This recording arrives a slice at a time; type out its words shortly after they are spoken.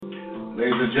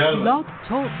Ladies and gentlemen, Blog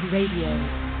Talk Radio.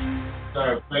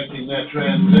 Start making that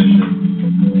transition.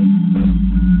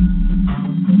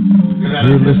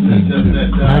 You're listening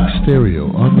to Pack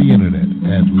Stereo on the internet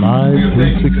at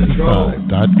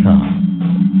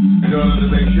live365.com. In order to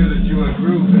make sure that you are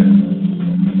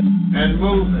grooving and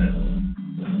moving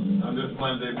on this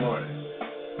Monday morning.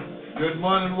 Good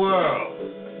morning, world.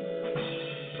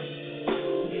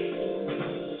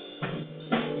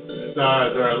 The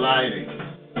stars are aligning.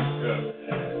 Good.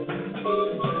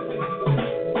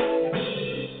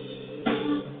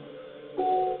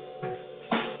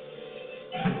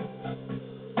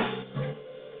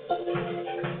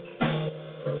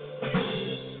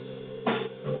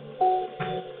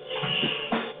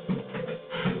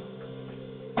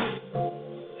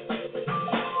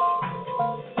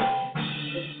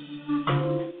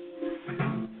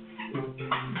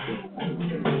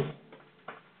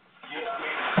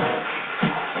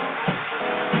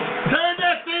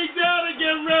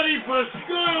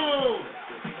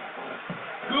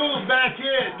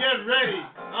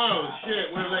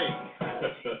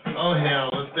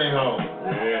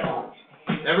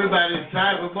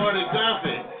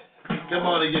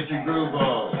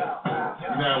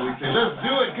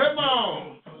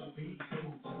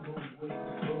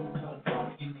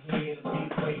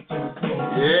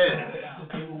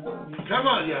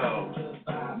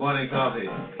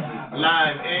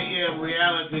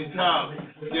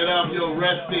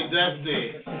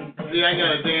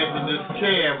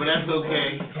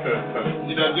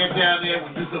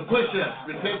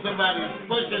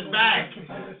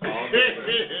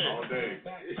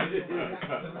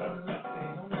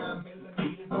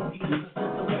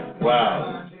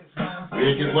 Wow.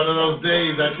 Rick, it's one of those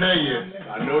days, I tell you.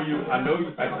 I know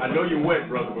you're wet,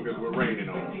 brother, because we're raining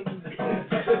on you.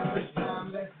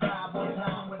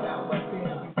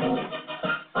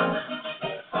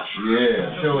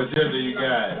 Yeah, show agenda, you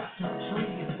guys.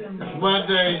 It's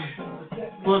Monday,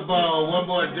 football, one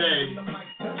more day.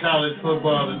 College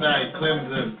football tonight,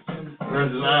 Clemson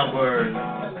versus Auburn.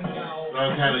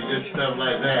 All kind of good stuff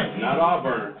like that. Not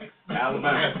Auburn,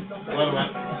 Alabama. What am I?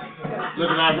 Look,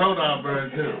 I wrote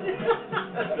Auburn too.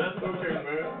 That's okay,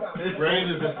 man. Rain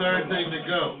is the third thing to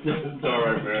go. It's all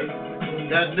right, man.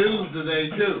 Got news today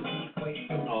too.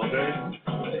 All day.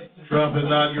 Trump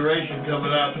inauguration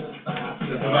coming up.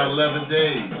 Just about 11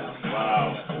 days.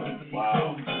 Wow.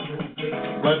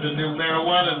 Bunch of new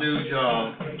marijuana news,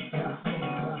 y'all.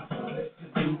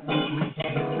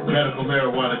 Medical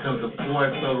marijuana comes to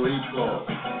Puerto Rico.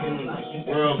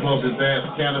 World's most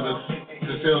advanced cannabis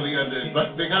facility under.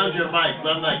 But because your mic, so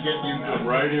I'm not getting you to. I'm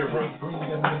right here, bro.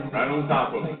 Right on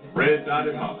top of it. Red dot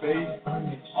in my face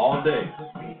all day.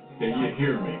 Can you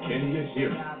hear me? Can you hear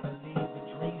me?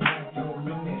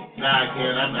 Nah, I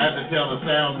can't. I have to tell the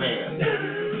sound man.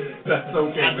 That's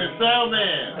okay. I said, sound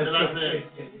man. And I said,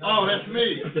 oh, that's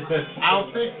me. I'll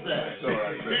fix that. It's all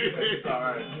right, man. It's all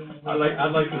right. I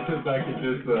like to sit back and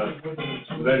just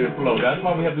let it flow. That's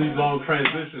why we have these long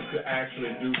transitions to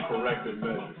actually do corrective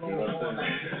measures. You know what I'm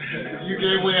saying? You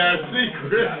gave away our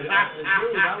secret.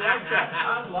 I like that.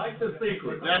 I like the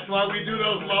secret. That's why we do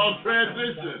those long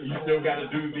transitions. You still got to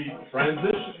do the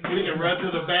transition. We can run to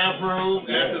the bathroom,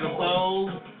 answer the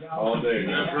phone. All day.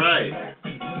 That's right.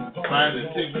 Find the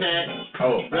tic-tac.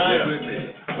 Oh, Ride with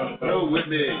me. Roll with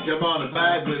me. Come on and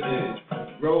vibe with me.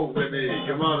 Roll with me.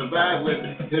 Come on and vibe with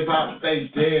me. Hip-hop space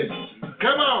dead.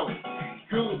 Come on.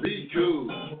 Cool, be cool.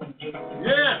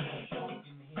 Yes.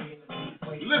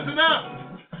 Listen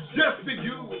up. Just be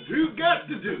you. You got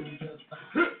to do.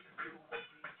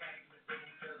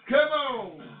 Come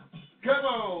on. Come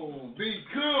on. Be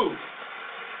cool.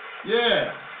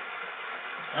 Yeah.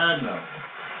 I know.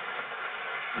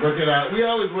 Working out. We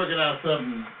always working out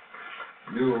something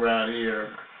new around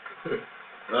here.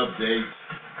 Updates.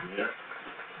 Yeah.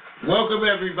 Welcome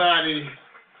everybody.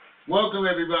 Welcome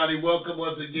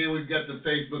once again. We've got the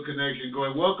Facebook connection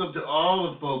going. Welcome to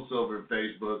all the folks over at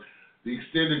Facebook. The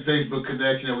extended Facebook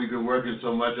connection that we've been working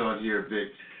so much on here at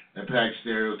Vic and Pack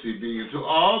Stereo TV. And to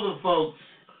all the folks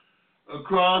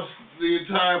across the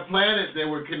entire planet that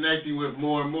we're connecting with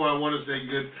more and more, I want to say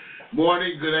good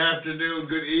morning, good afternoon,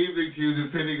 good evening to you,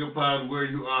 depending upon where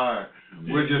you are.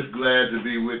 Yeah. We're just glad to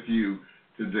be with you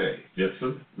today. Yes,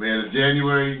 sir. Man, it's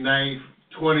January 9th,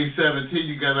 2017.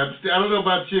 You guys, I don't know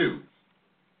about you,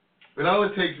 but it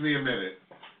always takes me a minute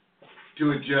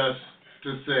to adjust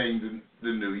to saying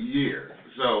the new year.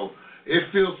 So it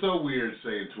feels so weird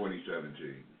saying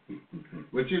 2017.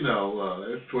 But you know,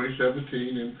 it's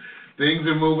 2017 and things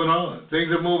are moving on.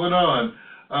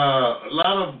 A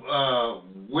lot of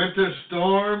winter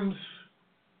storms.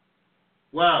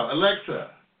 Wow,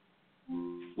 Alexa,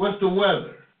 What's the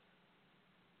weather?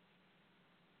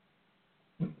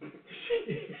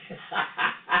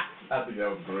 I think that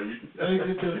was great.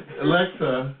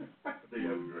 Alexa. I think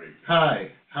that was great.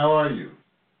 Hi, how are you?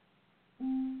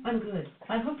 I'm good.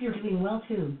 I hope you're doing well,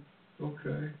 too.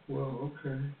 Okay, well,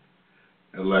 okay.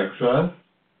 Alexa,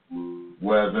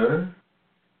 weather.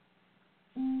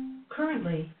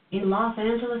 Currently, in Los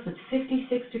Angeles, it's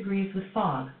 56 degrees with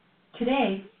fog.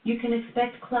 Today, you can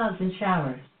expect clouds and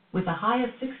showers, with a high of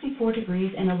 64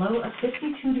 degrees and a low of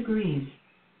 52 degrees.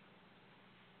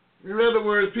 In other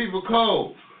words, people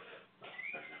cold.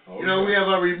 You know, we have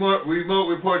our remote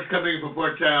reports coming in from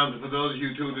Port Townsend. For those of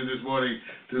you tuned in this morning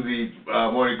to the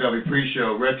Morning Coffee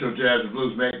pre-show, Retro Jazz and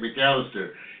Blues, Mac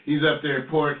McAllister. He's up there in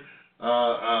Port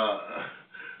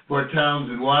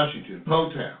Townsend, Washington,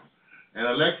 Po-Town. And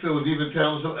Alexa was even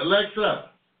telling us,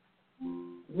 Alexa,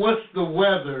 what's the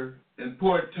weather in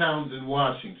Port Townsend,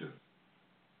 Washington?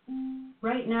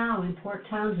 Right now in Port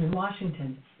Townsend,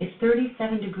 Washington, it's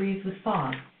 37 degrees with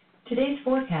fog. Today's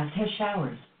forecast has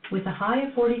showers, with a high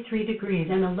of 43 degrees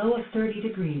and a low of 30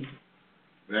 degrees.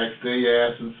 Next, stay your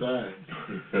ass inside.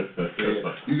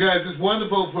 You guys, it's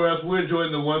wonderful for us. We're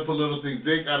enjoying the wonderful little thing.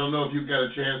 Vic, I don't know if you got a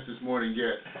chance this morning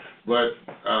yet, but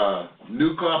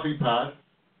new coffee pot.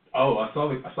 Oh, I saw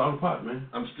the pot, man.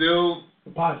 I'm still.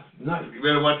 The pot's nice. You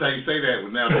better watch how you say that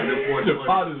now. The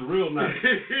pot is real nice.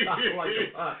 I like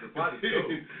the pot. The pot is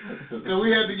dope. So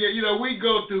we had to get, we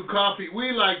go through coffee.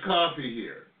 We like coffee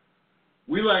here.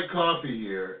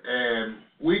 And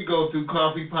we go through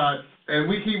coffee pots, and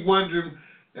we keep wondering.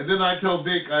 And then I told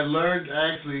Vic, I learned,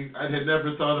 actually, I had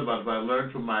never thought about it, but I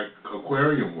learned from my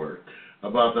aquarium work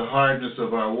about the hardness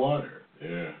of our water.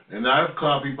 Yeah. And our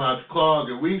coffee pots clog,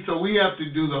 and so we have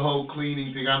to do the whole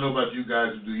cleaning thing. I don't know about you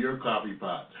guys who do your coffee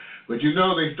pots, but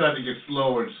they start to get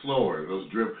slower and slower, those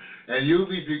drip, and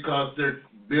usually because they're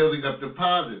building up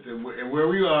deposits, and where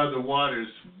we are, the water is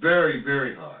very,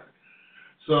 very hard.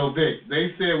 So, Vic,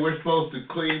 they said we're supposed to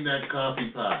clean that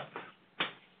coffee pot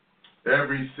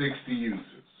every 60 uses.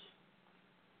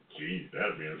 Geez,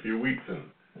 that'll be in a few weeks, huh?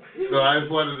 So I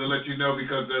just wanted to let you know,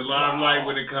 because the alarm light,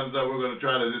 when it comes up, we're going to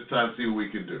try to this time see what we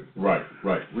can do. Right.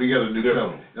 We got a new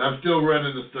cover. And I'm still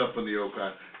running the stuff on the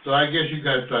Okai. So I guess you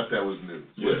guys thought that was news.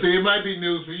 Yeah. Well, see, it might be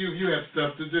news for you if you have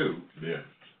stuff to do. Yeah.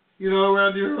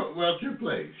 Around your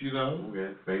place,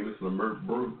 Okay, famous Lamert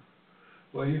Brew.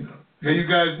 Well, Hey, you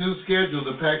guys, new schedule.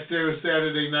 The Pax Stereo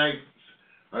Saturday nights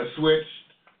are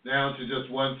switched down to just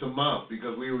once a month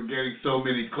because we were getting so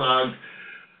many clogged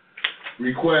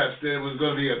request that it was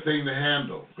going to be a thing to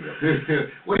handle.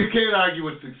 Well, you can't argue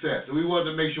with success. So we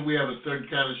wanted to make sure we have a certain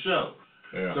kind of show.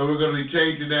 Yeah. So we're going to be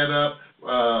changing that up.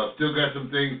 Still got some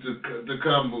things to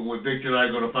come, but with Victor and I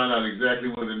are going to find out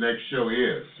exactly when the next show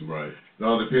is. Right. It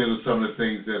all depends on some of the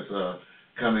things that's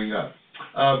coming up.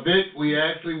 Vic, we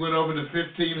actually went over the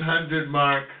 1,500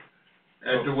 mark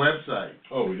at the website.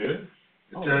 Oh, we did?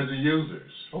 In terms of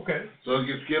users. Okay. So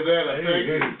just give that a thank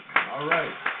you. All right.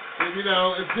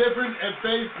 It's different at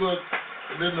Facebook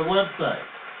than the website.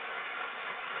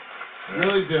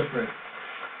 Really different.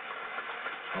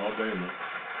 All day, man.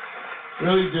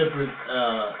 Really different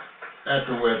at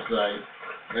the website.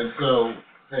 And so,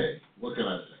 hey, what can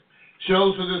I say?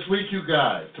 Shows for this week, you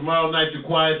guys. Tomorrow night, The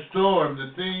Quiet Storm.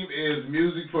 The theme is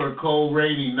music for a cold,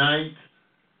 rainy night.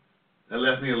 That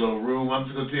left me a little room. I'm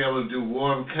just going to tell you I'm going to do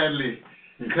warm, cuddly,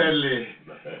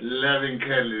 loving,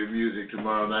 cuddly music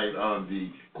tomorrow night on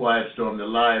The Quiet Storm, the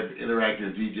live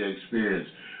interactive DJ experience.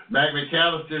 Mac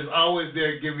McAllister's always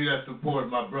there giving me that support,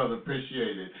 my brother.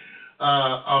 Appreciate it.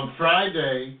 On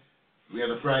Friday, we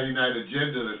have a Friday night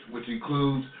agenda, which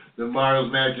includes the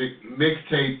Mario's Magic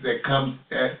mixtape that comes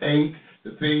at 8.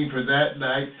 The theme for that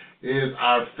night is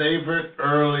our favorite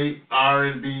early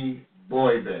R&B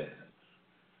boy bands.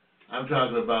 I'm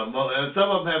talking about, and some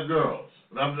of them have girls.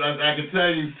 I can tell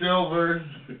you, Silver.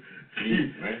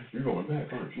 Man, you're going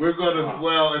back, aren't you? We're going to,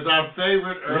 well, it's our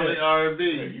favorite early R&B.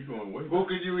 Yeah, you're going way back. Who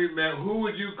could you remember? Who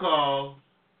would you call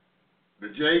the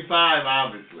J5,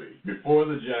 obviously? Before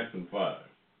the Jackson 5.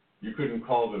 You couldn't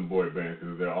call them boy bands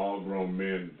because they're all grown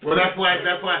men. Well, that's part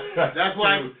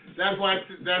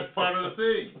of the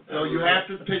thing. So you have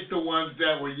to pick the ones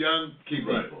that were young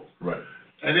people. Right.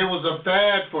 And it was a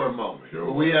fad for a moment.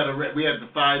 Sure. We had the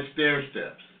 5 stair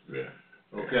steps. Yeah.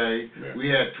 Okay. Yeah. We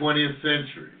had 20th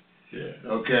Century. Yeah.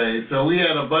 Okay. So we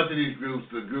had a bunch of these groups.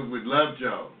 The group with Love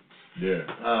Jones. Yeah.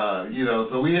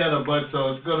 So we had a bunch.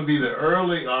 So it's going to be the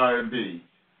early R&B.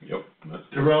 Yep.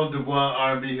 Tyrone Dubois,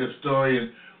 R&B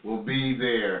historian, will be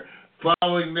there.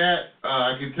 Following that,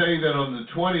 I can tell you that on the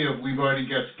 20th, we've already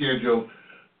got scheduled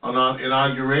on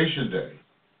Inauguration Day.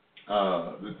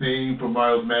 The theme for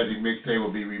Mario's Magic Mixtape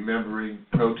will be Remembering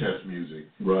Protest Music.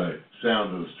 Right.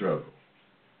 Sound of the Struggle.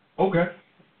 Okay.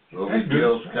 So it'll be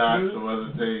Gil Scott, some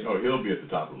other things. Oh, he'll be at the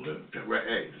top of the list. Right.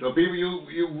 Hey, so people,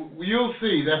 you'll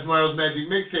see that's Mario's Magic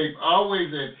Mixtape,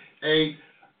 always at 8,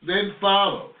 then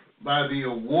followed by the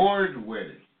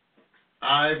award-winning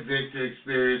I, Victor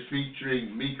Experience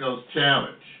featuring Miko's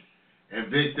Challenge. And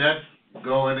Vic, that's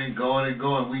going and going and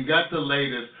going. We got the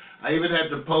latest. I even had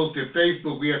to post at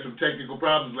Facebook. We had some technical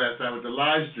problems last time with the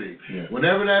live stream. Yeah.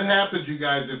 Whenever that happens, you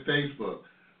guys at Facebook,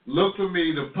 look for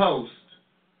me to post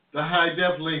the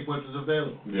high-def link once it's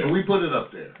available. Yeah. So we put it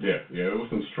up there. Yeah. It was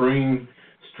some stream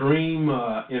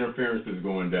interferences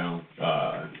going down,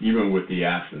 even with the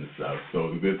apps and stuff.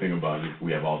 So the good thing about it is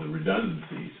we have all the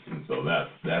redundancies, and so that's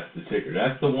the ticker.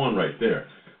 That's the one right there.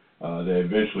 That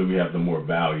eventually we have the more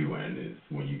value in is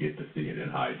when you get to see it in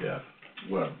high def.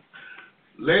 Well,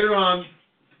 later on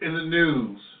in the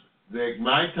news,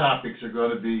 my topics are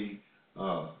going to be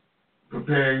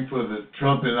preparing for the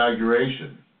Trump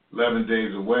inauguration, 11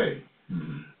 days away.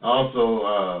 Mm-hmm.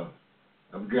 Also,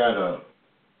 I've got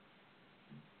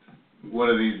one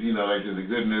of these, like the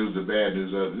good news, the bad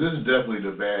news. This is definitely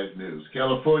the bad news.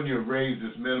 California raised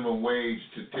its minimum wage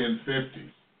to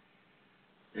 $10.50.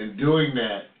 In doing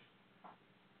that,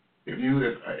 if in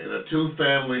a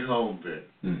two-family home, Vic,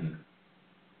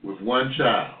 mm-hmm. with one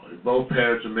child, if both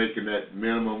parents are making that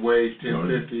minimum wage,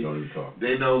 $10.50,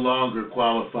 they no longer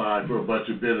qualify for a bunch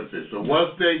of benefits. So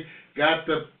once they got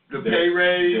the pay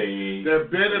raise, their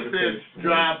benefits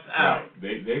dropped out.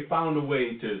 They found a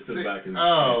way to sit back and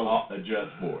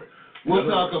adjust for it. We'll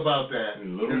talk about that.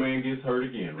 And little man gets hurt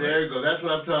again, right? There you go. That's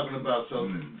what I'm talking about. So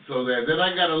then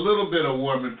I got a little bit of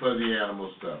warming for the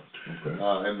animal stuff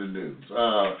in the news.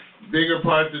 Bigger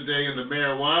part today in the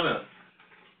marijuana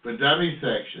for dummy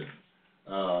section.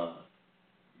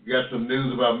 Got some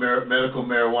news about medical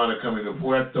marijuana coming to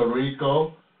Puerto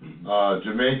Rico.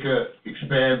 Jamaica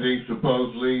expanding,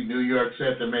 supposedly. New York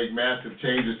set to make massive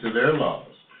changes to their laws.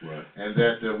 Right. And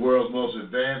that the world's most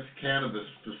advanced cannabis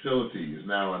facility is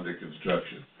now under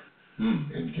construction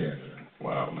in Canada.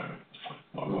 Wow, man.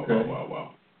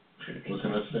 Wow. What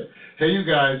can I say? Hey, you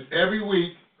guys, every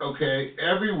week,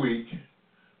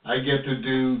 I get to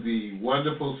do the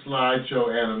wonderful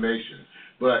slideshow animation.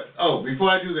 But,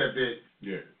 before I do that bit,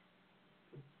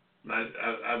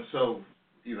 I'm so...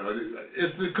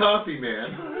 it's the coffee,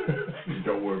 man.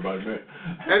 Don't worry about it, man.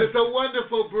 And it's a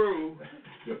wonderful brew.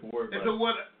 Don't worry about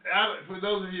it. For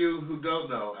those of you who don't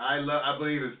know, I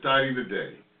believe in starting the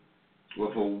day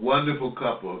with a wonderful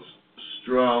cup of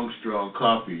strong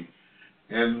coffee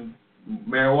and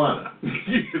marijuana.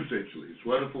 Essentially, it's a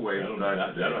wonderful way to start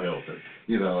the day. That'll help it.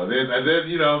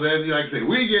 Then like I say,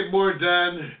 we get more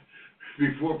done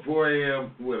before 4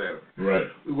 a.m., whatever. Right.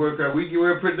 We work hard.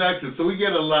 We're productive, so we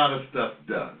get a lot of stuff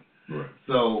done. Right.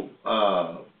 So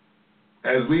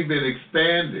as we've been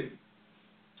expanding,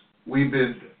 we've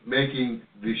been making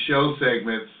the show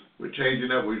segments. We're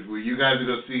changing up. You guys are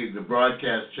going to see the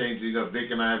broadcast changing up. Vic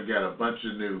and I have got a bunch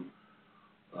of new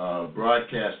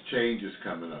broadcast changes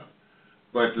coming up.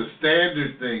 But the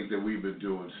standard things that we've been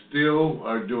doing still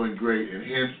are doing great, and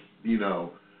hence,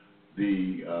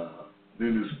 the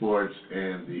new sports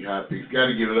and the hot picks. Got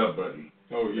to give it up, buddy.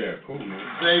 Oh, yeah, cool, man.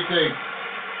 Same thing.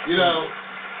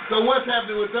 So what's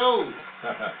happening with those?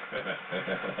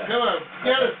 Come on,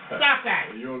 stop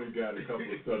that. You only got a couple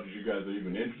of subjects you guys are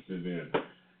even interested in,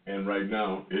 and right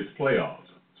now it's playoffs.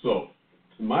 So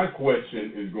my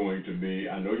question is going to be,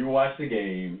 I know you watch the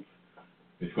game,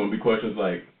 it's going to be questions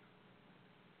like,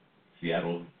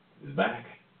 Seattle is back,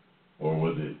 or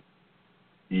was it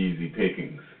easy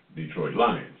pickings, Detroit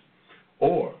Lions?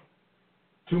 Or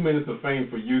 2 minutes of fame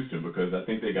for Houston because I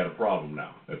think they got a problem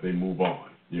now if they move on.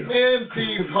 And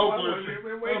team's hopeless.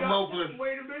 Wait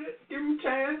a minute. Give them a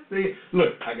chance.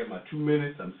 Look, I got my 2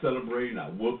 minutes. I'm celebrating. I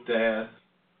whooped ass.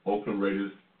 Oakland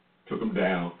Raiders took them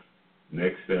down.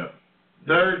 Next step.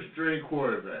 Third string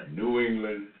quarterback. New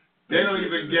England. They don't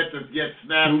even get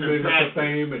snapped 2 in minutes practice. of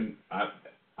fame, and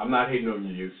I'm not hating on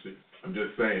you, Houston. I'm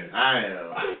just saying. I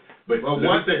am. But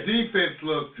once the defense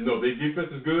looks, their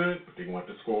defense is good, but they want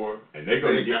to score, and they're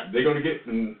going to get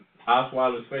in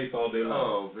Osweiler's face all day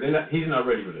long. He's not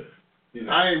ready for this.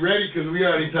 I ain't ready because we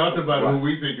already talked about who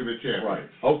we think are the champions. Right.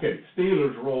 Okay.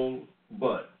 Steelers roll,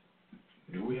 but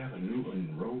do we have a new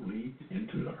enrollee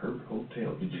into the Hurt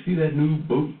Hotel? Did you see that new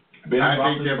boot? I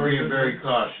think they're being very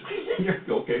cautious.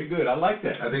 Okay, good. I like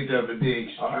that. I think they're being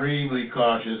extremely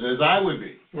cautious, as I would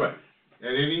be. Right.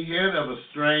 At any hint of a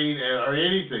strain or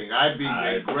anything, I'd be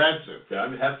aggressive. I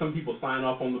have some people sign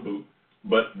off on the boot,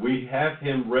 but we have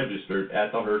him registered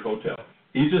at the Hurt Hotel.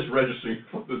 He's just registering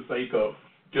for the sake of,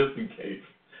 just in case.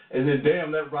 And then,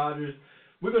 damn, that Rodgers,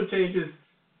 we're going to change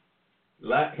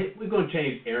we're going to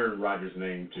change Aaron Rodgers'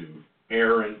 name to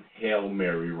Aaron Hail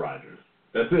Mary Rodgers.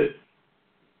 That's it.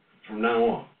 From now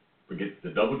on. Forget the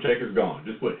double check is gone.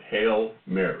 Just put Hail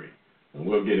Mary. And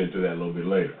we'll get into that a little bit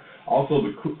later. Also,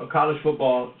 the college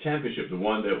football championship, the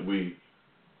one that we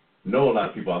know a lot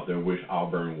of people out there wish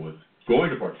Auburn was going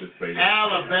to participate in.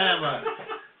 Alabama.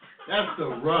 That's the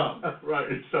rub. Right.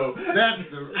 So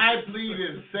I plead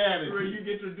insanity. You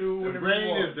get to do whatever the brain you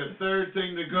want. is the third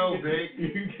thing to go, Big.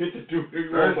 You get to do whatever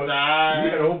you First want. eye.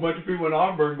 You got a whole bunch of people in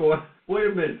Auburn going, wait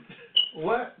a minute.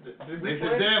 What? Did we They play?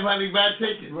 said, damn, honey, buy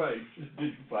tickets. Right. Did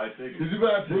you buy tickets? Did you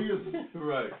buy tickets?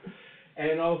 Right.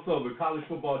 And also the college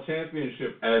football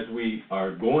championship, as we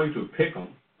are going to pick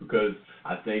them, because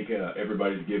I think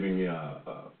everybody's giving,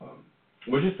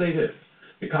 we'll just say this.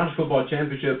 The college football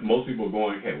championship, most people are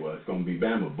going, hey, well, it's going to be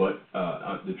Bama. But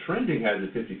the trending has a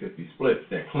 50-50 split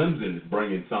that Clemson is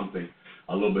bringing something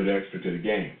a little bit extra to the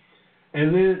game.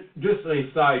 And then just a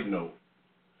side note,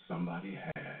 somebody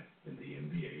had in the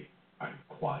NBA a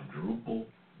quadruple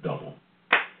double.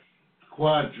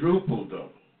 Quadruple double.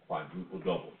 Quadruple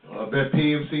double. I bet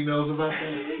PMC knows about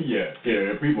that. Yeah,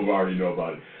 people already know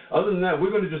about it. Other than that,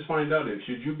 we're going to just find out if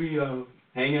should you be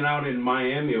hanging out in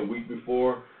Miami a week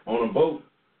before on a boat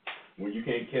when you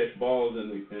can't catch balls in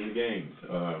the games.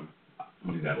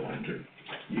 Leave that alone too.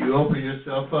 You open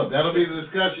yourself up. That'll be the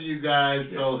discussion, you guys.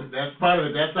 Yeah. So that's part of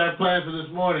it. That's our plan for this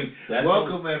morning.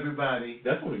 Welcome, everybody.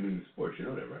 That's only in sports. You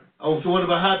know that, right? Oh, so what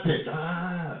about hot picks?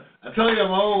 Ah. I tell you,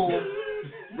 I'm old.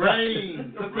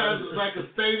 Brain. Sometimes it's like a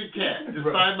state cat. Just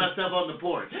find myself on the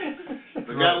porch.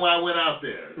 Forgot why I went out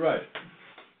there. Right.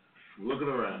 Looking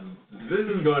around. This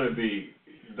is going to be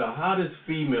the hottest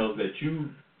females that you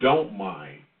don't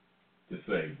mind to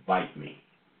say, bite me.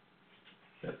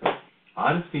 That's the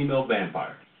hottest female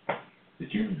vampire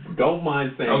that you don't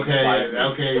mind saying, bite me.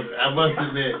 Okay. I must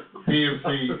admit,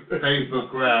 PMC Facebook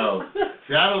crowd.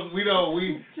 See, we don't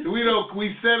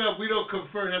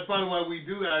confer. That's part of why we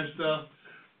do our stuff.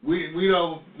 We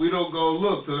don't go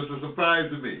look, so it's a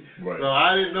surprise to me. Right. So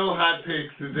I didn't know hot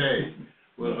picks today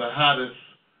was the hottest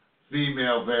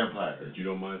female vampire. That you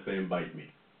don't mind saying, bite me.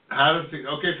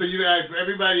 Okay, so you guys, for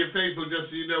everybody on Facebook, just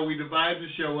so you know, we divide the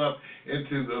show up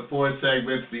into the 4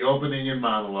 segments: the opening and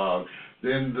monologue,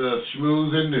 then the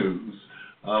schmooze and news,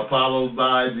 followed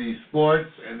by the sports,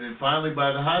 and then finally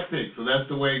by the hot picks. So that's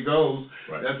the way it goes.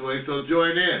 Right. That's the way. So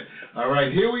join in. All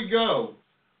right, here we go.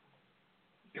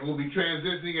 And we'll be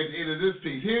transitioning at the end of this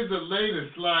piece. Here's the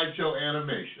latest slideshow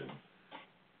animation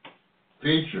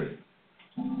featuring,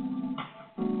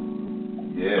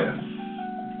 yes,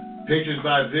 pictures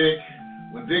by Vic.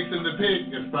 When Vic's in the pic,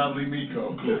 it's probably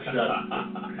Miko. Shut up.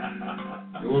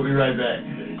 We'll be right back.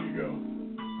 There you go.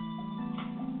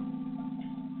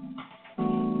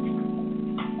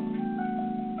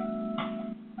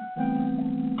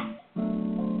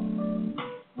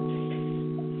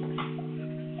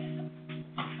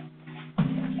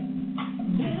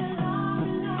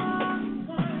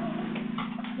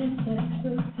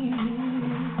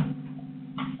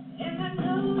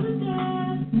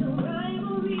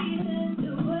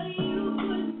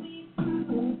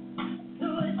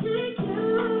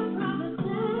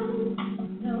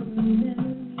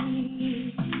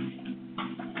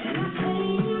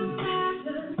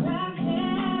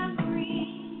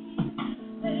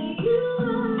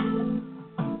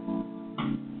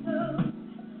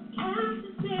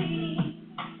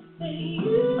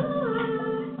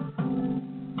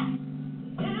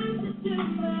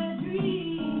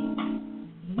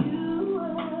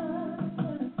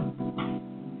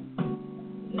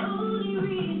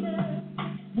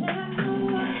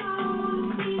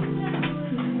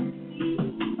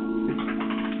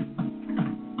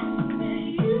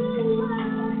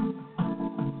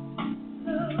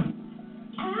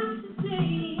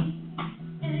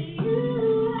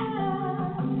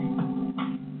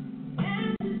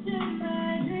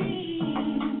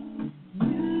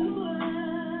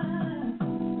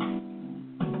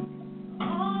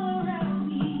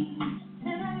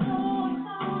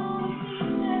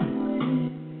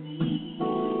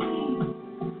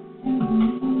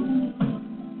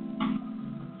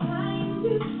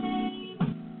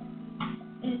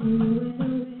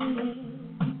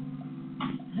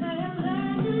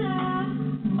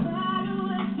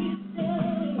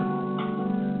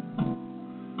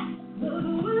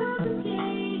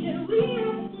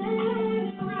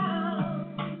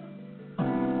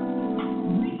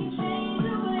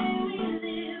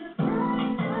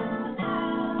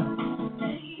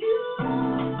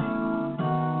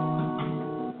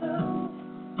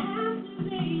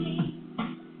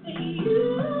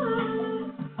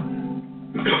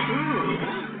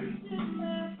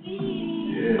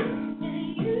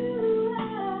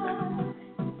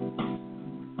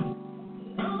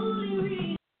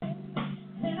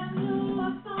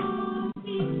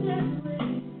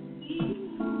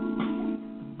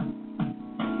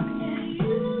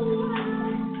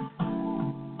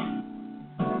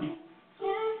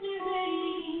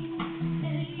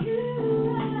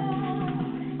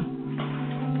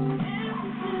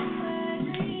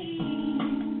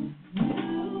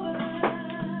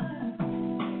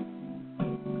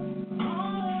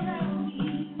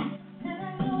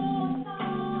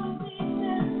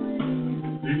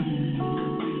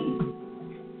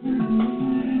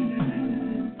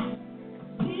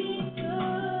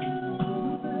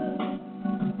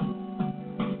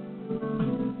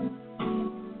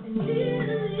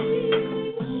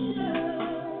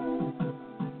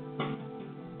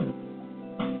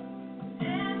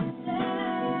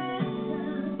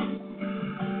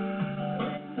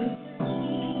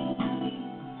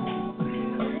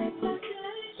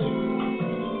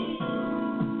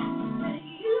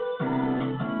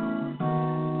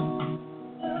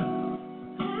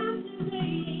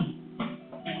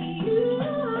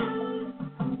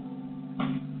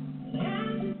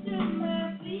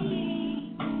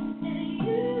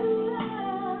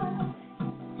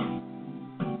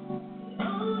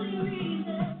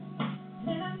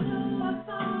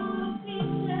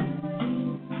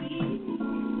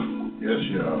 Yes,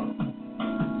 y'all.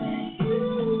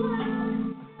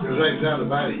 It's right down the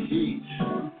body heat.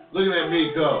 Looking at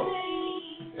me go.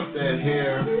 At that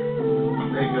hair,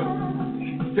 makeup,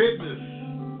 fitness.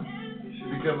 She's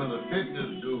becoming a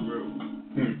fitness guru.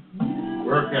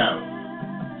 Workout,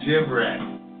 gym rat.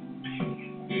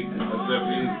 Except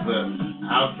he's the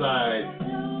outside,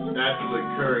 naturally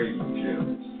occurring gym.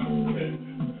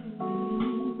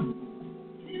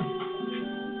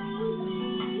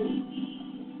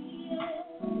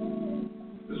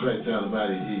 It's right down the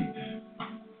body heat.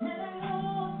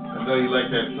 I know you like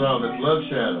that song, that's Love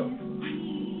Shadow.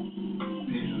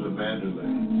 Pieces of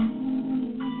Mandalay.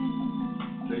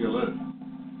 Take a look.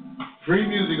 Free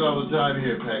music all the time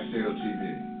here at Pax Stereo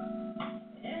TV.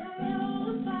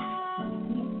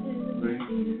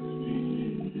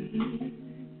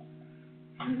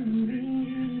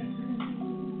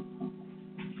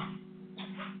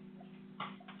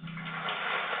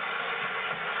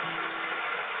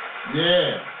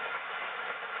 Yeah.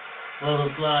 Photo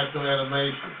slide to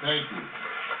animation. Thank you.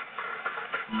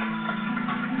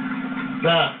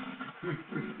 Stop.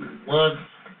 One.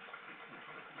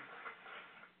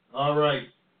 All right.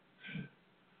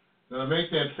 Now to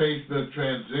make that Facebook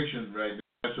transition right now,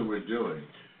 that's what we're doing.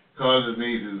 Causes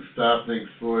me to stop things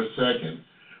for a second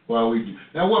while we do.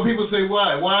 Now what people say,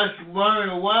 why? Why,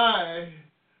 Mario, why?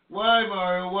 Why,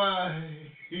 Mario, why?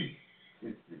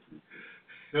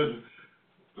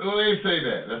 Well, they say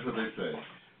that. That's what they say.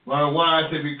 Mario, why?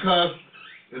 I say because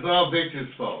it's all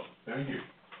Victor's fault. Thank you.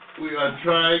 We're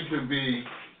trying to be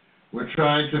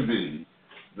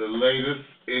the latest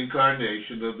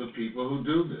incarnation of the people who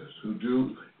do this, who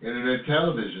do internet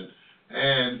television.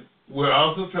 And we're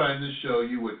also trying to show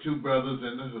you what two brothers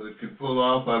in the hood can pull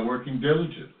off by working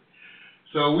diligently.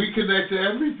 So we connect to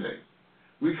everything.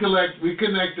 We connect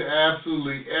to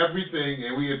absolutely everything,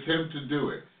 and we attempt to do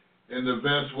it in the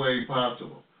best way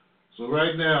possible. So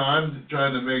right now, I'm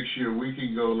trying to make sure we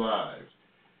can go live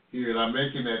here, and I'm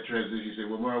making that transition. You say,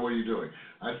 well, Mara, what are you doing?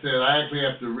 I said, I actually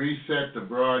have to reset the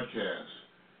broadcast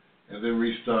and then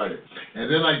restart it. And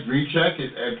then I recheck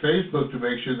it at Facebook to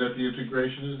make sure that the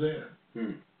integration is there.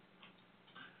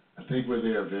 I think we're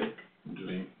there, Vic.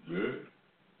 Good.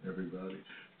 Everybody.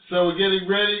 So we're getting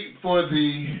ready for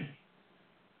the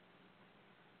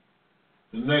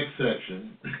next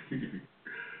section,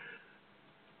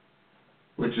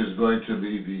 which is going to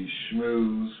be the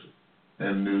schmooze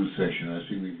and news section. I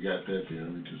see we've got that there.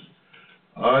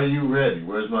 Are you ready?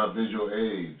 Where's my visual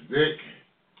aids? Vic?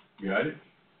 Got it?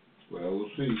 Well, we'll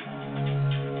see.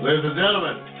 Ladies and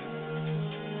gentlemen,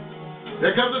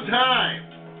 there comes a time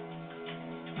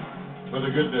for the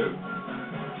good news,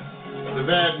 the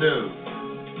bad news,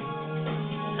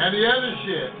 and the other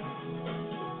shit.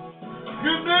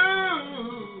 Good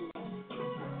news!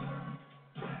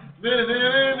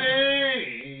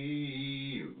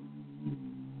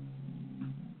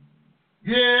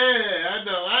 Yeah,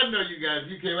 I know you guys.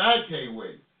 I can't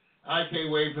wait. I can't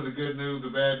wait for the good news, the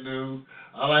bad news.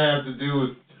 All I have to do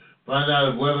is find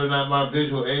out whether or not my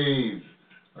visual aids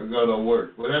are going to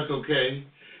work. Well, that's okay.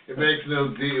 It makes no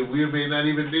deal. We may not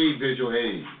even need visual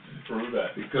aids. True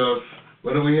that. Because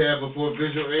what do we have before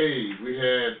visual aids? We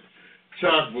had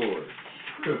chalkboards.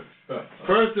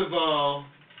 First of all,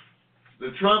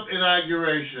 the Trump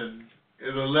inauguration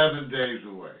is 11 days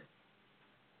away.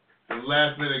 The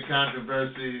last-minute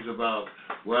controversies about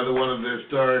whether one of the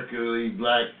historically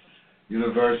black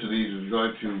universities is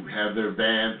going to have their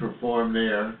band perform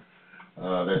there.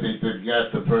 I think they've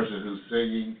got the person who's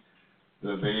singing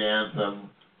the anthem.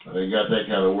 They got that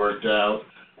kind of worked out.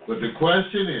 But the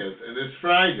question is, and it's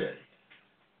Friday,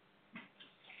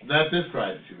 not this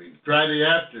Friday, Friday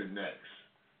after next.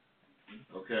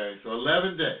 Okay, so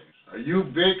 11 days. Are you,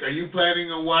 Vic, are you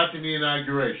planning on watching the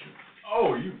inauguration?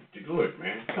 Oh, look,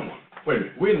 man, come on. Wait a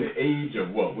minute. We're in the age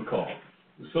of what we call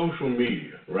social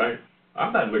media, right?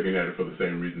 I'm not looking at it for the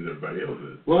same reasons everybody else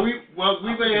is. Well, we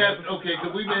may have, okay,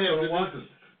 because we may have to do this.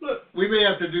 Look, we may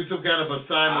have to do some kind of a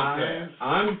simulcast.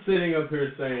 I'm sitting up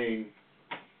here saying,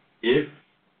 if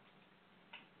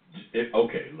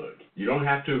okay, look, you don't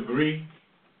have to agree,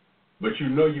 but you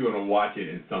know you're going to watch it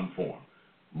in some form.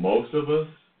 Most of us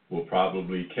will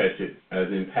probably catch it as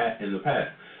in the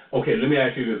past. Okay, let me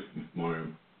ask you this, Mario.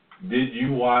 Did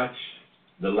you watch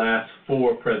the last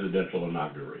 4 presidential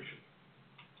inaugurations?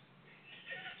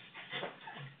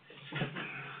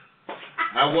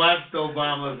 I watched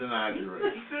Obama's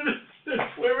inauguration.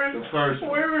 The first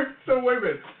one. Wait a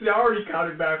minute. See, I already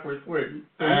counted backwards. Wait.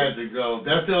 I had to go.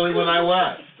 That's the only one I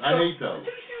watched. I hate those.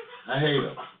 I hate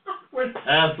them.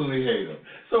 Absolutely hate them.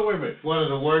 So wait a minute. It's one of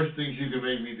the worst things you can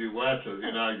make me do, watch an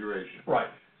inauguration. Right.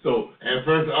 So And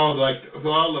first, like so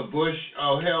all the Bush.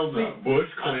 Oh hell no. Bush,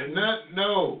 Clinton,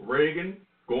 No. Reagan,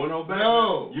 going on back.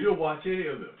 No. You didn't watch any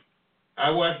of them. I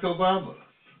watched Obama.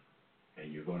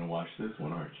 And you're going to watch this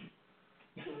one, aren't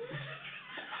you?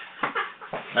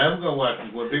 I'm gonna watch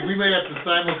this one. We may have to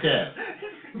simulcast.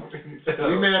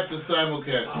 We may have to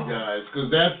simulcast, you guys,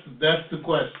 because that's the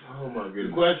question. Oh my The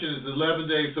goodness. question is 11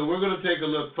 days, so we're gonna take a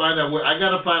look, find out I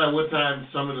gotta find out what time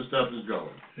some of the stuff is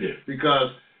going. Yeah.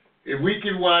 Because if we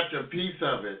can watch a piece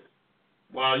of it,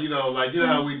 while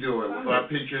how we do it with our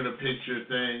picture-in-a-picture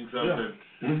thing, something,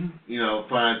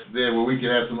 then where we can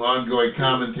have some ongoing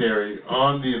commentary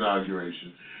on the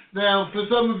inauguration. Now, for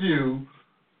some of you,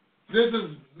 this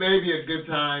is maybe a good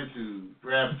time to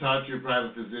perhaps talk to your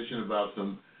private physician about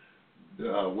some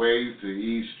ways to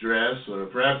ease stress, or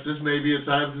perhaps this may be a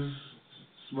time to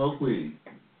smoke weed.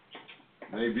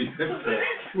 Maybe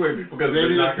Wait a minute, because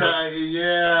maybe the a time,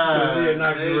 the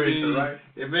inauguration, maybe, right?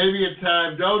 it may be a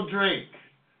time. Don't drink,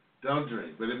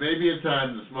 but it may be a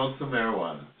time to smoke some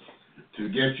marijuana to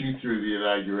get you through the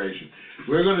inauguration.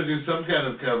 We're going to do some kind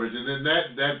of coverage, and then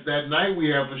that night we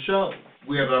have a show.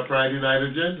 We have our Friday night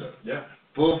agenda. Yeah.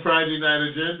 Full Friday night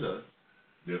agenda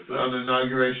Yes, sir. on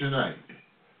inauguration night.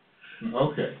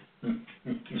 Okay.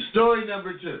 Story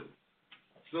number 2.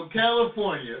 So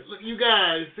California, look, you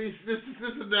guys, see, this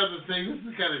is another thing. This is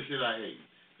the kind of shit I hate.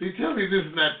 See, tell me this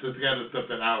is not the kind of stuff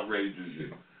that outrages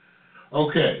you.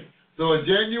 Okay. So on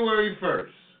January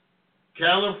 1st,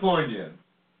 California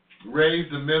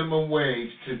raised the minimum wage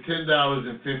to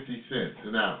 $10.50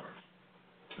 an hour.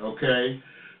 Okay?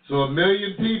 So 1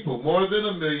 million people, more than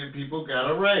 1 million people got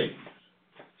a raise.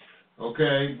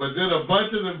 Okay? But then a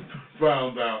bunch of them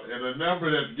found out, and a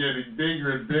number that's getting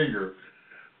bigger and bigger,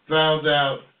 found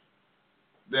out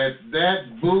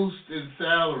that boost in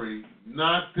salary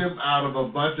knocked them out of a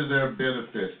bunch of their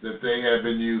benefits that they have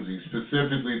been using,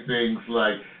 specifically things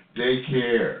like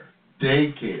daycare,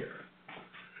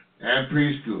 and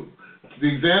preschool. The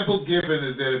example given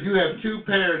is that if you have 2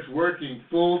 parents working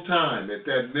full time at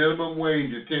that minimum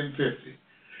wage of $10.50,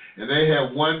 and they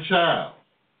have 1 child,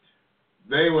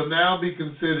 they will now be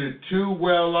considered too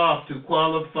well off to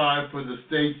qualify for the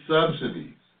state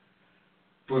subsidies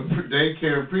for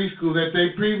daycare and preschool that they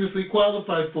previously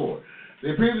qualified for.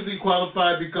 They previously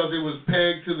qualified because it was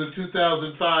pegged to the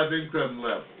 2005 income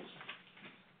levels.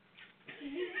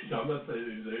 I'm not saying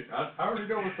anything. I already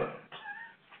know what's up.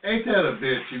 Ain't that a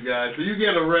bitch, you guys? So you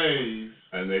get a raise,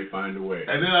 And they find a way.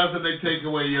 and then after they take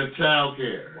away your child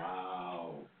care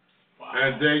Wow.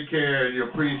 and daycare and your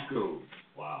preschool.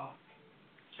 Wow.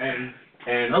 And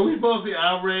Are we supposed to be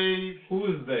outraged? who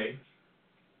is they?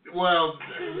 Well,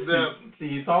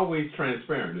 See, it's always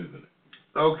transparent, isn't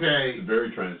it? okay. It's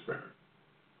very transparent.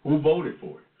 Who voted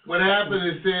for it? What happened,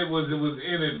 it said, was it was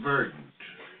inadvertent.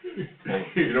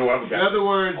 You know what? In other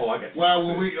words, I got you. well,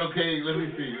 when let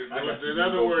me see. In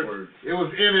other words, it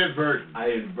was inadvertent.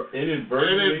 I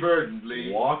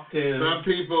inadvertently Walked in. Some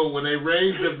people, when they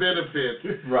raised the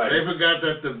benefits, Right. they forgot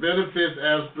that the benefits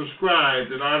as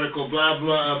prescribed in Article blah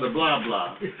blah of the blah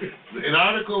blah. In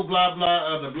Article blah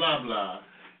blah of the blah blah,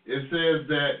 it says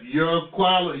that you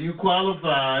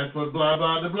qualify for blah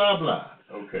blah the blah blah.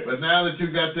 Okay. But now that you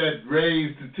got that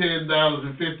raised to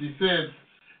 $10.50,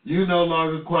 you no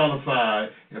longer qualify.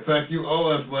 In fact, you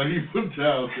owe us money for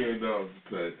child care. No,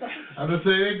 I'm just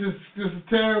saying, this is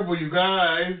terrible, you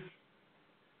guys.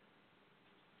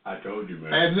 I told you,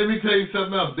 man. And let me tell you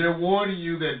something else. They're warning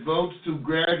you that votes to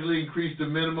gradually increase the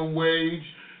minimum wage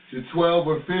to $12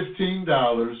 or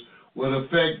 $15 will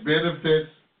affect benefits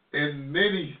in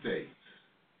many states.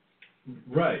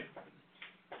 Right.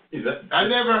 Is that? I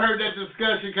never heard that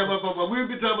discussion come up, but we've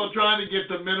been talking about trying to get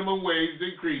the minimum wage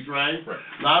increase, right? Right.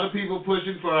 A lot of people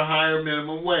pushing for a higher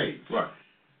minimum wage. Right.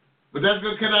 But that's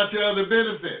going to cut out your other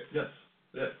benefits. Yes.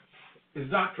 Yes. It's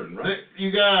doctrine, right?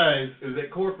 You guys. Is that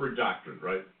corporate doctrine,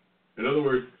 right? In other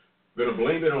words, they're going to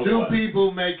blame it on Two what?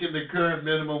 people making the current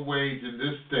minimum wage in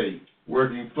this state,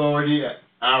 working 40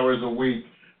 hours a week,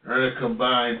 earn a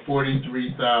combined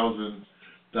 $43,000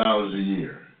 a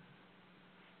year.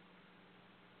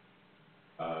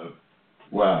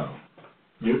 Wow.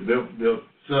 They'll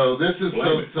So this is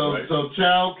blame it, right? so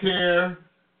child care,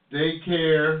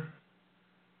 daycare.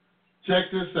 Check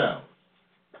this out.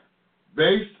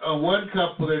 Based on one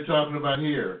couple they're talking about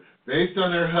here, based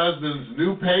on their husband's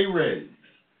new pay raise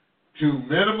to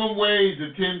minimum wage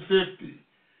of $10.50,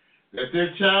 that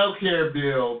their child care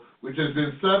bill, which has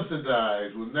been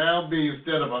subsidized, will now be,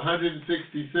 instead of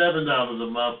 $167 a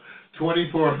month,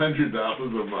 $2,400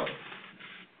 a month.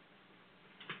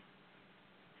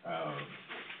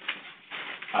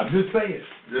 I'm just saying.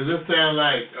 Does this sound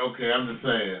like, okay, I'm just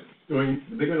saying.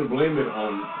 they're going to blame it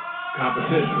on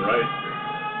competition,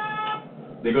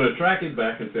 right? They're going to track it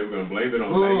back and say we're going to blame it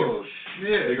on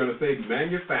They're going to say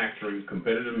manufacturing,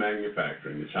 competitive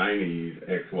manufacturing, the Chinese,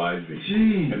 X, Y, Z.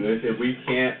 Jeez. And they say we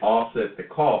can't offset the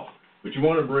cost, but you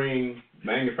want to bring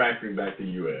manufacturing back to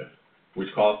the U.S.,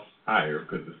 which costs higher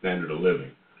because the standard of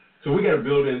living. So we got to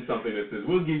build in something that says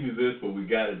we'll give you this, but we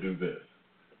got to do this.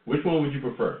 Which one would you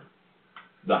prefer?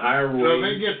 The higher wage. So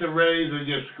they get the raise or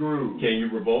get screwed. Can you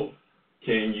revolt?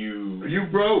 Can you? You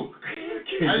broke.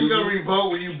 How you gonna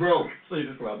revolt when you broke? So you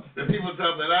just the people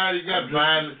talking about, you got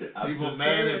violent people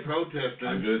mad at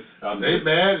protesting. They just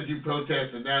mad at you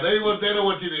protesting now. They don't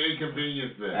want you to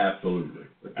inconvenience them. Absolutely.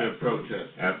 But they're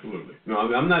protesting. Absolutely. No,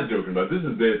 I'm not joking about it.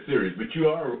 This is dead serious. But you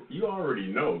already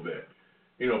know that,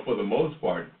 for the most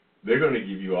part, they're going to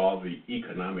give you all the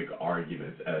economic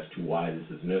arguments as to why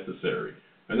this is necessary.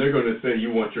 And they're going to say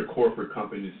you want your corporate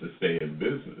companies to stay in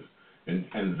business.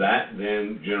 And that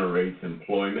then generates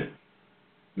employment.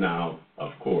 Now,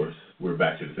 of course, we're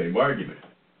back to the same argument.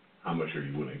 How much are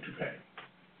you willing to pay?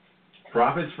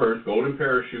 Profits first. Golden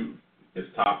parachute is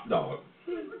top dog.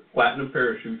 Platinum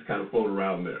parachutes kind of float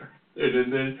around there.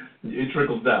 And then it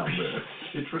trickles down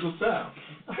there. It trickles down.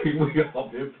 We all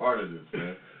been part of this,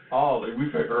 man.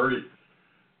 We've heard it.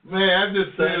 Man,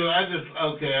 I'm sorry,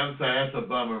 that's a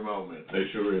bummer moment. It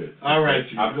sure is. All right.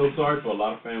 I feel sorry for a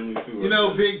lot of families too.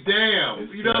 Big damn.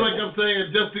 Terrible. Like I'm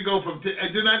saying, just to go from, I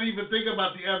did not even think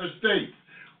about the other states.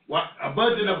 A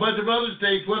bunch of other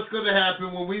states, what's going to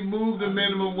happen when we move the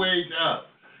minimum wage up?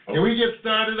 Okay. Can we get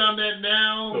started on that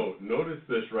now? So notice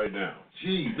this right now.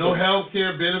 Gee, no health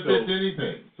care benefits,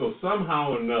 anything. So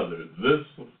somehow or another,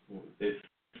 it's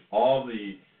all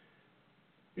the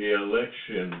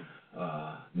election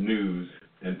news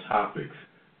and topics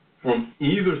from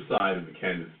either side of the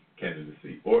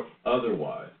candidacy or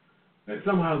otherwise, and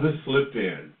somehow this slipped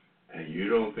in, and you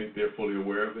don't think they're fully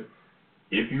aware of it.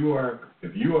 If you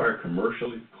are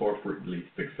commercially, corporately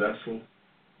successful,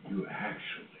 you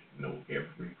actually know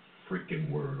every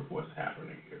freaking word of what's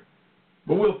happening here.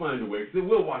 But we'll find a way.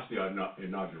 We'll watch the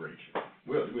inauguration.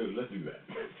 Let's do that.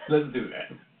 Let's do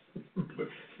that. But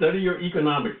study your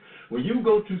economics. When you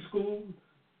go to school,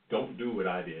 don't do what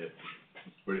I did.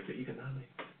 But it's the economics.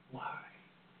 Why?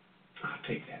 I'll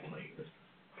take that later.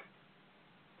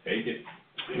 Take it.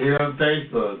 Here on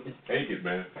Facebook. Take it,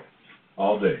 man.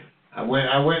 All day. I went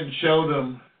and showed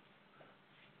them.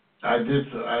 I did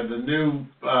the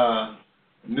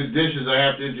new dishes I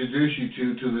have to introduce you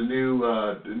to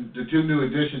the two new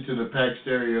additions to the PAC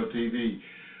Stereo TV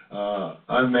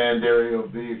unmanned aerial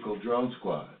vehicle drone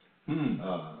squad.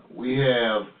 We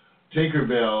have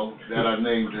Tinkerbell, that I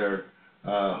named her,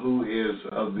 who is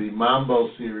of the Mambo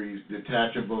series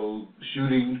detachable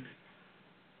shooting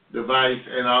device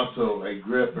and also a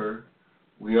gripper.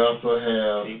 We also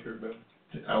have Tinkerbell.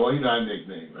 I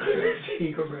nickname her.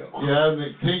 Tinkerbell. Yeah,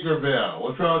 Tinkerbell.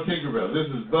 What's wrong with Tinkerbell? This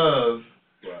is Buzz.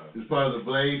 Wow. It's part of the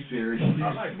Blaze series.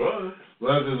 I like Buzz.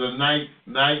 Buzz is a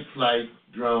night flight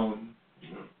drone,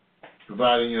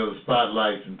 providing the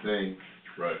spotlights and things.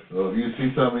 Right. So if you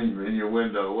see something in your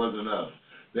window, it wasn't us.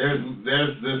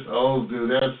 There's this old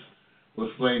dude. That's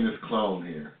what's playing this clone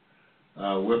here,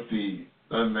 with the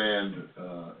unmanned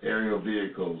aerial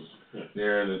vehicles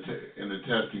there in the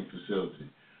testing facility.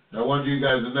 I want you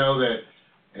guys to know that,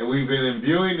 and we've been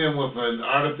imbuing them with an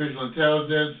artificial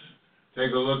intelligence.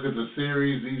 Take a look at the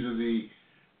series. These are the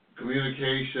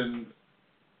communication,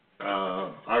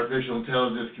 artificial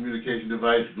intelligence communication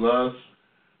device gloves,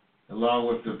 along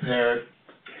with the parrot.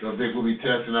 So I think we'll be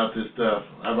testing out this stuff.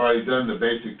 I've already done the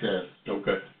basic test.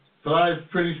 Okay. So it's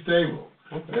pretty stable.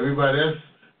 Okay. Everybody,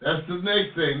 that's the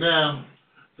next thing now.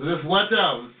 So just watch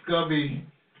out. It's gonna be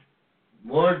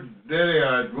more. There they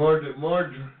are.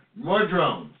 More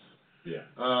drones. Yeah.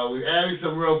 We're adding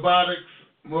some robotics.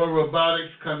 More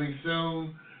robotics coming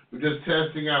soon. We're just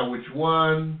testing out which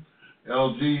one.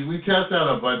 LG. We test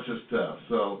out a bunch of stuff.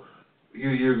 So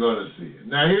you're going to see it.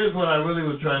 Now here's what I really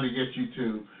was trying to get you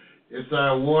to. It's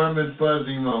our warm and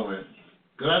fuzzy moment.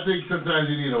 Because I think sometimes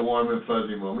you need a warm and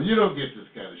fuzzy moment. You don't get this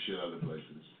kind of shit other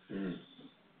places. Mm.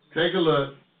 Take a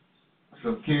look.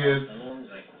 Some kids.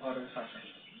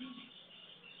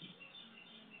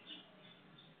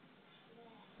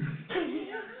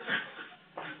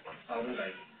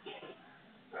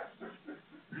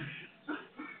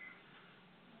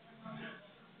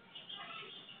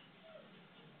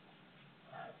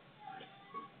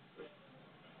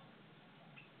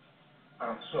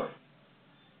 Sure.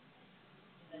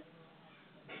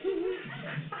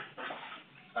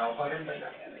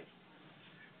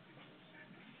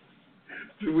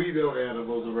 We know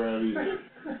animals around here.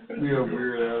 We have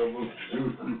weird animals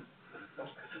too.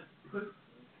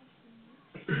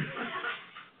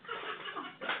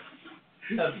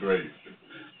 That's great.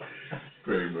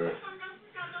 Great, bro.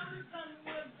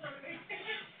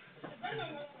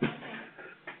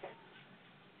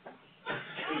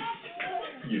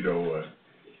 You know what?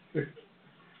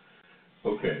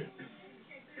 Okay.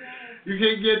 You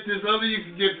can get this, only you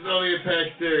can get this only in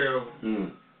Pack Stereo.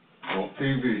 On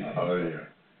TV. Oh, yeah.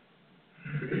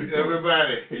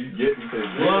 Everybody. He's getting to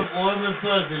Warm and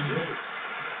fuzzy.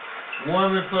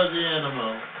 Warm and fuzzy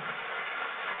animal.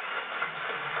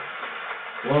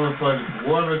 Warm and fuzzy.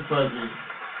 Warm and fuzzy.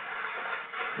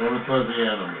 Warm and fuzzy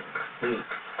animal.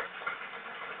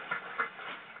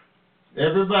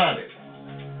 Everybody.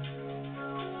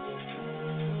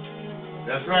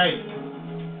 That's right.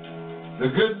 The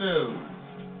good news.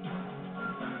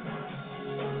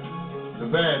 The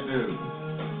bad news.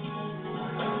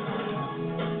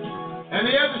 And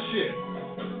the other shit.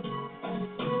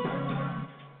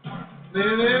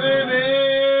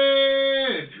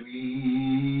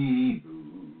 Tweet.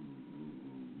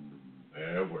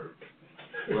 That worked.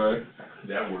 What?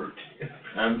 That worked.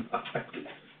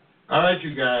 All right,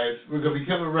 you guys. We're going to be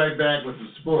coming right back with the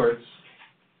sports.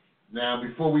 Now,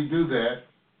 before we do that,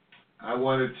 I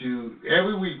wanted to,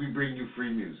 every week we bring you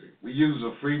free music. We use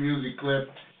a free music clip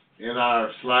in our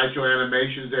slideshow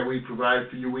animations that we provide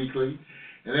for you weekly.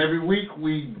 And every week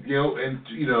we go and,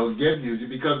 get music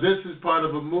because this is part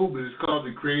of a movement. It's called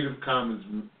the Creative Commons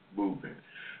movement.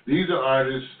 These are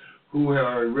artists who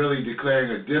are really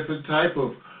declaring a different type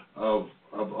of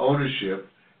ownership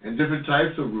and different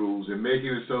types of rules and making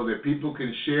it so that people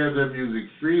can share their music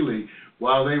freely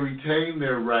while they retain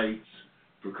their rights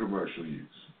for commercial use.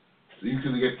 So you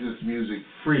can get this music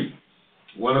free.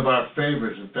 One of our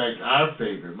favorites, in fact, my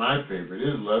favorite,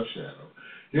 is Love Shadow.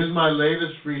 Here's my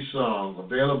latest free song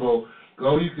available.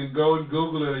 You can go and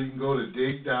Google it, or you can go to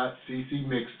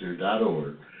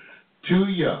dig.ccmixter.org. Too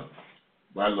Young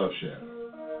by Love Shadow.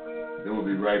 Then we'll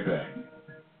be right back.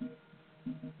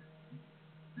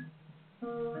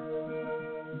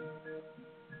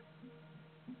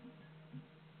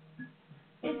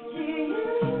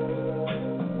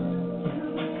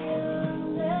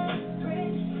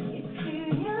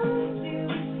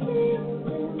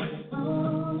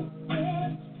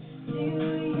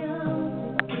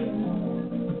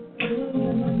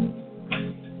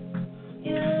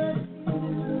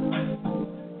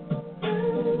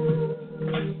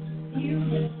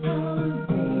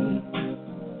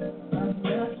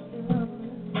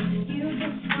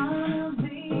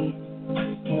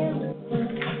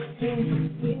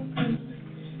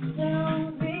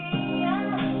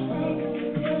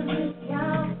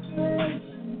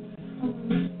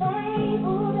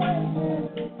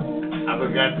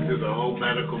 Got to do the whole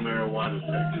medical marijuana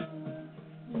section.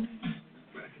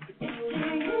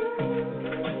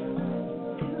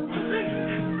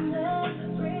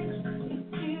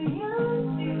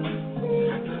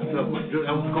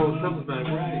 Something's not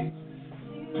right.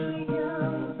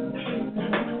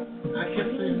 I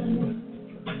kept saying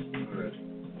all right.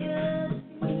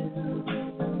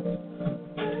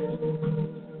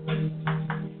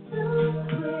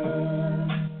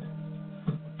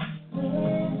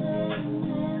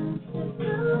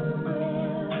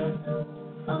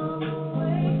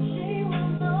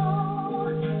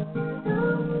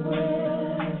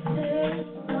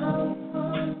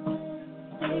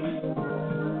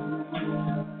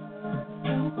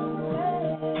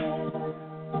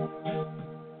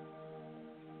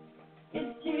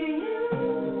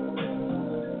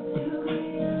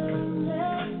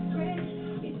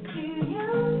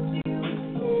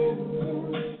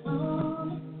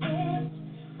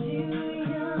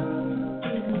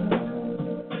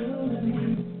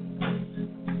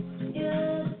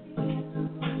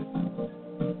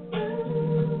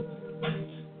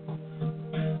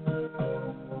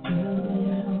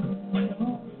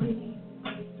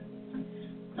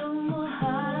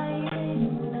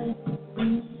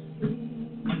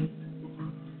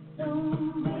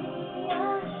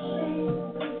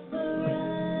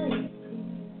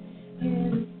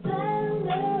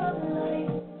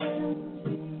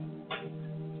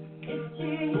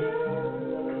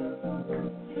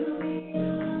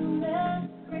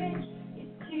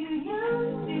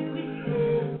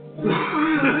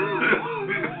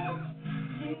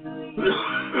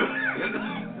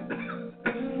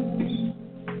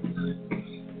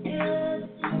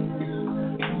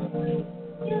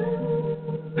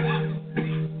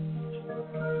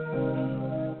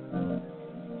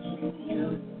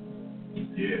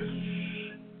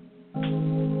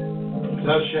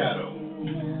 Love Shadow.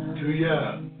 Too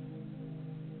Young.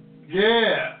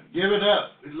 Yeah, give it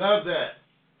up. We love that.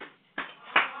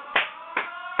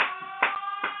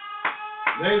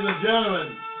 Ladies and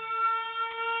gentlemen,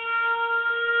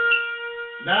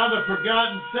 Now the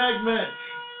forgotten segment.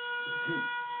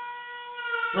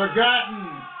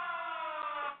 Forgotten.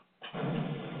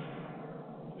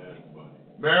 That's funny.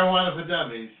 Marijuana for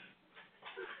Dummies.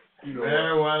 You know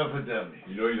Marijuana for Dummies.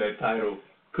 You know that title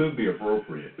could be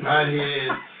appropriate. Right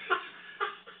here.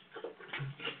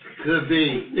 Could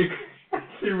be.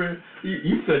 See, man,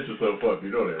 you set yourself up.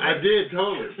 You know that, right? I did,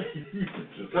 totally. You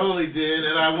set yourself Totally did.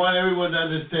 And I want everyone to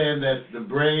understand that the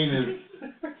brain is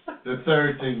the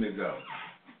third thing to go.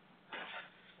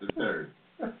 The third.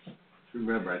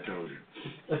 Remember, I told you.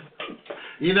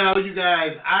 You know, you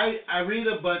guys, I read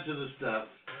a bunch of the stuff.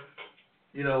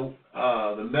 You know,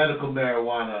 the medical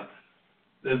marijuana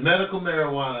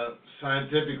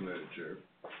scientific literature.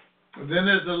 And then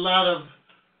there's a lot of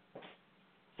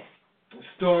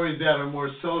stories that are more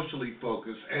socially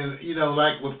focused. And, you know,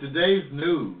 like with today's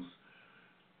news,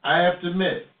 I have to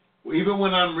admit, even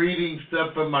when I'm reading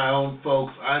stuff from my own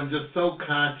folks, I'm just so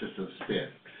conscious of spin.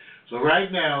 So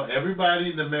right now, everybody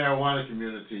in the marijuana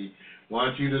community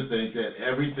wants you to think that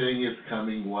everything is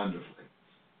coming wonderfully.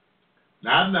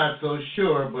 Now, I'm not so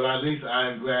sure, but at least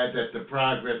I'm glad that the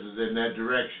progress is in that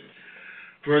direction.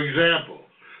 For example,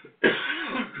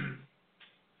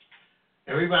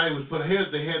 everybody was put,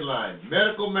 here's the headline,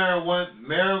 medical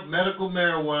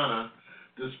marijuana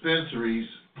dispensaries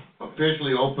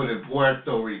officially open in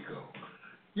Puerto Rico.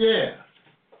 Yeah,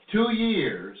 2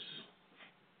 years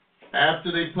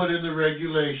after they put in the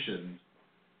regulation,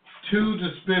 2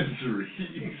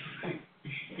 dispensaries,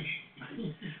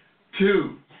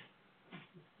 two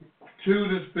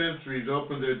dispensaries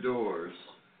opened their doors,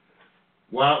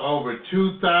 while over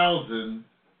 2,000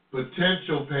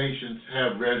 potential patients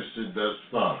have registered thus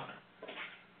far.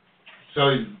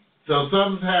 So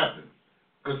something's happened.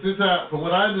 Because from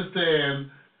what I understand,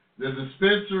 the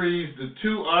dispensaries, the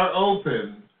 2 are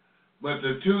open, but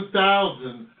the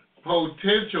 2,000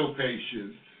 potential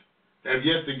patients have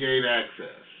yet to gain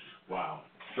access. Wow.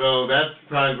 So that's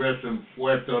progress in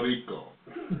Puerto Rico.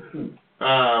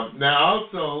 Now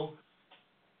also,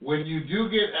 when you do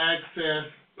get access,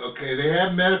 okay, they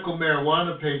have medical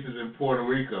marijuana patients in Puerto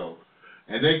Rico,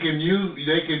 and they can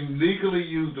legally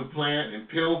use the plant in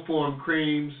pill form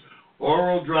creams,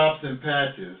 oral drops, and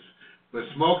patches. But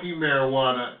smoking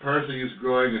marijuana, person use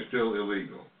growing, is still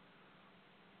illegal.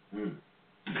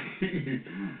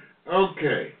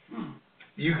 Okay.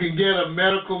 You can get a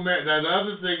medical now the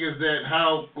other thing is that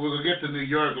we'll get to New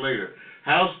York later.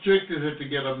 How strict is it to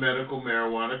get a medical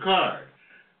marijuana card?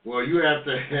 Well, you have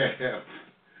to have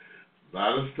a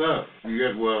lot of stuff.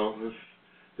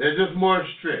 They're just more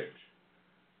strict.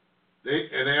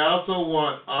 They also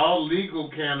want all legal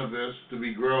cannabis to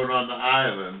be grown on the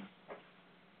island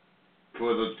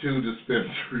for the 2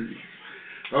 dispensaries.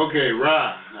 Okay,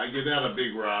 rah. I give that a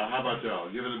big rah. How about y'all?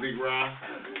 Give it a big rah?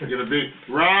 Get a big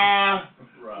rah.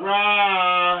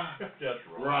 Rah. Just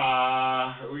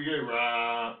Rah. We get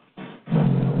rah.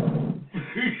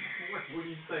 What are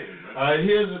you saying, man? All right,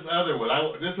 here's this other one.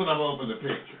 This one I'm open the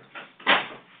picture.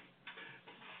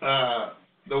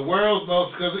 The world's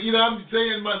most, because, you know, I'm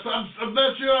saying, I'm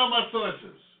not sure all my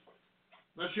sources.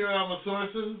 Not sure all my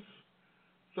sources.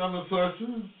 Some of the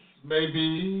sources,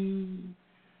 maybe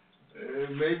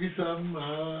some,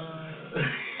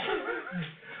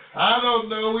 I don't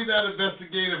know. We're not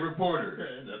investigative reporters.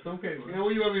 Okay, that's okay. You know,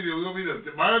 what you want me to do? What you want me to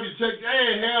do? Marv, you check?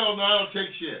 Hey, hell no, I don't check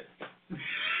shit.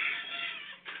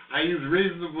 I use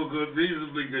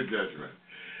reasonably good judgment.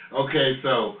 Okay,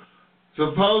 so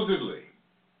supposedly,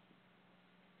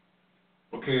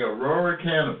 Aurora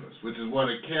Cannabis, which is one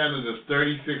of Canada's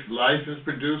 36 licensed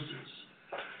producers,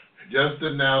 just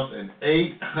announced an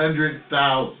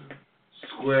 800,000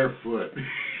 square foot.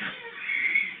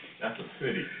 That's a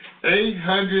city.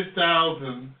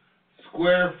 800,000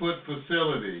 square foot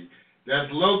facility that's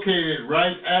located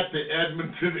right at the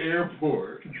Edmonton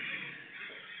airport.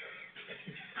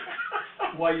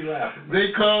 Why are you laughing?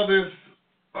 They call this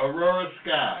Aurora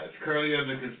Sky. It's currently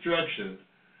under construction.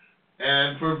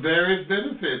 And for various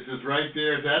benefits, it's right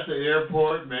there. It's at the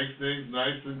airport, makes things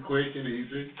nice and quick and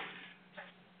easy.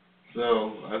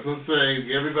 So, that's what I'm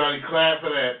saying. Everybody clap for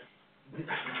that.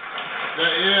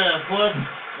 Yeah, plus,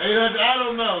 I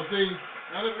don't know. See,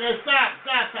 stop.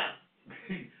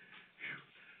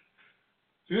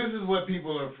 This is what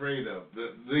people are afraid of.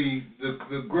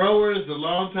 The growers, the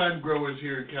longtime growers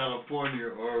here in California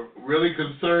are really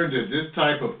concerned that this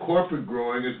type of corporate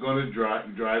growing is going to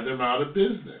drive them out of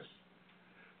business.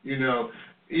 You know,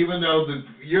 even though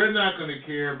you're not going to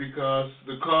care because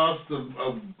the cost of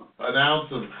an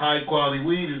ounce of high quality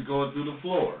weed is going through the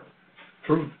floor.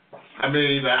 True. I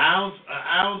mean, an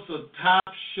ounce of top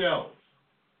shelf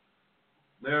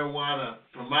marijuana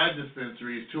from my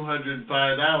dispensary is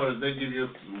 $205. They give you a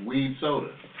weed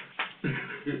soda.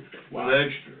 Wow. With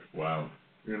extra. Wow.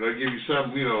 You know, they give you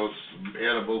something, you know, some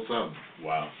edible something.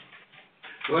 Wow.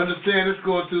 So understand it's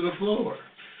going through the floor.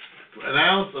 An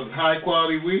ounce of high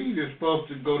quality weed is supposed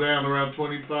to go down around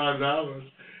 $25.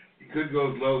 It could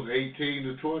go as low as 18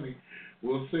 to 20.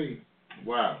 We'll see.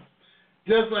 Wow.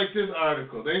 Just like this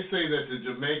article, they say that the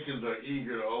Jamaicans are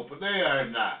eager to open. They are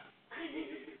not.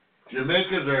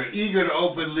 Jamaicans are eager to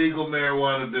open legal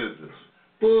marijuana business.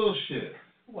 Bullshit.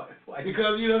 Why?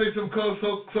 Because, you know, there's some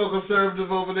so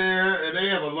conservative over there, and they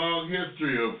have a long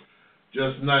history of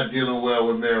just not dealing well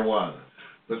with marijuana.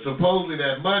 But supposedly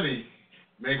that money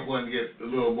make one get a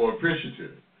little more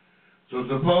appreciative. So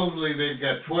supposedly they've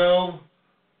got 12,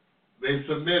 they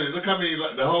submitted, look how many,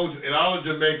 the whole, in all of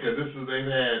Jamaica,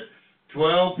 they've had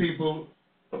 12 people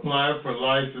apply for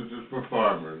licenses for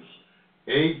farmers,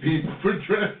 8 people for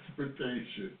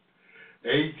transportation,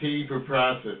 18 for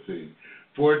processing,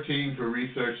 14 for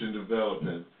research and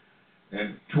development,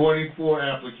 and 24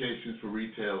 applications for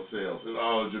retail sales in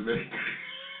all of Jamaica.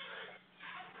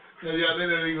 Yeah, they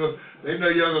know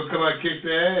you're gonna come out and kick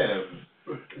their ass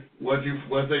once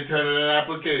they turn in that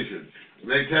application.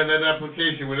 They turn that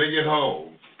application when they get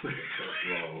home.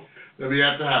 They'll be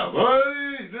at the house.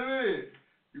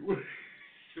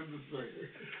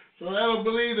 So I don't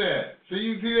believe that. So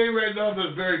you see, they right now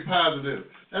that's very positive.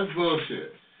 That's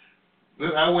bullshit.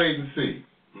 I wait and see.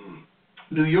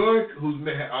 New York, who's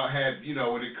had, you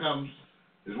know, when it comes,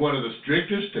 is one of the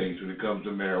strictest states when it comes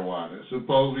to marijuana.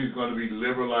 Supposedly is going to be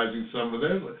liberalizing some of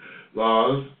their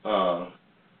laws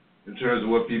in terms of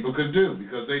what people can do,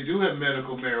 because they do have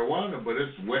medical marijuana, but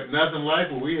it's nothing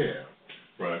like what we have.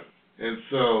 Right. And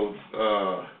so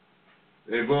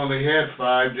they've only had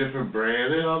 5 different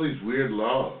brands. They had all these weird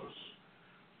laws.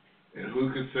 And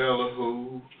who can sell to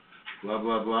who, blah,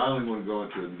 blah, blah. I don't even want to go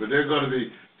into it. But they're going to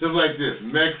be, just like this,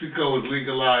 Mexico is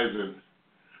legalizing.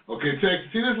 Okay,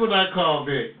 see, this is what I call,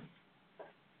 Vic,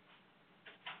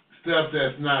 stuff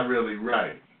that's not really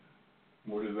right.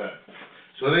 What is that?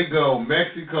 So they go,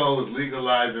 Mexico is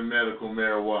legalizing medical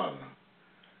marijuana.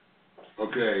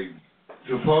 Okay,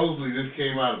 supposedly this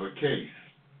came out of a case.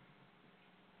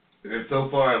 And so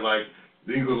far, like,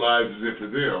 legalized as if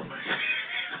it's them.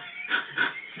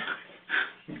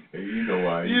 Hey, you know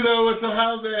why? You know, so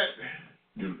how's that?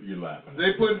 You're laughing.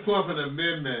 They put forth an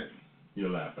amendment. You're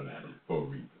laughing at them for a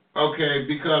reason. Okay,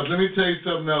 because let me tell you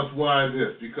something else. Why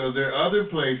this? Because there are other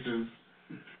places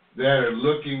that are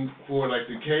looking for, like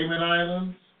the Cayman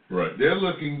Islands. Right. They're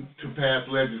looking to pass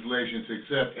legislation to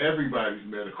accept everybody's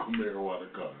medical marijuana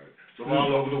card from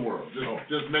all over the world.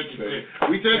 Just make it clear.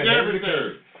 We take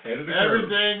everything.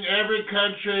 Everything, every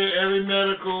country, every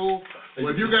medical.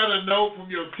 When you got a note from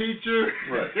your teacher,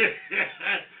 right.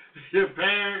 your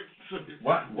parents,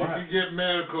 why? You can get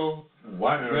medical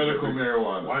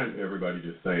marijuana. Why isn't everybody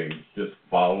just saying, just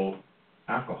follow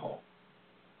alcohol?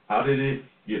 How did it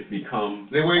become?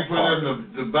 They wait for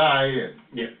them to buy in.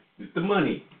 Yeah, it's the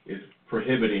money. It's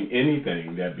prohibiting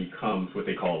anything that becomes what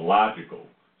they call logical.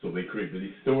 So they create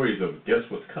these stories of guess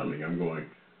what's coming. I'm going,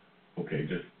 okay,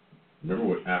 just remember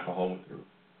what alcohol went through.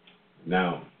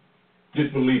 Now,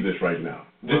 just believe this right now.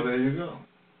 Well, there you go.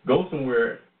 Go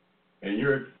somewhere and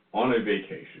you're on a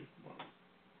vacation.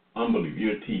 Unbelievable.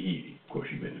 You're at Tahiti. Of course,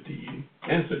 you've been to Tahiti.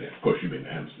 Amsterdam. Of course, you've been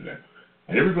to Amsterdam.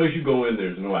 And every place you go in,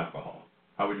 there's no alcohol.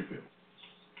 How would you feel?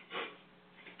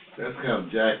 That's kind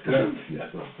of jacked up.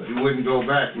 That's what I'm saying. You wouldn't go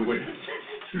back. You wouldn't.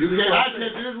 This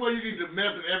is where you need to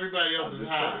mess with everybody else's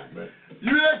high. I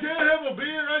can't have a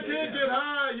beer. I can't get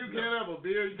high. You can't have a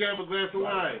beer. You can't have a glass of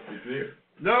wine. It's there.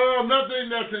 No, nothing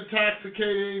that's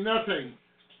intoxicating. Nothing.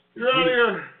 You're out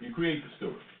here. You create the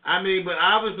story. I mean, but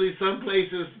obviously some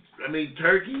places, I mean,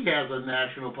 Turkey has a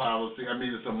national policy. I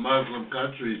mean, it's a Muslim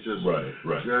country. It's just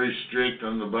very strict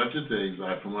on a bunch of things,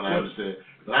 from what I understand.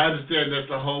 But I understand that's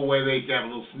the whole way they have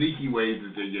little sneaky ways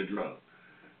that they get drunk.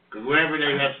 Because wherever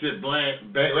they have shit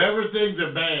wherever things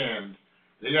are banned,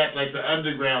 they got like the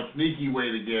underground sneaky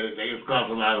way to get it. They just cost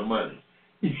a lot of money.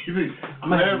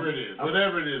 whatever it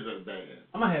is, that's banned.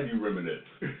 I'm going to have you reminisce.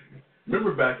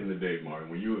 Remember back in the day, Martin,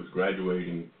 when you was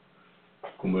graduating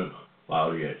cum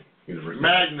laude at University?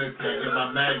 Magna, I get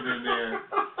my magna in there.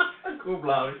 Cum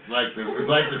laude. It's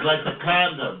like the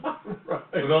condom, right.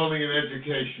 But only in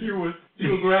education. You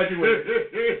were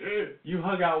graduating. You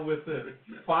hung out with the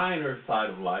finer side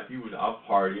of life. You was out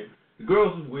partying. The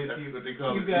girls was with you. What they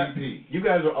call you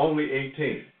guys are only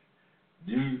 18.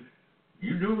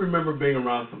 You do remember being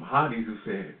around some hotties who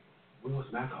said, "We want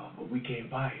some alcohol, but we can't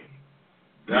buy it."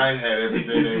 I had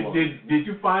everything they wanted. Did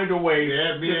you find a way?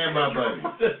 Yeah, me and my buddy.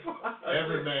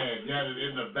 Every man got it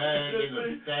in the bag, in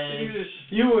the thing.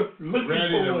 You were looking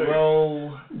ready to for it.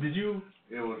 roll. Did you?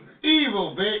 It was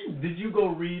evil, Vic. Did you go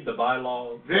read the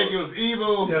bylaws? Vic, it was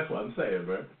evil. That's what I'm saying,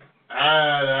 man.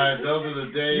 Those are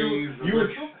the days.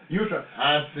 You were trying.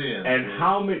 I sinned. And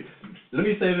how many? Let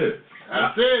me say this.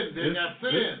 I sinned, Vic. I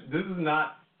sinned. This is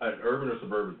not an urban or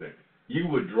suburban thing. You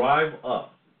would drive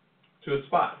up to a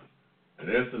spot, and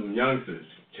there's some youngsters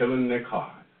chilling in their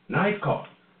car, nice car,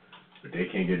 but they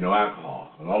can't get no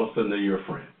alcohol, and all of a sudden they're your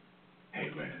friend. Hey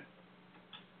man,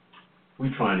 we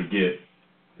trying to get,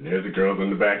 and there's the girls in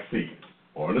the back seat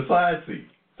or in the side seat,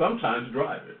 sometimes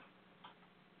driving.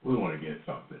 We want to get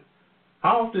something.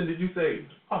 How often did you say,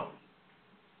 oh,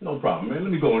 no problem, man,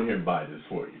 let me go in here and buy this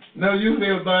for you? No, usually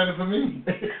they was buying it for me.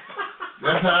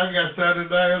 That's how I got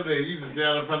started down there. You just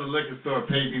down in front of the liquor store and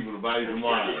pay people to buy you some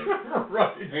wine.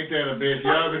 Right. Ain't that a bitch?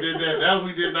 Y'all ever did that? That's what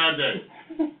we did in our day.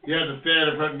 You had to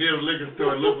stand in front near the liquor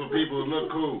store and look for people who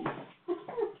look cool.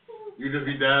 You just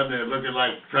be down there looking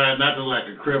like, trying not to look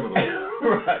like a criminal.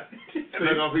 Right. And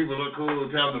look on people look cool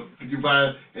and tell them you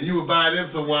buy, and you would buy them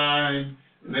some wine,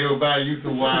 and they would buy you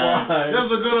some wine.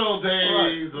 Those are good old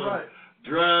days. Right.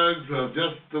 Drugs or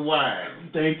just the wine.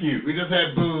 Thank you. We just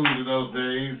had booze in those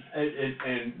days.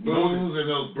 And Booze and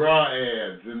those bra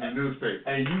ads in the newspaper.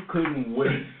 And you couldn't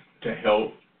wait to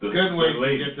help the ladies.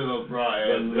 To get to those bra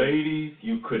ads. The ladies,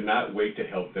 you could not wait to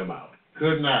help them out.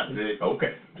 Could not, Dick.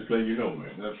 Okay, just letting you know,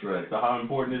 man. That's right. So how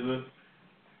important is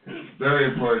this? Very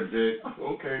important, Dick.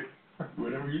 Okay,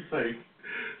 whatever you say.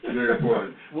 Very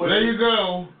important. Well, there you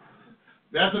go.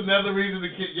 That's another reason to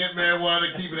get marijuana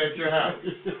and keep it at your house.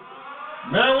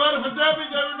 Marijuana for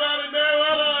dummies, everybody!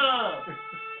 Marijuana!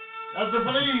 That's the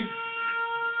police.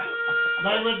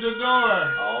 Knock at your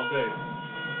door. All day.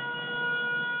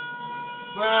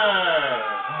 Bye.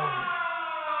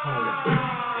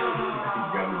 You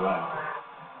got me laughing.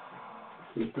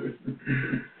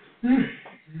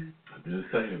 I'm just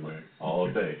saying, man. All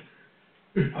day.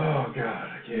 Oh, God,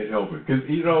 I can't help it. Because,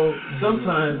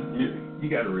 sometimes you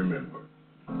got to remember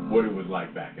what it was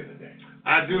like back in the day.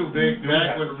 I do, Vic.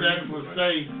 Back when sex was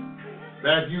safe,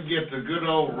 back you get the good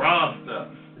old raw stuff.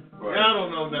 Right. Y'all don't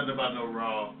know nothing about no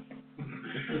raw.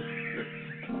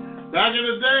 Back in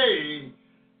the day,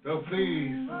 so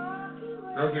please,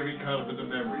 don't get me caught up in the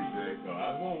memories, Vic. No,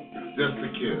 I won't. Just the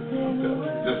kiss.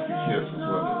 Just the kiss is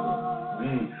what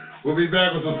it is. We'll be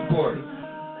back with some sports.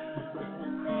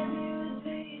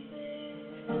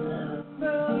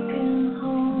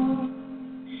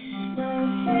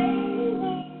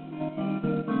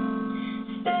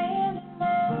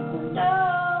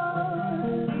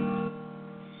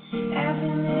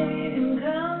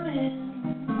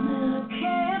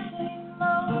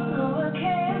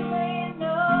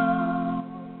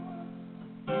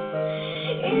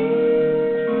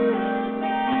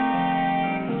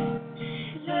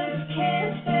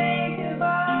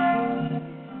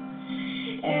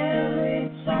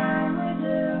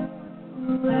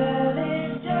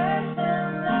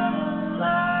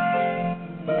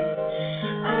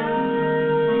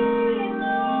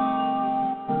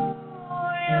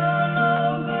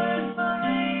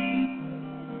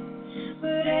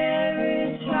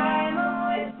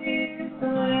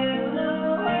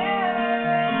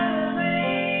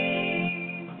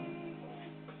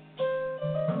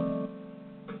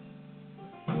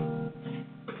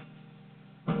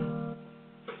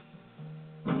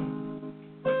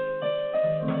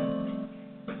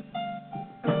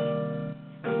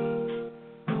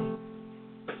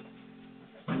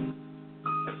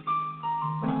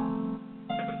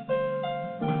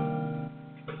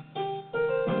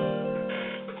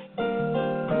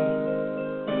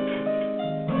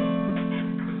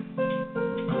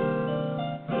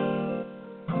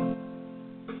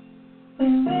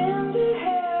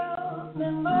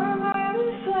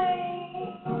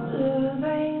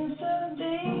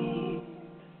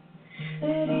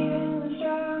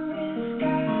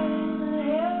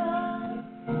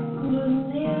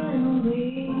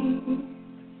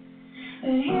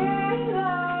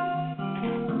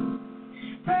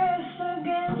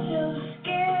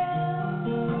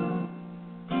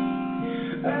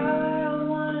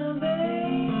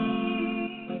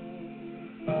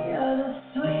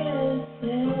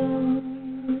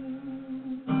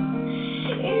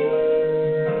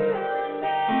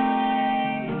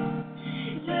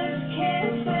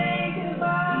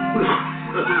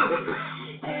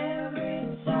 Every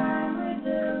time we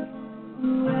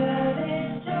do.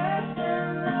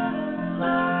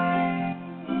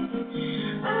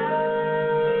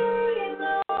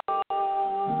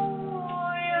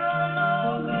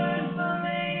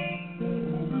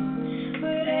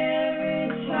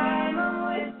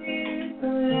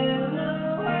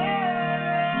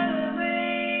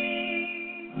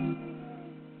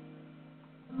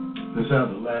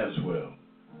 sounded Laswell,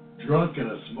 drunk in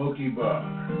a smoky bar,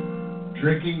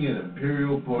 drinking an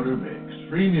Imperial Porter mix.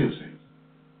 Free music.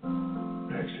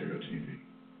 Pax Stereo TV.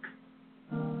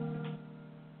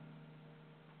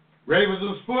 Ready for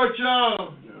some sports,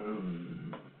 y'all?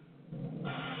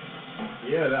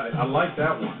 Yeah, I like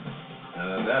that one.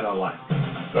 That I like.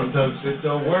 Sometimes it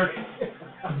don't work.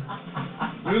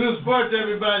 New sports,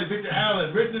 everybody. Victor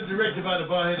Allen, written and directed by the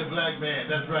bald-headed black man.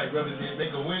 That's right, rub his head,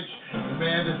 make a winch. The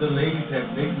man that the ladies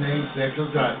have nicknamed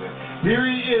Sexual Chocolate. Here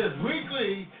he is,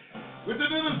 weekly, with the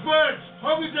new sports.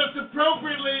 Hope you dressed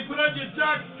appropriately. Put on your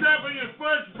jock strap and your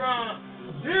sports bra.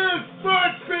 Here's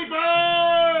sports,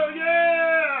 people!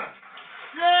 Yeah!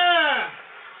 Yeah!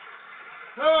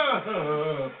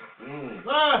 Oh.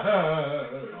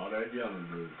 All that yelling,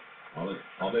 dude. All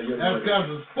that yelling. That's because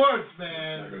of sports,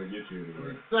 man. Not gonna get you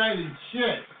anywhere. Exciting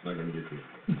shit. Not gonna get you.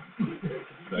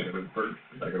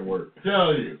 Not gonna work.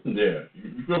 Tell you. Yeah.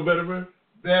 You feel better, man?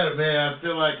 Better, man. I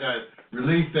feel like I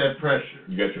released that pressure.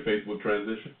 You got your Facebook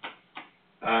transition?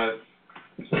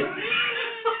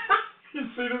 You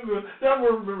see this one? I'm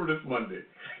gonna remember this Monday.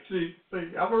 See,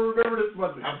 I'm gonna remember this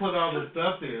Monday. I put all the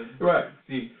stuff in. Right.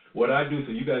 See, what I do,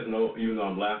 so you guys know, even though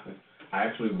I'm laughing, I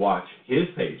actually watch his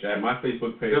page. I have my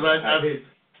Facebook page. I have his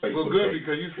Facebook well, good, page.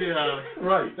 because you see how...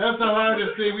 Right. That's the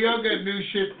hardest thing. We all get new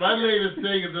shit. My latest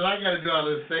thing is that I got to do all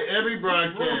this thing. Every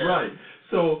broadcast. Right.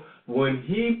 So when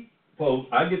he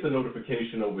posts, I get the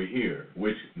notification over here,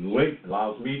 which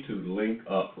allows me to link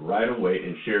up right away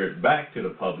and share it back to the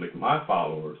public, my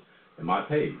followers, and my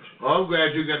page. Oh, I'm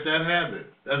glad you got that habit.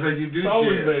 That's what you do.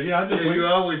 Always, share. man. Yeah, I just wait. You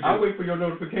always do. I wait for your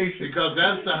notification. Because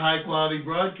that's the high quality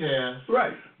broadcast.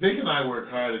 Right. Vic and I work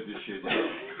hard at this shit. Wait a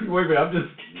minute, I'm just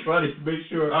trying to make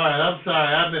sure. All right, I'm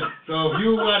sorry. So if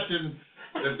you're watching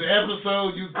the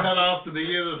episode, you cut off to the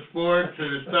end of sports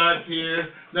and it starts here.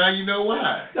 Now you know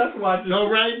why. That's why I just...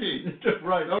 Don't write me.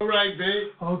 Right. Don't write,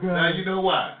 Vic. Okay. Now you know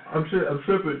why. I'm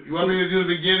tripping. You want me to do the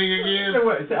beginning again?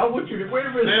 Wait, I want you to... Wait a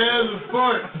minute. There's the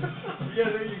sports.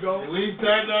 Yeah, there you go. We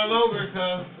starting all over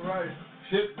because right.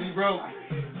 Shit be broke.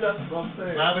 That's what I'm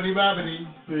saying. Bobbity.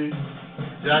 See?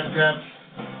 Jackstraps.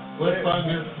 Foot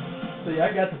fungus. See,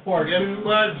 I got the part Get two.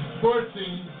 sports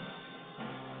scene.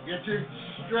 Get your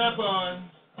strap on.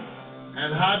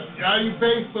 And how you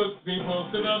Facebook people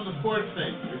sit on the sports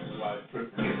thing. This is why it's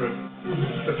tripping.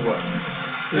 That's what.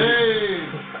 Hey!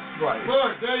 Right.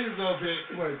 Sports, there you go,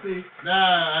 Vic. Right, see?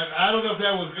 Nah, I don't know if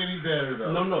that was any better,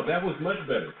 though. No, that was much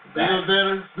better. That was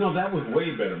better? No, that was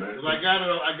way better, man. I got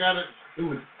it. It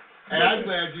was. Hey, I'm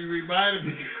glad you reminded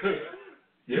me.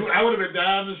 I would have been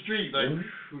down the street, like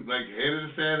headed to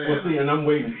Santa Ana. Well, see, and I'm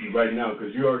waiting for you right now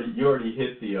because you already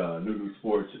hit the New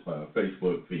Sports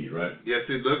Facebook feed, right? Yes,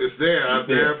 it's there. I'm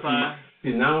verified.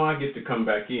 See, now I get to come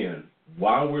back in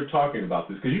while we're talking about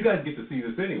this because you guys get to see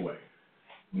this anyway.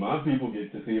 My people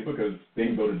get to see it because they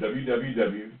can go to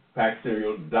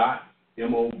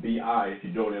www.paxstereo.mobi if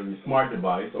you don't have any smart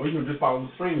device, or you can just follow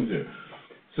the streams here.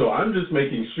 So I'm just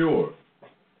making sure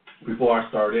before I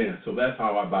start in. So that's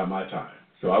how I buy my time.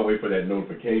 So I wait for that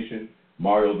notification.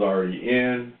 Mario's already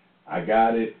in. I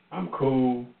got it. I'm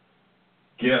cool.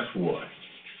 Guess what?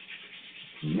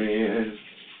 Man,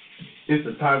 it's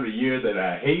the time of the year that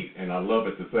I hate and I love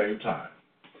at the same time.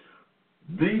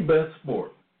 The best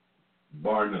sport,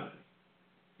 bar none.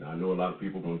 Now, I know a lot of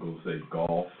people are going to go say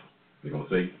golf. They're going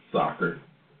to say soccer.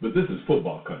 But this is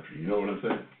football country. You know what I'm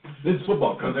saying? This is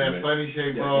football country, that man. funny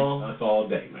shaped ball. That's all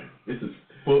day, man. This is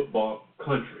football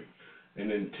country. And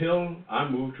until I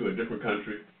move to a different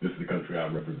country, this is the country I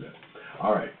represent.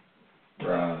 All right.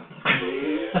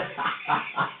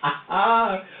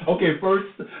 Okay, first,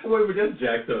 wait, that's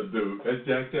jacked up, dude. That's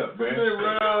jacked up, man.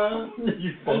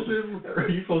 You're supposed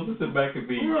to sit back and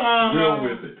be real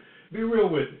with it. Be real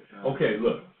with it. Okay,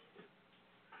 look.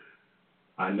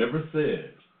 I never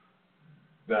said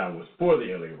that I was for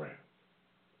the LA Rams.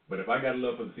 But if I got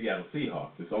love for the Seattle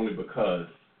Seahawks, it's only because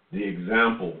the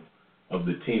example of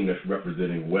the team that's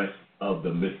representing west of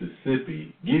the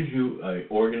Mississippi gives you an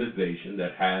organization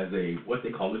that has what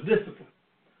they call a discipline.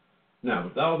 Now,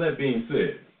 with all that being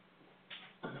said,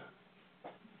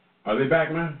 are they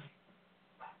back, man?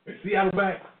 Is Seattle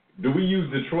back? Do we use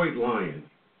Detroit Lions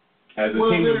as a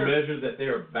team to measure that they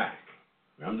are back?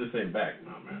 I'm just saying back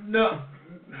now, man. No.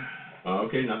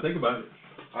 Okay, now think about it.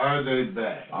 Are they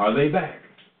back? Are they back?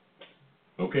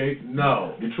 Okay?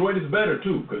 No. Detroit is better,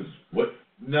 too, because what?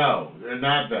 No, they're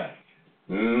not back.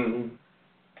 Mm-hmm.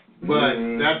 But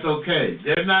that's okay.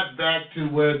 They're not back to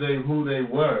who they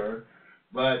were,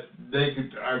 but they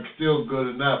are still good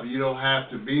enough. You don't have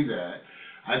to be that.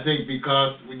 I think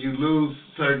because when you lose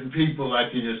certain people,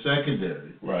 like in your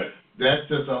secondary, right, that's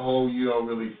just a whole you don't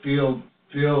really feel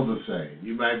the same.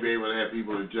 You might be able to have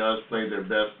people adjust, play their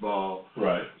best ball.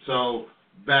 Right. So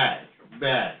back.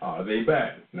 Are they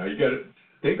back? Now you got to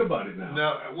think about it now.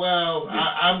 No, well,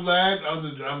 I'm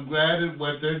glad at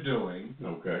what they're doing.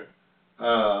 Okay.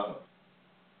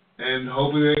 And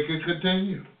hopefully they can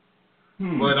continue.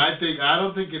 But I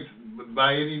don't think it's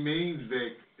by any means,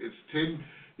 Vic. It's 10.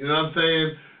 You know what I'm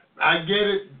saying? I get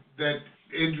it that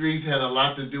injuries had a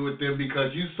lot to do with them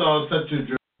because you saw such a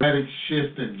dramatic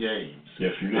shift in games.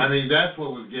 Yes, you did. I mean, that's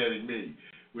what was getting me.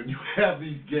 When you have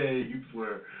these games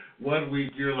where 1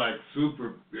 week you're like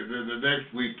super, and then the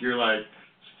next week you're like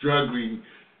struggling,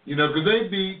 you know, because they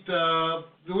beat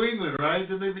New England, right?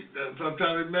 And they beat, so I'm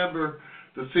trying to remember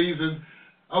the season.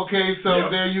 Okay, so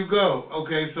there you go.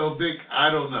 Okay, so Vic, I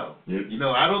don't know. Yep. You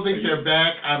know, I don't think they're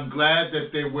back. I'm glad that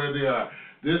they're where they are.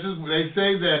 They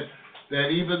say that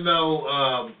even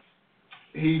though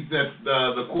he's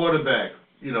the quarterback,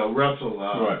 you know, Russell.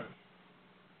 Right.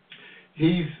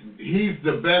 He's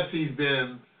the best he's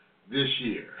been this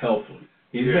year. Healthily.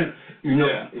 He's been, you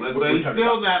know, but he's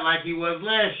still not like he was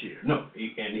last year. No,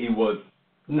 he was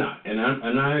not. And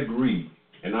I agree.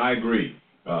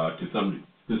 To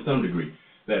some degree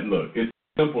that look, it's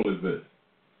simple as this.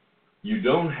 You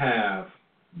don't have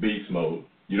beast mode.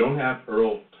 You don't have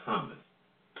Earl Thomas,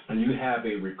 and you have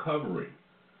a recovering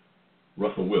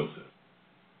Russell Wilson.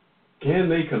 Can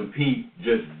they compete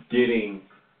just getting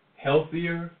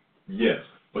healthier? Yes.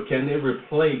 But can they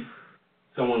replace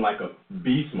someone like a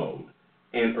beast mode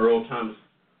and Earl Thomas,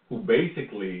 who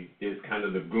basically is kind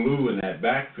of the glue in that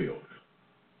backfield,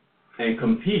 and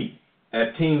compete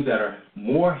at teams that are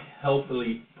more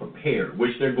healthily prepared,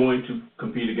 which they're going to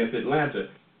compete against Atlanta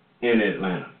in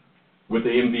Atlanta with the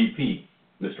MVP,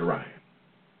 Mr. Ryan?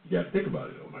 You got to think about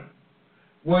it, though, man.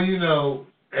 Well, you know,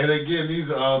 and again, these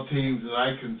are all teams that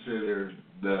I consider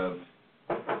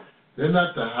they're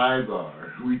not the high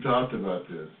bar. We talked about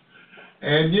this.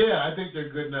 And, yeah, I think they're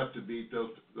good enough to beat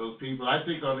those people. I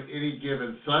think on any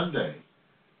given Sunday,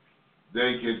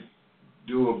 they could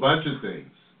do a bunch of things.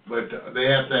 But they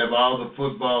have to have all the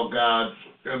football gods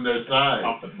on their side.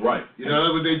 Right. You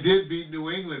know, but they did beat New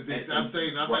England. I'm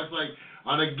saying, that's like,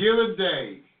 on a given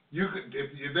day, you could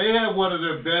if they have one of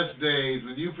their best days,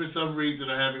 when you for some reason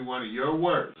are having one of your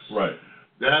worst. Right.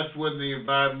 That's when the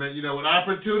environment, you know, when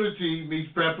opportunity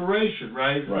meets preparation,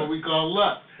 right? It's what we call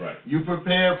luck. Right. You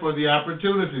prepare for the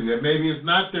opportunity that maybe it's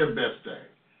not their best day.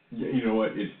 Yeah, you know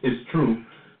what? It's true,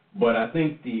 but I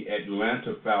think the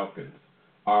Atlanta Falcons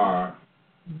are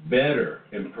better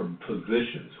in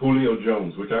positions. Julio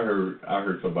Jones, which I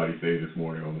heard somebody say this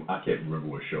morning on, I can't remember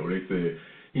what show. They said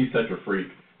he's such a freak.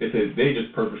 They said they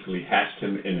just purposely hatched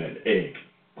him in an egg.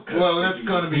 Well, that's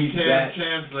going to be Cam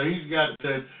Chancellor. He's got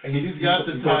the tight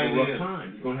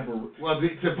end. He's going to have a well,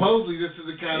 supposedly this is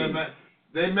the kind of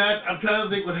I'm trying to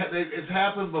think it's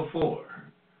happened before.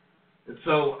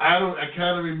 So I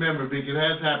kind of remember because it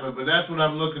has happened, but that's what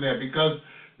I'm looking at because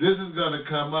this is going to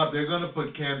come up. They're going to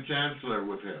put Cam Chancellor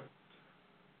with him.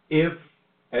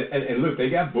 And look, they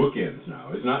got bookends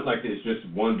now. It's not like it's just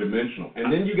one dimensional.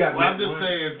 And then you got. Well, I'm just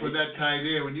saying for that tight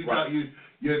end when you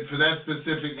for that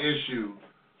specific issue.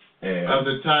 Of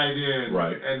the tight end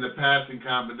and the passing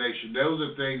combination. Those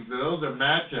are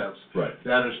matchups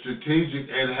that are strategic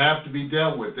and have to be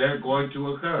dealt with. They're going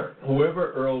to occur.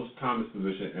 Whoever Earl Thomas'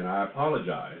 position, and I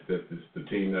apologize that it's the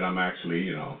team that I'm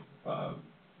actually,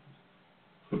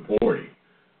 supporting,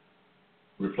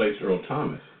 replaced Earl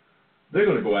Thomas. They're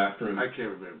going to go after him. I can't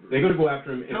remember. They're going to go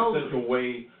after him in such a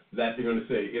way that they're going to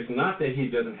say, it's not that he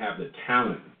doesn't have the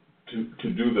talent to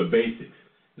do the basics.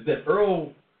 It's that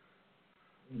Earl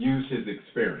used his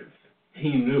experience. He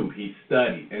knew, he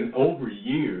studied, and over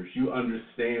years you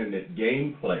understand that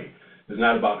gameplay is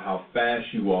not about how fast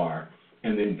you are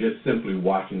and then just simply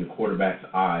watching the quarterback's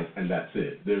eyes and that's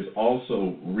it. There's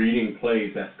also reading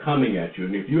plays that's coming at you,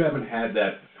 and if you haven't had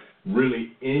that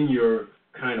really in your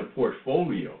kind of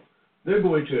portfolio, they're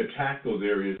going to attack those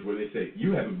areas where they say,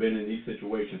 you haven't been in these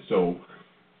situations. So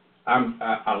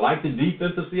I like the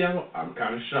defense of Seattle. I'm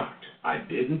kind of shocked. I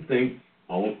didn't think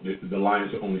the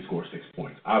Lions would only score 6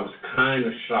 points. I was kind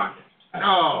of shocked.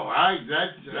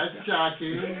 That's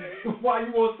shocking. Why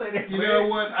you won't say that? You know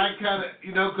what? I kind of,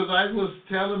 because I was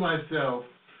telling myself,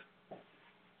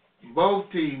 both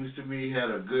teams to me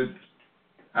had a good.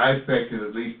 I expected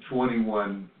at least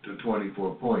 21 to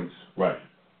 24 points. Right.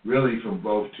 Really, from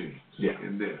both teams. Yeah.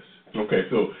 In this. Okay,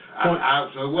 so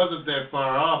so it wasn't that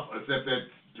far off, except that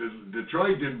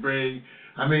Detroit didn't bring.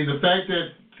 I mean, the fact that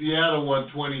Seattle won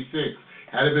 26.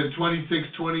 Had it been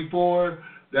 26-24,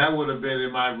 that would have been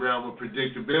in my realm of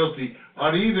predictability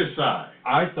on either side.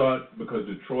 I thought because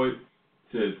Detroit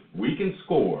says we can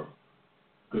score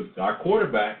because our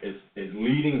quarterback is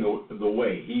leading the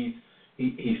way.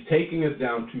 He's taking us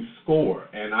down to score,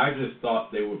 and I just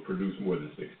thought they would produce more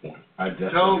than 6 points.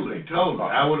 Totally.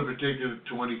 I would have predicted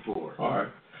 24.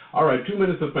 All right. 2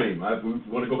 minutes of fame.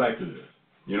 We want to go back to this.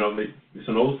 You know, it's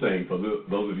an old saying for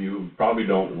those of you who probably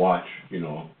don't watch, you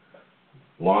know,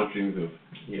 launchings of,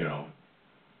 you know,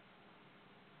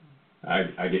 I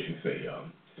guess you could say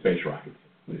space rockets.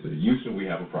 They say, Houston, we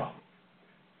have a problem.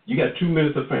 You got 2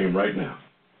 minutes of fame right now.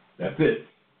 That's it.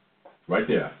 Right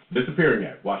there. Disappearing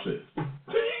act. Watch this.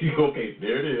 Okay,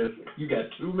 there it is. You got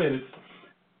 2 minutes.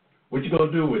 What you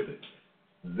going to do with it?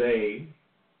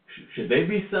 Should they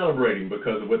be celebrating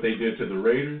because of what they did to the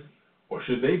Raiders? Or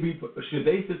should they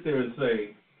sit there and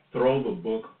say, throw the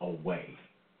book away?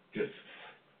 Just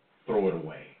throw it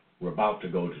away. We're about to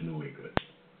go to New England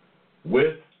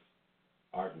with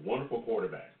our wonderful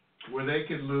quarterback. Where they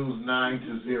could lose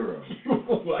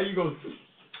 9-0. Why you going to...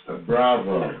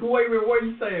 Bravo. Wait a minute, what are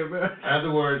you saying, man? In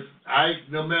other words,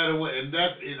 no matter what,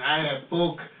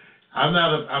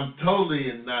 I'm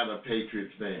totally not a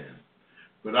Patriots fan.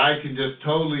 But I can just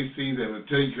totally see them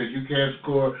because you can't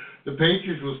score. The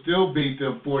Patriots will still beat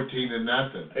them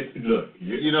 14-0. Look,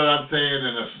 you know what I'm saying?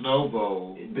 In a Snow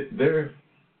Bowl. They're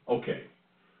okay.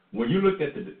 When you looked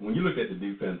at the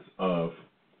defense of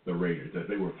the Raiders as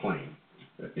they were playing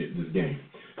this game,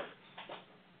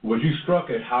 was you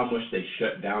struck at how much they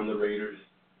shut down the Raiders,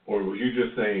 or was you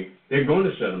just saying they're going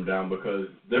to shut them down because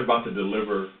they're about to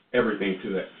deliver everything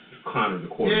to Connor, the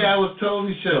quarterback? Yeah, I was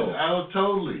totally shut. I was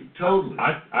totally.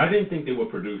 I didn't think they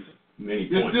would produce many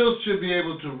points. You still should be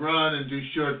able to run and do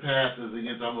short passes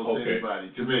against almost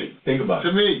anybody. To me, think about it.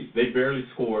 To me, they barely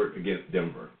scored against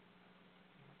Denver,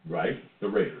 right? The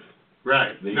Raiders.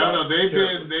 Right. They've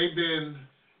been.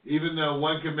 Even though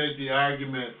one can make the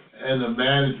argument as a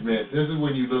management, this is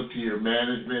when you look to your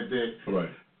management there. Right.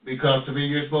 Because to me,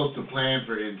 you're supposed to plan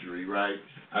for injury, right?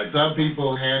 Some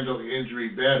people handle injury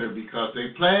better because they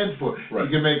plan for it. Right.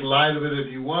 You can make light of it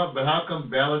if you want, but how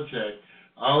come Belichick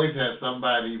always has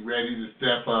somebody ready to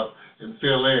step up and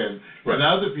fill in, and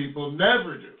other people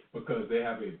never do? Because they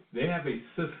have a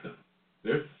system.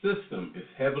 Their system is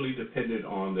heavily dependent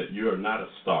on that you are not a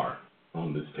star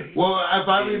on this team. Well, if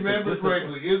I remember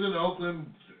correctly, isn't Oakland,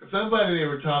 somebody they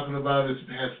were talking about has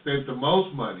spent the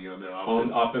most money on their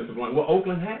offensive line? Well,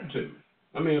 Oakland had to.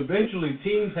 I mean, eventually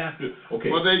teams have to.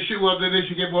 Okay. Well, then they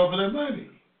should get more for their money.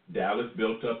 Dallas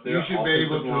built up their offensive line. You should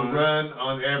be able to run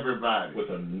on everybody. With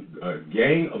a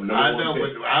gang of number I know,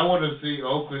 but I want to see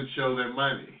Oakland show their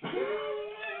money.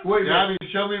 Wait a minute.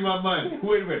 Show me my money.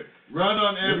 Wait a minute. Run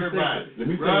on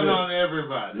everybody. Run on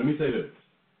everybody. Let me say this.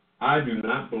 I do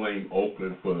not blame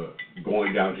Oakland for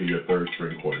going down to your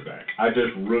third-string quarterback. I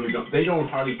just really don't. They don't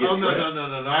hardly get. No.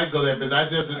 I go there, but I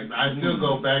still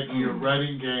go back to your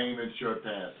running game and short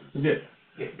passes. Yeah.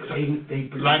 They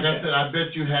like I said, I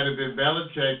bet you had it been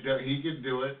Belichick, he could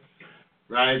do it,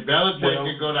 right? Belichick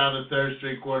could go down to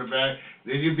third-string quarterback.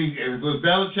 Then if it was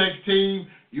Belichick's team,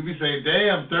 you'd be saying,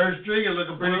 "Damn, third string is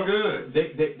looking pretty good."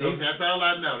 That's all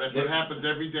I know. That's what happens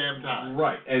every damn time.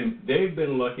 Right, and they've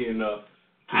been lucky enough.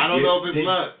 I don't know if it's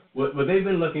luck. But they've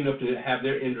been lucky enough to have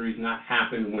their injuries not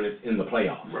happen when it's in the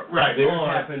playoffs. Right. They've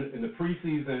happened in the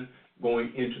preseason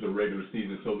going into the regular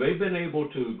season. So they've been able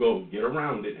to go get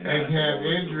around it. And have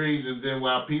injuries, and then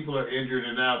while people are injured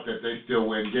and out, that they still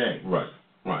win games.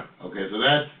 Right. Okay, so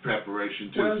that's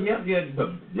preparation, too. Well, yeah. But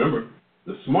remember,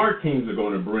 the smart teams are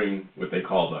going to bring what they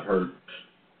call the hurt.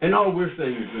 And all we're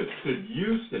saying is this.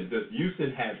 Does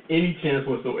Houston have any chance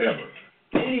whatsoever?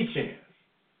 Any chance.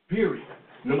 Period.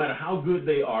 No matter how good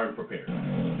they are and prepared.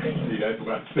 See, that's what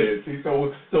I said. See,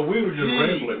 so we were just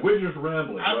rambling. We're just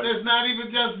rambling. Right? It's not even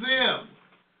just them.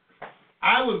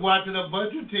 I was watching a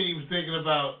bunch of teams thinking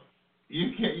about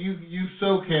you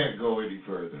so can't go any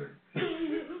further.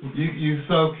 you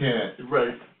so can't.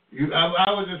 Right.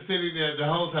 I was just sitting there the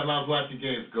whole time I was watching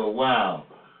games. Go, wow,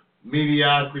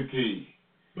 mediocrity.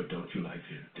 But don't you like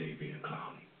David and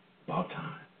Clowney? About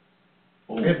time.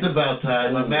 It's about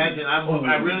time. Imagine,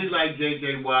 I really like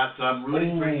J.J. Watt, so I'm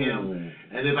rooting for him.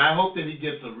 And I hope that he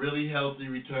gets a really healthy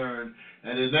return.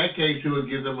 And in that case, he would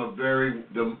give them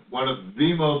one of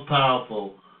the most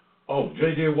powerful.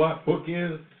 J.J. Watt,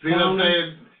 bookends. See what I'm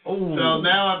saying? So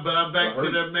now I'm back to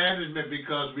their management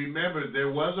because remember,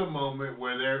 there was a moment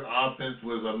where their offense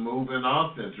was a moving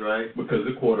offense, right? Because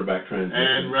the quarterback transition.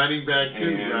 And running back too,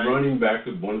 right? And running back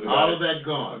to one of the guys. All of that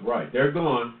gone. Right, they're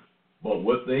gone. But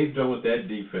what they've done with that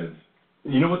defense,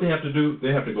 you know what they have to do? They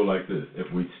have to go like this.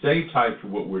 If we stay tight to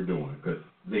what we're doing, because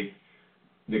the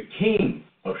king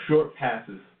of short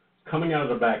passes coming out of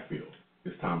the backfield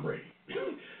is Tom Brady.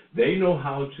 They know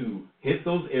how to hit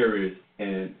those areas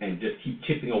and just keep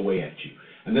chipping away at you.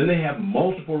 And then they have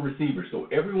multiple receivers, so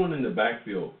everyone in the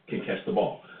backfield can catch the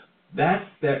ball. That's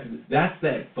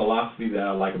that philosophy that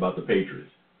I like about the Patriots.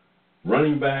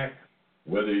 Running back,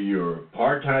 whether you're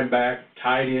part-time back,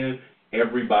 tight end,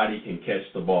 everybody can catch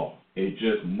the ball. It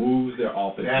just moves their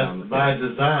offense down the field. That's by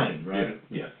design, right?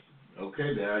 Yes.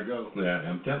 Okay, there I go. Yeah,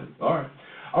 I'm telling you.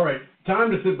 All right.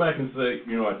 Time to sit back and say,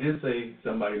 I did say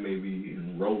somebody may be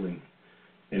enrolling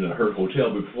in a Hurt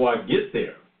Hotel. But before I get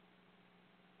there,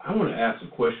 I want to ask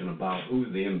a question about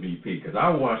who's the MVP, because I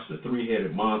watched the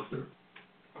three-headed monster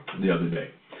the other day,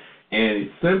 and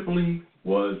it simply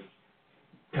was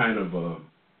kind of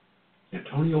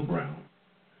Antonio Brown,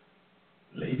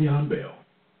 Le'Veon Bell,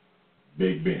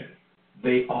 Big Ben.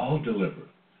 They all delivered.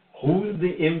 Who's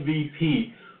the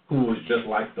MVP who was just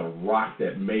like the rock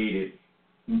that made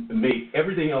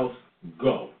everything else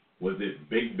go? Was it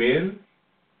Big Ben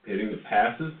hitting the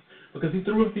passes? Because he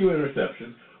threw a few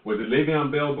interceptions. Was it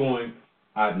Le'Veon Bell going,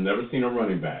 I've never seen a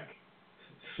running back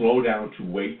slow down to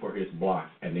wait for his block,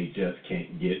 and they just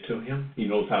can't get to him? He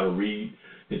knows how to read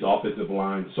his offensive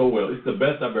line so well. It's the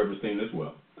best I've ever seen as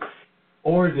well.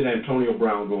 Or is it Antonio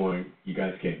Brown going, you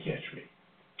guys can't catch me?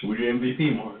 Who's your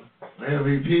MVP, Martin? My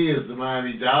MVP is the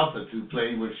Miami Dolphins, who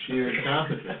played with sheer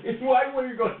incompetence. Why were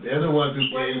you going? They're the ones who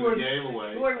gave the game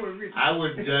away. I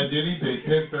wouldn't judge anything.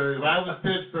 Pittsburgh. If I was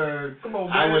Pittsburgh,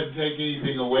 I wouldn't take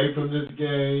anything away from this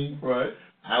game. Right.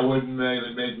 I wouldn't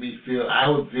make me feel. I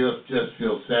would just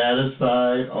feel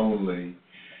satisfied only,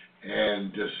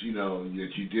 and just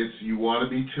that you want to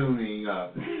be tuning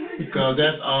up, because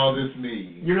that's all this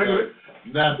means. You're not good.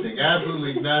 Nothing,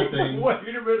 absolutely nothing. Wait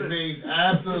a minute. It means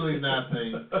absolutely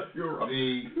nothing. You're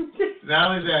right.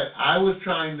 Not only that, I was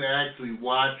trying to actually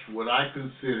watch what I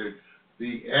considered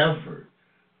the effort.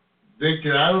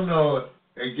 Victor, I don't know,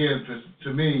 again,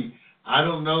 to me, I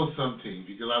don't know some teams,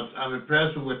 because I'm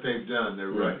impressed with what they've done, their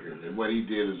record, and what he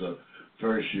did as a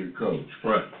first-year coach.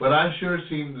 Right. But I sure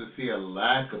seem to see a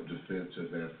lack of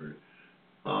defensive effort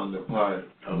on the part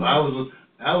of,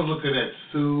 I was looking at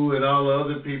Sue and all the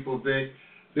other people, Vic.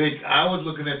 I was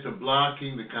looking at the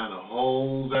blocking, the kind of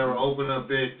holes that were open up,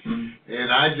 Vic,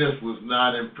 and I just was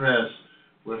not impressed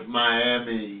with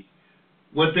Miami.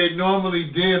 What they normally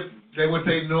do,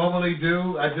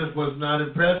 I just was not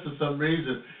impressed for some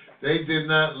reason. They did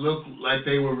not look like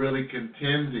they were really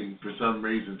contending for some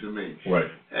reason to me. Right.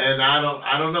 And I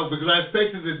don't know, because I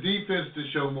expected the defense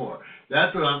to show more.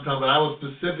 That's what I'm talking about. I was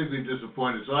specifically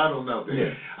disappointed, so I don't know.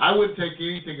 Yeah. I wouldn't take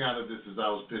anything out of this as I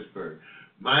was Pittsburgh.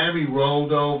 Miami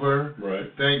rolled over. Right.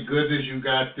 Thank goodness you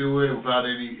got through it without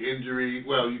any injury.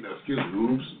 Well, excuse me.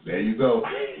 Oops. There you go.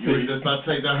 You were just about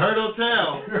to say the Hurt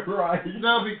Hotel. Right.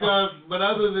 No, but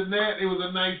other than that, it was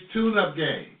a nice tune-up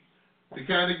game. The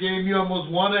kind of game you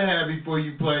almost want to have before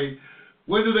you play.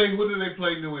 When do they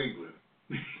play New England?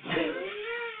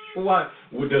 What?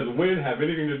 Well, does win have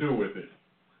anything to do with it?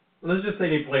 Let's just say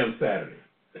they play on Saturday.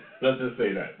 Let's just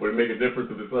say that. Would it make a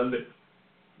difference if it's Sunday?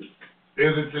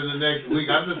 If it's in the next week,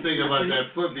 I'm just thinking about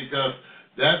that foot, because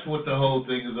that's what the whole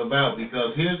thing is about.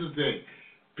 Because here's the thing.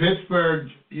 Pittsburgh,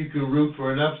 you can root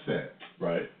for an upset.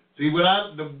 Right. See,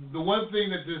 the one thing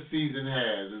that this season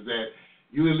has is that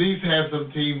you at least have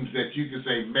some teams that you can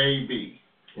say maybe.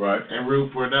 Right. And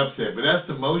root for an upset. But that's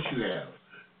the most you have.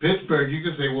 Pittsburgh, you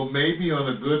can say, well, maybe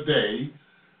on a good day,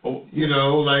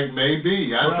 like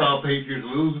maybe. I saw Patriots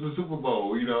lose in the Super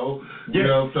Bowl,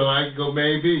 so I can go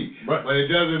maybe. Right. But it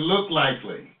doesn't look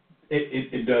likely.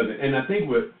 It doesn't. And I think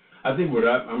what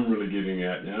I'm really getting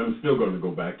at, and I'm still going to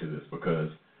go back to this, because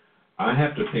I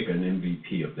have to pick an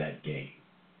MVP of that game.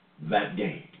 That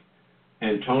game.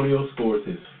 Antonio scores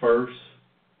his first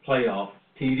playoff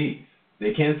TDs.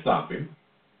 They can't stop him.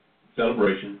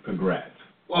 Celebration, congrats.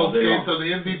 Well, okay, so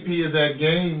the MVP of that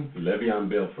game, Le'Veon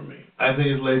Bell for me. I think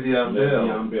it's Le'Veon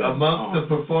Bell. Amongst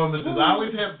the performances, I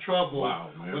always have trouble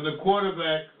when the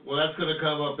quarterback, that's going to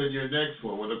come up in your next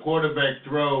one, when the quarterback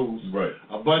throws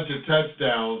a bunch of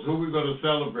touchdowns, who are we going to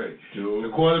celebrate?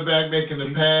 The quarterback making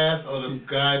the pass or the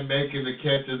guy making the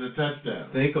catch and the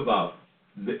touchdown? Think about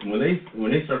when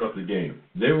they started off the game,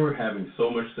 they were having so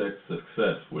much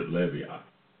success with Le'Veon.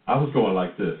 I was going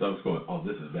like this. I was going,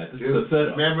 this is bad. This is a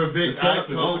setup. Remember, Vic, I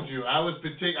told you, I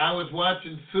was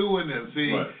watching Sue and them.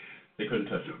 See, they couldn't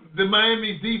touch him. The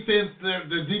Miami defense,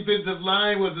 the defensive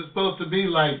line wasn't supposed to be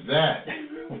like that.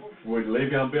 With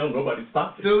Le'Veon Bell, nobody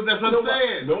stopped it. Dude, that's what I'm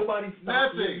saying. Nobody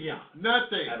stopped Le'Veon.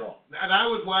 Nothing. At all. And I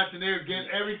was watching, they were getting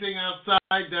everything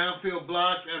outside, downfield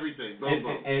blocks, everything.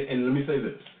 And let me say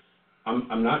this.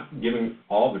 I'm not giving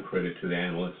all the credit to the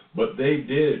analysts, but they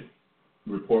did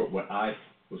report what I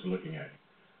was looking at.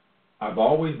 I've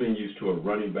always been used to a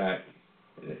running back,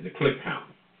 the click count.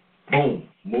 Boom,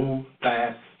 move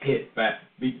fast, hit fast.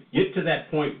 Get to that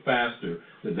point faster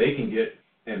that they can get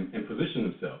and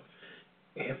position themselves.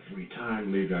 Every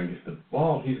time Le'Veon gets the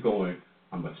ball, he's going,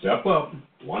 I'm going to step up,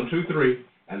 1, 2, 3,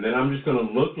 and then I'm just going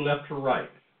to look left to right.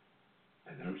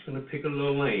 And then I'm just going to pick a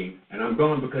little lane, and I'm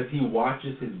going because he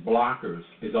watches his blockers,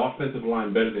 his offensive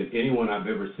line, better than anyone I've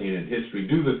ever seen in history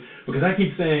do this. Because I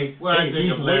keep saying, well, hey,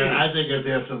 I think that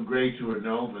there's some greats who are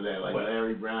known for that, like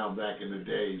Larry Brown back in the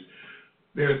days.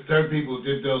 There's certain people who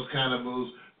did those kind of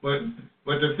moves, but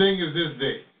the thing is this,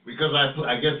 Dick, because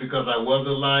I guess because I was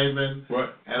a lineman, right.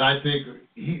 And I think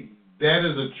that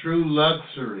is a true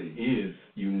luxury. He is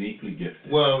uniquely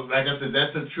gifted. Well, like I said,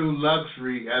 that's a true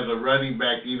luxury as a running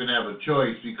back to even have a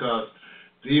choice, because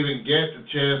to even get the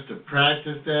chance to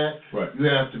practice that, right. You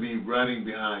have to be running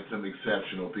behind some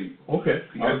exceptional people. Okay.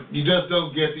 Because you just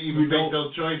don't get to even make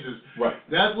those choices. Right.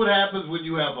 That's what happens when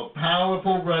you have a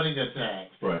powerful running attack,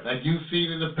 right. Like you've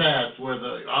seen in the past, where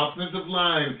the offensive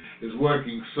line is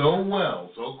working so well,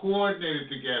 so coordinated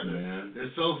together. Man.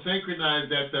 They're so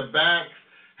synchronized that the backs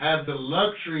have the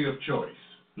luxury of choice.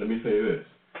 Let me say this.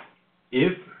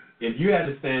 If you had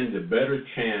to stand a better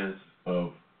chance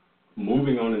of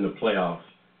moving on in the playoffs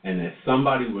and that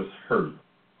somebody was hurt,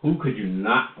 who could you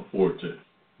not afford to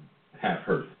have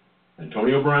hurt?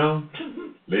 Antonio Brown,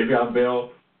 Le'Veon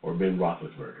Bell, or Ben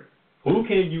Roethlisberger? Who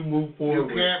can you move forward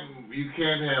with? You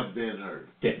can't have Ben hurt.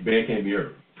 Ben can't be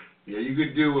hurt. Yeah, you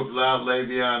could do without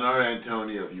Le'Veon or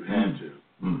Antonio if you had to.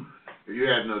 If you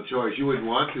had no choice. You wouldn't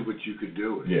want to, but you could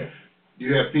do it. Yeah.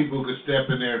 You have people who could step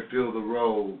in there and fill the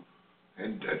role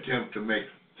and attempt to make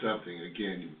something.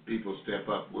 Again, people step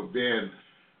up. With Ben,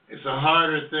 it's a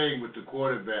harder thing with the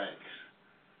quarterbacks,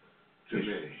 to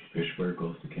me. Pittsburgh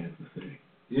goes to Kansas City.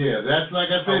 Yeah, that's like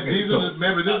I said. Okay,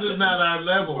 remember, this is not our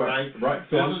level, right? Right.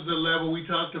 So this is the level we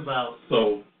talked about.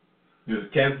 So, does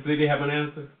Kansas City have an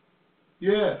answer?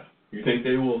 Yeah. You think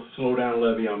they will slow down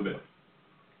Le'Veon Bell?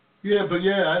 Yeah, but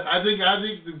I think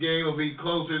the game will be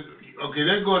closer. Okay,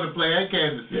 they're going to play at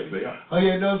Kansas City. Yes, they are. Oh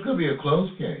yeah, no, it's going to be a close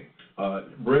game.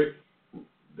 Brick.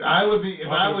 I would be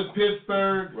if I was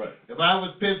Pittsburgh. Right. If I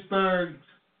was Pittsburgh,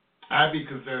 I'd be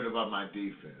concerned about my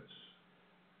defense.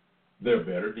 They're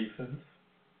better defense.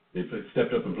 They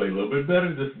stepped up and played a little bit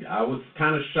better. I was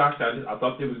kind of shocked. I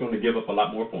thought they was going to give up a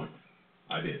lot more points.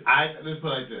 I did. Let's put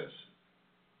it like this.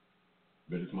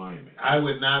 But it's Miami. I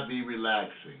would not be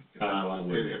relaxing if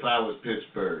I was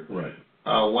Pittsburgh. Right.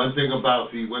 One thing about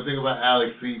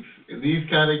Alex Seats in these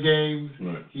kind of games,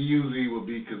 right. He usually will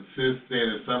be consistent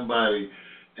and somebody.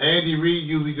 Andy Reid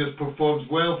usually just performs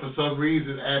well for some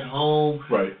reason at home.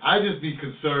 Right. I'd just be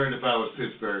concerned if I was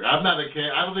Pittsburgh. I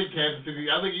don't think Kansas City.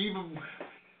 I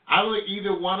don't think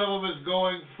either one of them is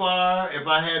going far. If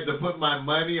I had to put my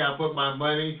money, I'd put my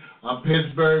money on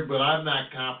Pittsburgh, but I'm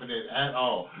not confident at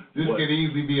all. This could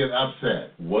easily be an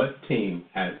upset. What team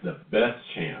has the best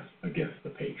chance against the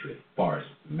Patriots as far as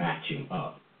matching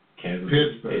up?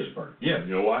 Pittsburgh. Yeah,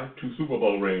 you know why? 2 Super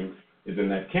Bowl rings is in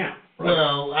that camp. Right?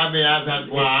 Well, I mean,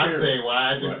 that's why I say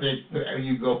why. I just right. think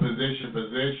you go position.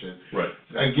 Right.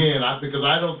 Again, I think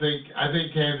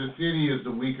Kansas City is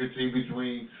the weaker team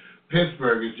between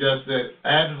Pittsburgh. It's just that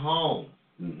at home,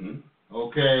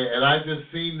 okay, and I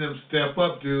just seen them step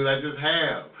up, dude. I just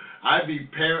have.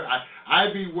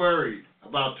 I'd be worried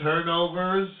about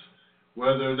turnovers,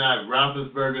 whether or not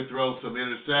Roethlisberger throws some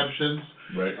interceptions,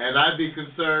 right. And I'd be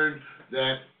concerned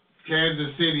that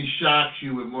Kansas City shocks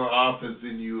you with more offense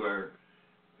than you are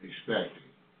expecting.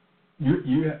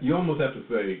 You almost have to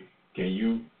say, can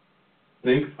you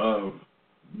think of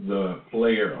the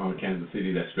player on Kansas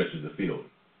City that stretches the field?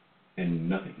 And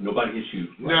nobody hits you.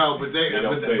 Right. No, but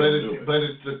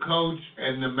it's the coach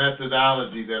and the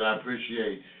methodology that I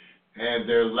appreciate, and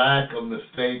their lack of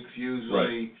mistakes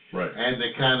usually, right. And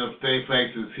the kind of stay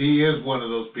places. He is one of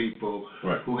those people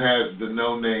who has the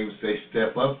no names. They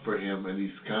step up for him and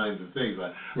these kinds of things.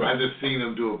 I've just seen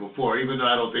them do it before, even though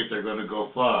I don't think they're going to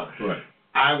go far. Right.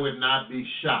 I would not be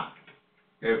shocked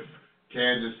if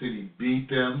Kansas City beat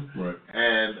them, right.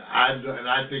 And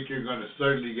I think you're going to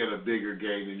certainly get a bigger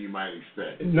game than you might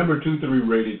expect. Number 2, 3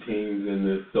 rated teams in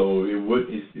this, so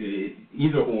it's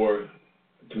either or.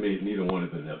 To me, neither one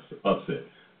is an upset.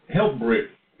 Help Brick.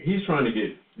 He's trying to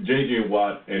get J.J.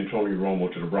 Watt and Tony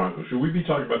Romo to the Broncos. Should we be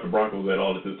talking about the Broncos at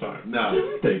all at this time?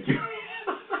 No. Thank you.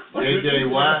 J.J.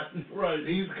 Watt. Right.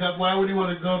 Why would he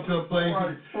want to go to a place?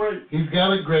 Right. He's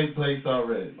got a great place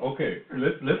already. Okay.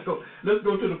 Let's go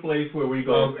to the place where we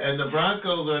go. And the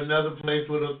Broncos are another place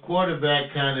with a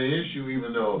quarterback kind of issue,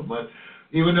 even though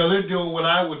Even though they're doing what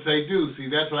I would say do. See,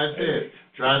 that's what I said.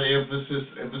 Try to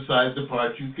emphasize the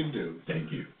part you can do.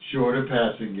 Thank you. Shorter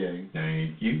passing game.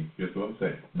 Thank you. That's what I'm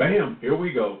saying. Bam, here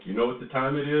we go. You know what the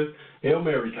time it is? Hail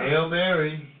Mary time. Hail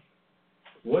Mary.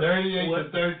 38 what,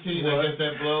 to 13, what? I guess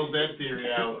that blows that theory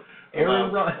out.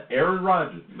 Aaron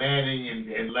Rodgers.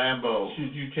 Manning and Lambeau.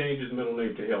 Should you change his middle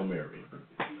name to Hail Mary?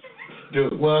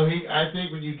 Dude. Well, I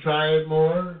think when you try it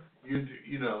more,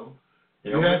 you know,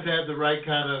 you have to have the right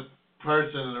kind of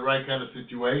person in the right kind of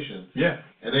situation. Yeah.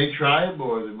 And they try it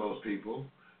more than most people.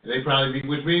 And they probably,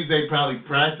 which means they probably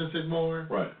practice it more.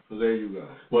 Right. So there you go.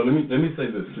 Well, let me say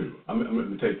this too. I'm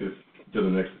going to take this to the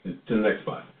next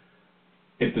spot.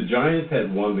 If the Giants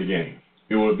had won the game,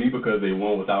 it would be because they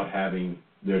won without having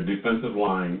their defensive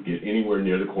line get anywhere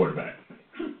near the quarterback.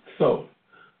 So,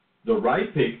 the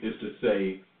right pick is to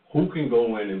say who can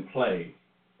go in and play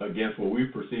against what we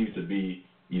perceive to be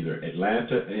either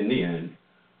Atlanta in the end,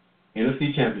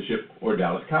 NFC Championship, or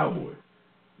Dallas Cowboys.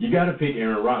 You got to pick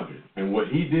Aaron Rodgers, and what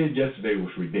he did yesterday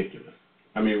was ridiculous.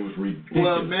 I mean, it was ridiculous.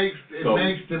 Well, it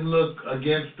makes them look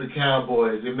against the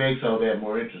Cowboys. It makes all that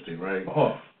more interesting, right?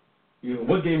 Oh, you know,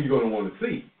 what game are you going to want to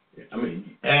see? I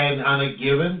mean, and on a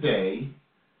given day,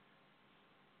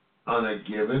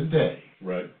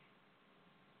 right?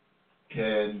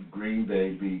 Can Green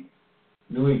Bay beat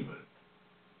New England?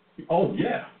 Oh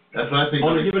yeah, that's what I think.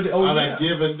 On a given day, a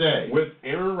given day, with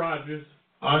Aaron Rodgers.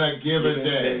 On a given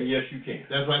day, yes, you can.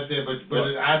 That's what I said. But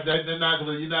they're not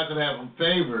gonna. You're not gonna have them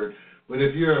favored. But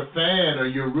if you're a fan or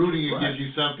you're rooting, it gives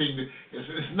you something.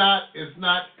 It's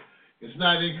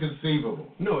not inconceivable.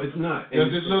 No, it's not.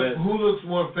 Does it look? Who looks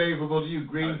more favorable to you,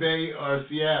 Green Bay or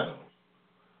Seattle?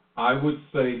 I would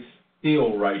say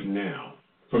still right now,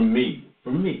 for me,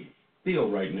 still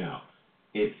right now,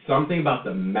 it's something about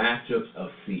the matchups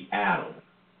of Seattle.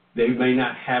 They may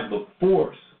not have the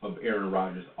force of Aaron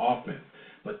Rodgers' offense,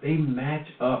 but they match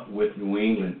up with New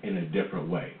England in a different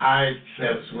way. I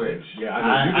have switched.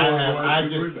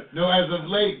 Yeah, no, as of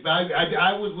late,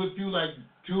 I was with you like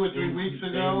 2 or 3 weeks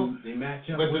ago. They match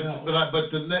up well.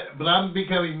 But I'm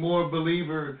becoming more a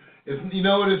believer. You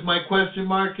know what is my question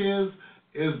mark is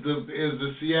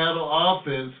the Seattle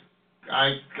offense.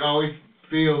 I always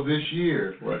feel this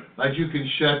year like you can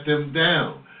shut them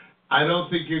down. I don't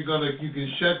think you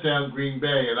can shut down Green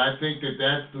Bay, and I think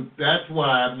that's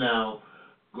why I'm now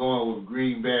going with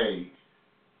Green Bay.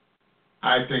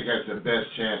 I think that's the best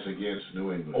chance against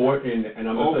New England. And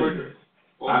I'm going to say this.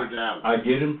 Over Dallas. I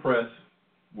get impressed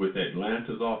with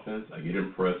Atlanta's offense. I get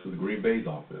impressed with Green Bay's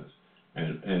offense.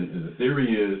 And the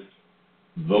theory is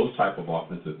those type of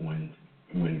offenses win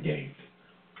games.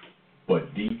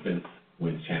 But defense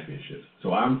wins championships.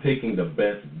 So I'm picking the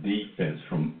best defense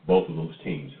from both of those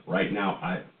teams. Right now,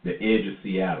 the edge of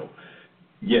Seattle.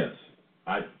 Yes,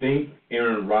 I think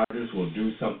Aaron Rodgers will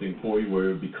do something for you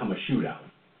where it will become a shootout.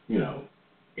 You know,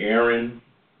 Aaron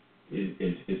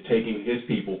is taking his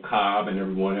people, Cobb and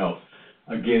everyone else,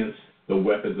 against the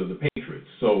weapons of the Patriots.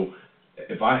 So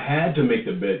if I had to make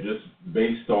the bet just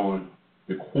based on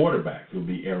the quarterbacks, it would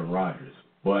be Aaron Rodgers.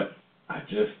 But I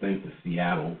just think the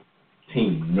Seattle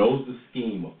team knows the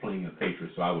scheme of playing the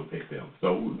Patriots, so I would pick them.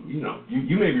 So, you know,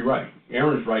 you may be right.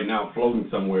 Aaron's right now floating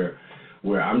somewhere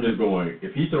where I'm just going,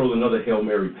 if he throws another Hail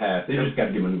Mary pass, they just got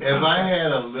to give him a new contract. If I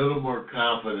had a little more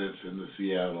confidence in the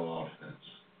Seattle offense.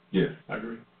 Yeah, I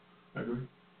agree. I'm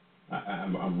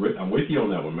with you on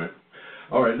that one, man.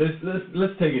 All right,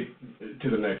 let's take it to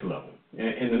the next level.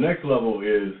 And the next level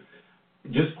is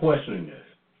just questioning this.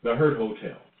 The Hurt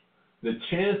Hotel. The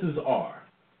chances are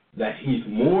that he's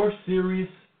more serious,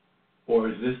 or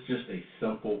is this just a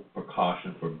simple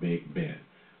precaution for Big Ben?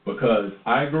 Because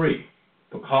I agree,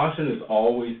 precaution is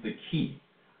always the key,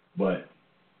 but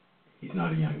he's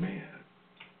not a young man.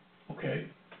 Okay.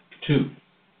 2,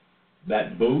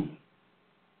 that boot,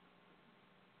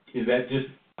 is that just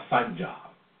a psych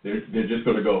job? They're just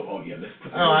going to go, oh yeah, let's.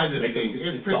 I just think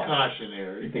it's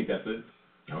precautionary. You think that's it?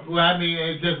 Okay. Well, I mean,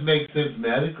 it just makes sense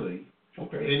medically.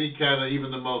 Okay. Any kind of,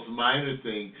 even the most minor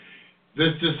thing.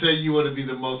 Let's just say you want to be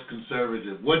the most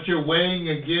conservative. What you're weighing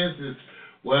against is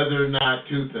whether or not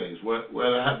 2 things.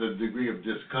 Whether I have the degree of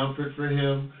discomfort for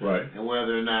him, right, and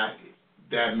whether or not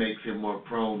that makes him more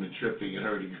prone to tripping and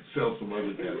hurting himself some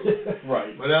other kind.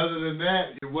 Right. But other than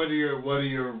that, what are your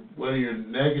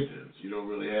negatives? You don't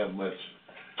really have much.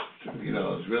 You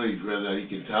know, it's really whether he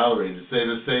can tolerate it.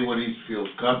 Let's say when he feels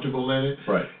comfortable in it.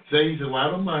 Right. Say he said, well, I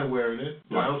don't mind wearing it.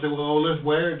 Right. I don't say, well, let's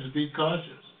wear it. Just be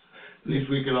cautious. At least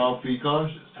we can all be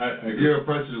cautious. If you're a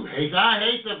person who hates, I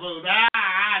hate the boot. I'm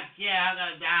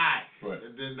gonna die. Right.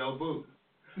 And then no boot.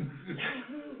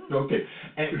 Okay,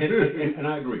 and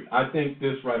I agree. I think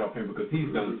this right off him because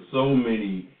he's done so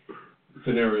many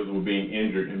scenarios where being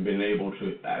injured and been able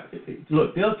to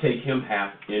look. They'll take him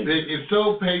half injured. It's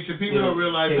so patient. People don't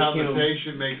realize how the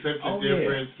patient makes such a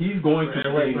difference. Yeah. He's going to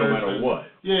play no matter what.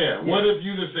 Yeah. What if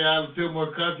you just say I feel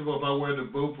more comfortable if I wear the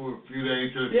boot for a few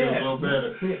days so it feels a little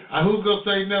better? Yeah. Who's gonna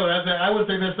say no? I would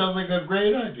say that sounds like a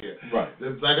great idea. Right.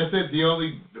 Like I said, the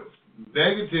only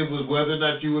negative was whether or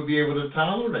not you would be able to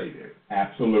tolerate it.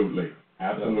 Absolutely.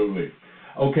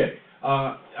 Okay.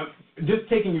 Just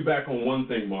taking you back on one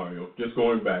thing, Mario, just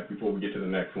going back before we get to the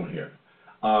next one here.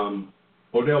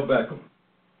 Odell Beckham,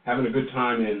 having a good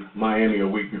time in Miami a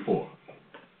week before.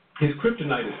 His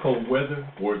kryptonite is cold weather,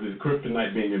 or is his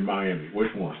kryptonite being in Miami?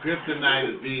 Which one? Kryptonite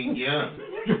is being young.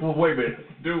 Well, wait a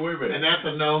minute. Dude, wait a minute. And that's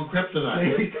a known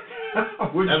kryptonite. That's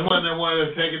one that wanted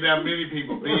to take it down many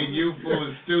people, being youthful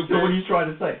and stupid. So what are you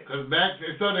trying to say? Because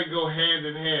so they go hand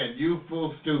in hand,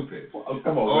 youthful, stupid. Oh,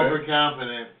 come on,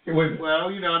 overconfident.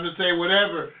 Well, I'm just saying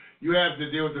whatever, you have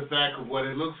to deal with the fact of what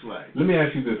it looks like. Let me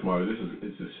ask you this, Mario.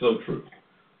 This is so true.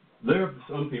 There are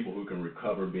some people who can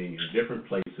recover being in different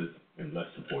places in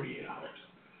less than 48 hours.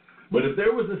 But if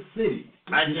there was a city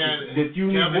that you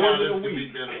need more than a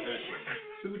week,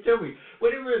 tell me,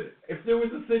 wait a minute. If there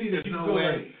was a city that you could go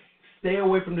in, stay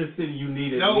away from this city, you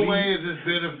need it. No way is this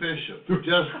beneficial.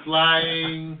 Just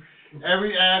flying,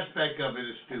 every aspect of it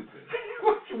is stupid.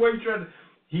 What are you trying to?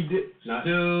 He did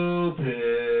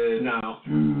stupid. Now,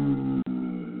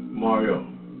 Mario,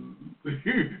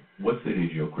 what city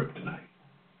is your kryptonite?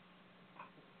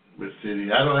 What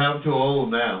city? I don't have too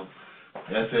old now.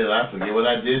 That's it. I forget what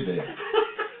I did there.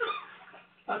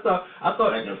 I thought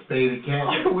like a spaded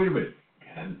cat. Wait a minute.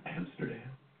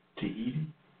 Amsterdam, Tahiti.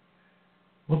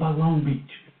 What about Long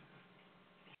Beach?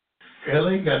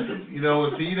 LA got some.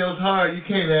 It's hard. You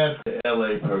can't ask an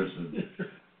LA person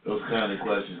those kind of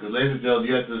questions. Because, ladies and gentlemen,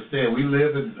 you have to understand, we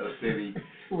live in a city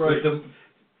with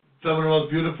some of the most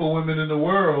beautiful women in the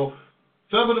world.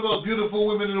 Some of the most beautiful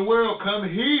women in the world come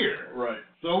here. Right.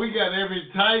 So we got every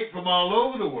type from all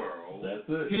over the world. That's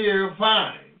it. Here,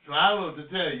 fine. So I don't know what to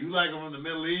tell you. You like them from the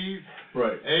Middle East,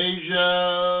 right?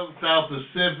 Asia, South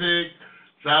Pacific,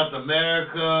 South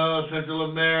America, Central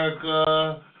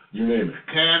America. You name it.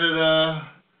 Canada.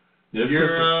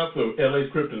 Europe. So LA's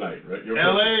kryptonite, right?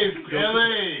 LA's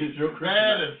your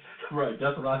kryptonite. Right,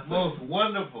 that's what I said. Most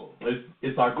wonderful.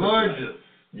 It's our kryptonite. Gorgeous.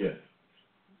 Yes.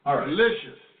 All right.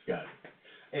 Delicious. Got it.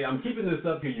 Hey, I'm keeping this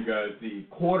up here, you guys. The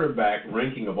quarterback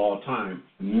ranking of all time.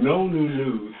 No new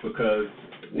news because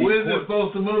when is it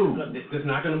supposed to move? It's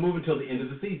not going to move until the end of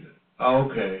the season. Oh,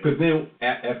 okay. Because then,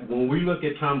 when we look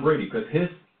at Tom Brady, because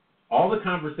all the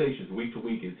conversations week to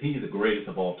week is he's the greatest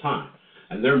of all time,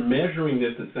 and they're measuring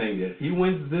this and saying that if he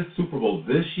wins this Super Bowl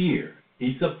this year,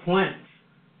 he supplants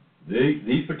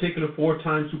these particular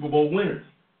 4-time Super Bowl winners.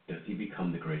 Does he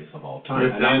become the greatest of all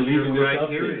time? And I'm leaving this up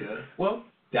here. Well,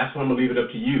 that's why I'm going to leave it up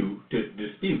to you to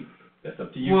dispute. That's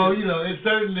up to you. Well, it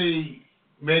certainly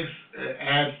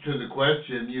adds to the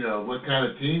question, what kind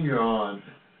of team you're on.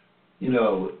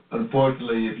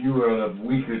 Unfortunately, if you were on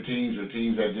weaker teams or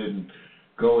teams that didn't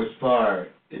go as far,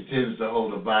 it tends to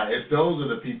hold a bias. Those are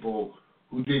the people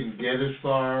who didn't get as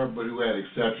far, but who had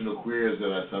exceptional careers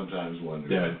that I sometimes wonder.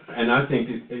 Yeah, and I think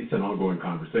it's an ongoing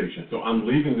conversation. So I'm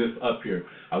leaving this up here.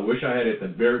 I wish I had it at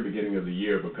the very beginning of the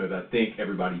year because I think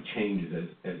everybody changes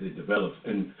as it develops.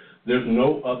 And there's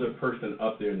no other person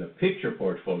up there in the picture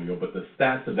portfolio, but the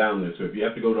stats are down there. So if you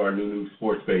have to go to our new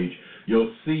sports page,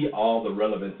 you'll see all the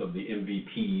relevance of the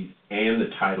MVPs and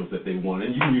the titles that they won,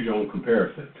 and you can use your own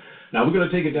comparison. Now we're going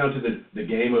to take it down to the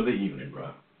game of the evening,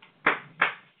 bro.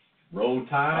 Roll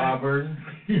Tide. Auburn.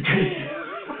 Right.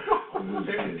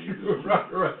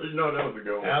 No, that was a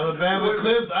good one. Alabama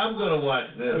Clips. I'm going to watch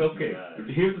this. Okay.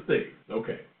 Here's the thing.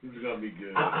 Okay. This is going to be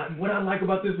good. What I like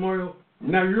about this, Mario,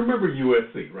 now you remember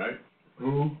USC, right?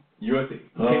 Who? USC.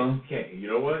 Okay. You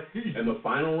know what? In the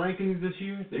final rankings this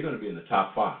year, they're going to be in the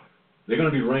top 5. They're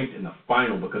going to be ranked in the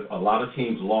final because a lot of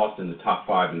teams lost in the top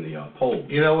 5 in the polls.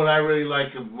 You know what I really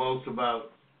like most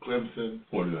about Clemson?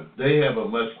 What is that? They have a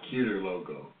much cuter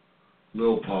logo.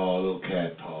 Little paw, little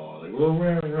cat paw. Like,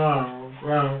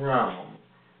 round.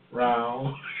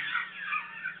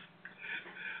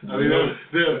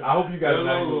 I hope you guys are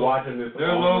not even watching this.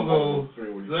 Their logo,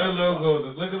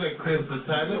 look at that Crimson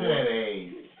Tide. Look at that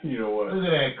A. You know what? Look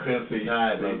at that Crimson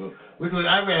Tide logo.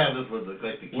 I'd rather have this one look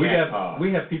like the cat paw.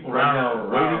 We have people right now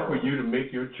waiting for you to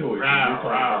make your choice. You're talking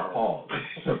about paws.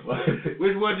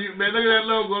 Which one do you, man, look at that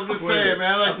logo. I'm just saying, man.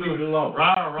 I like leave it alone.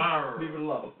 Leave it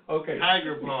alone. Okay.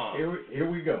 Tiger paw. Here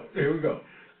we go.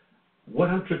 What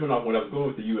I'm tripping off when I was going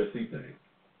with the USC thing,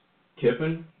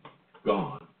 Kiffin,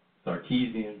 gone.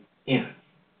 Sarkisian, in.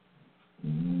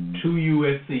 To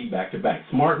USC back-to-back.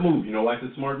 Smart move. You know why it's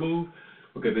a smart move?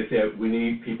 Because they said we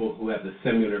need people who have the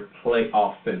similar play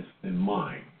offense in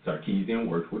mind. Sarkisian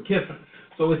worked with Kiffin.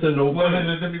 So it's a no-brainer.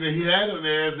 Well, he had him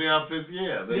there as the offense,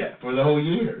 for the whole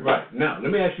year. Right. Now,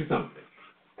 let me ask you something.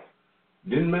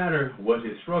 Didn't matter what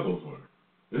his struggles were.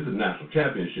 This is national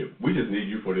championship. We just need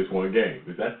you for this one game.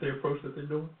 Is that the approach that they're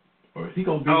doing? Or is he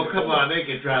going to be... Oh, come on. They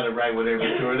can try to write whatever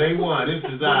tour they want. This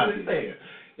is obvious.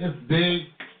 It's big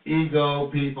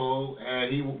ego people,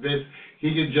 and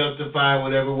he can justify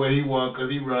whatever way he wants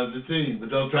because he runs the team. But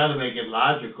don't try to make it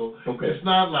logical. Okay. It's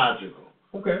not logical.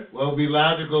 Okay. Well, be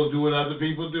logical, do what other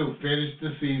people do. Finish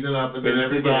the season up, and then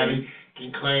everybody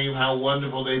can claim how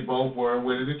wonderful they both were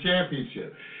winning the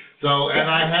championship. So, and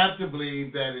I have to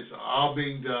believe that it's all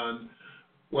being done.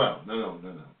 Well, no.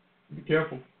 Be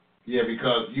careful. Yeah,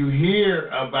 because you hear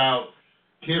about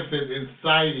Kiffin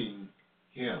inciting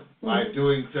him by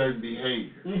doing certain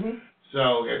behavior. Mm-hmm.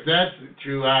 So if that's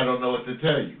true, I don't know what to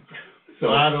tell you.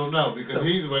 So I don't know, because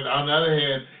on the other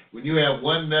hand, when you have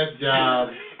one nut job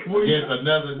against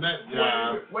another nut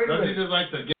job, don't you just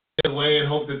like to get away and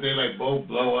hope that they like both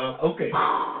blow up? Okay.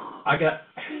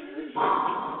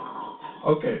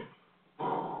 Okay.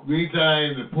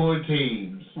 Meantime, the poor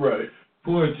teams. Right.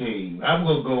 Poor team. I'm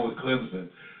going to go with Clemson.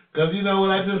 Because you know what?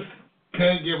 I just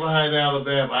can't get behind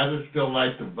Alabama. I just don't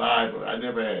like the vibe. I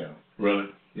never have. Really?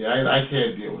 Yeah, I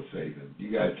can't deal with Saban.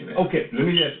 You guys can. Okay, let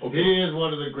me ask. Okay. He is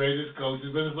one of the greatest coaches,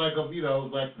 but it's like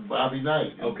like Bobby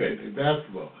Knight. Okay. In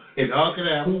basketball. If y'all can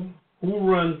have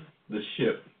who runs the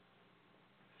ship?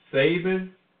 Saban,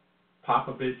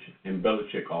 Popovich, and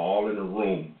Belichick are all in a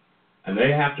room, and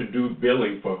they have to do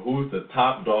billing for who's the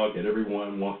top dog that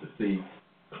everyone wants to see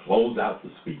close out the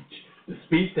speech. The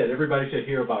speech that everybody should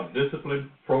hear about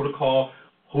discipline, protocol.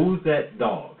 Who's that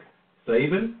dog?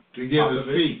 Saban. To give the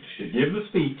speech. To give the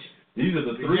speech. These are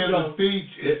the three dogs. The speech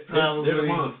is probably... They're the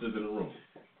monsters in the room.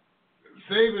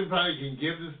 Saban probably can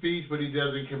give the speech, but he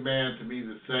doesn't command, to me,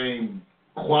 the same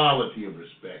quality of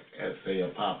respect as, say, a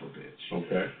Popovich.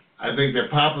 Okay. I think that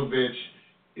Popovich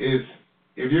is...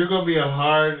 If you're going to be a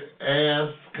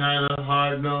hard-ass, kind of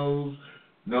hard-nosed,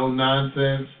 no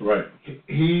nonsense, right?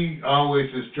 He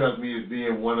always has struck me as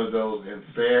being one of those and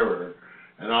fairer,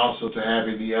 and also to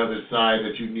having the other side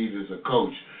that you need as a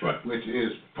coach, right? Which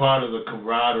is part of the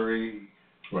camaraderie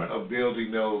of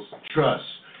building those trust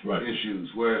issues.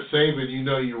 Where Saban,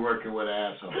 you're working with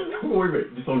assholes. Wait a minute.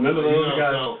 So none of those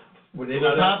guys. With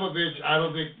Popovich, I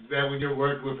don't think that when you're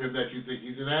working with him that you think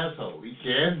he's an asshole. He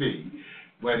can be.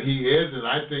 But he isn't.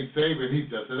 I think Saban, he's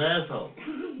just an asshole.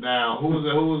 Now, who's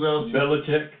else?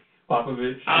 Belichick,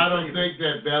 Popovich. I don't think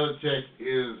that Belichick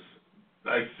is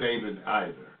like Saban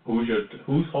either.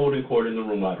 Who's holding court in the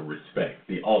room out of respect?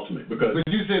 The ultimate. But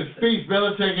you said speech.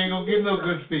 Belichick ain't gonna give no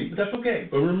good speech. That's okay.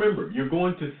 But remember, you're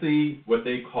going to see what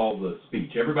they call the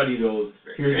speech. Everybody knows.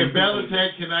 If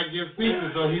Belichick cannot give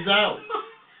speeches, so he's out.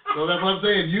 So that's what I'm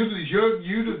saying. You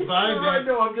defined that.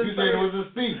 You said it was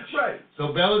a speech. Right. So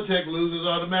Belichick loses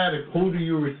automatically. Who do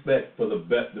you respect for the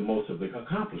most of the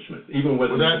accomplishments? Even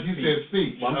whether you said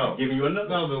speech. Well, I'm giving you another.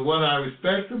 No, the one I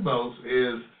respect the most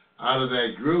is out of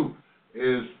that group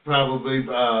is probably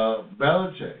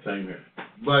Belichick. Same here.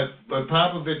 But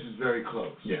Popovich is very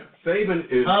close. Yeah. Saban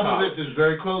is Popovich is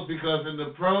very close because in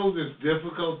the pros it's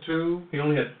difficult too. He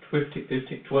only has 12, 15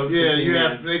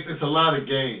 it's a lot of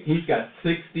games. He's got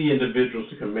 60 individuals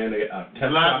to command a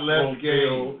lot less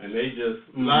games. And they just...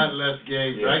 A lot less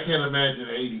games. Yeah. I can't imagine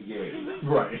 80 games.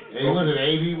 Right. Was it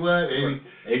 80 what?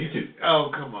 82. Oh,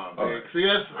 come on, man. Right. See,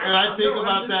 and I think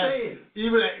about that.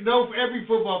 Every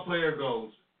football player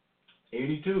goes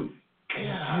 82.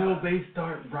 Until they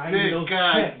start writing those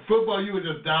checks. Football, you would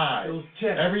just die. Those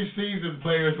checks. Every season,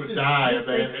 players would die if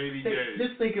they had 80 games.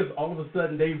 Just think if all of a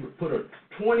sudden they put a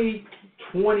 20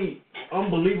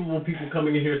 unbelievable people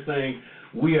coming in here saying,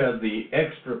 we are the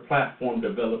extra platform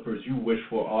developers you wish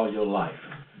for all your life.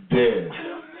 Dead.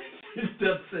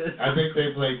 That's it. I think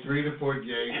they play 3 to 4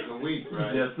 games a week,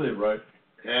 right? That's it, right?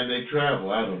 And they travel.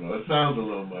 I don't know. It sounds a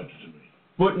little much to me.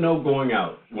 Footnote going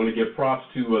out. I want to give props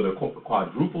to the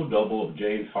quadruple double of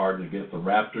James Harden against the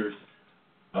Raptors.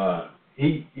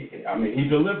 He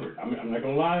delivered. I'm not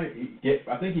gonna lie.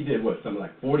 I think he did something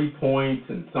like 40 points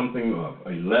and something,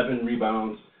 11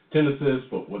 rebounds, 10 assists.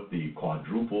 But what the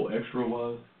quadruple extra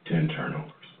was, 10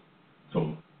 turnovers.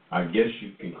 So I guess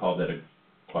you can call that a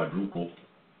quadruple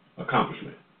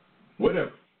accomplishment.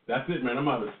 Whatever. That's it, man. I'm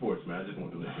out of sports, man. I just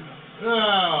want to let you know.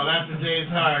 Oh, that's the James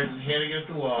Harden. Head against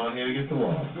the wall. New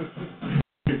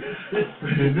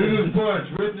sports,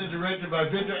 written and directed by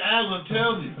Victor Allen,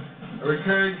 tells you. a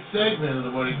recurring segment of the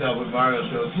Morning Talk with Mario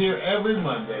show is here every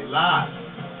Monday, live.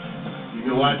 You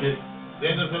can watch it,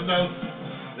 send us some notes,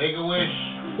 make a wish,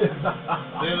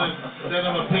 send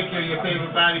them a picture of your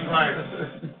favorite body part.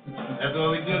 That's what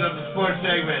we do on the sports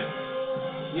segment.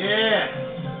 Yeah.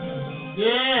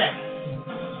 Yeah.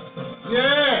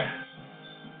 Yeah.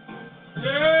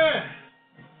 Yeah.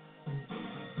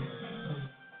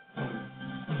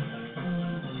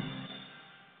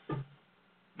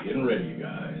 Getting ready, you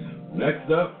guys.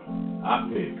 Next up, hot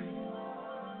picks.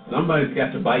 Somebody's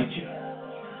got to bite you.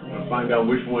 We're going to find out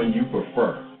which one you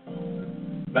prefer.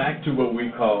 Back to what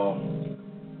we call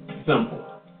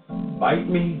simple. Bite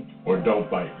me or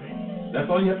don't bite me. That's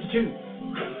all you have to choose.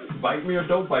 Bite me or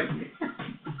don't bite me.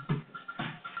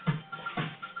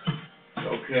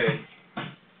 Okay.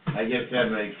 I guess that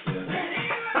makes sense.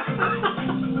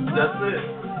 That's it.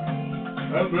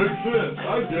 That makes sense.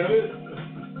 I get it.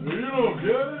 You don't get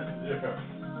it? Yeah.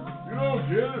 You don't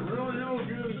get it? Really? You don't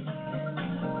get it?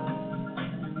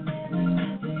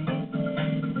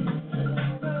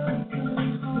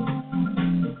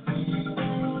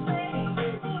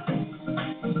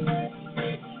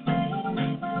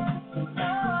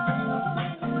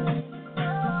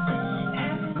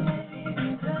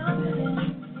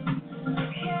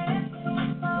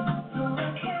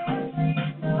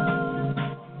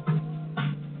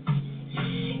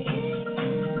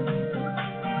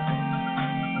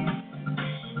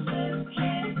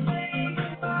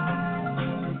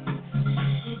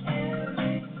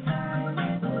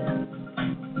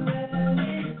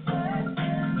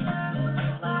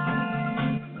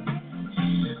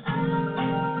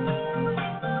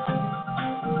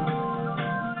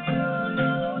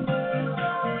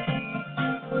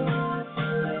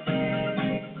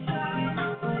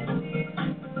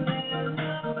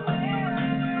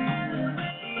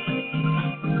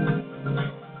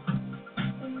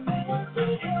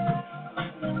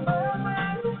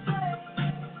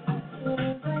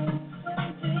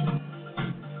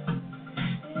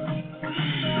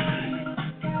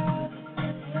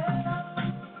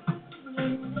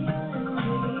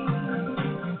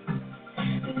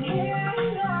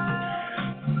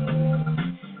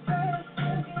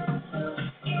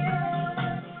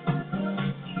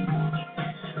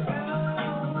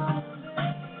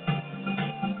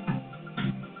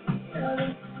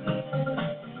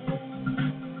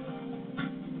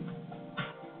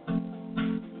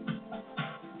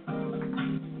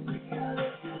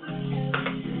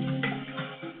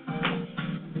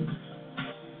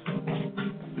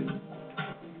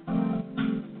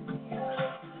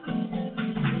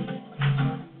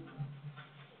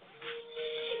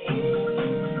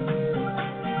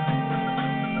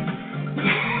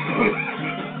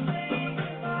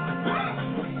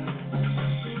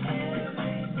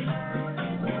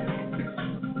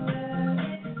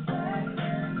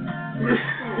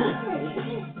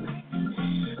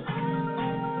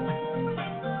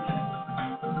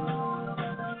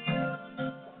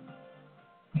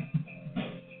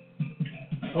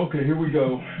 Okay, here we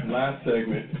go. Last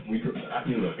segment.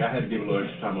 Look, I had to give a little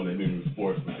extra time on that new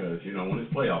sports because, when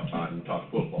it's playoff time, we talk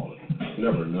football. It's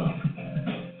never enough.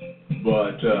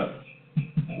 But,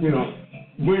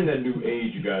 we're in that new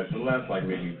age, you guys. For the last,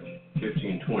 maybe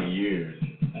 15, 20 years,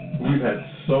 we've had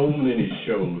so many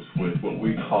shows with what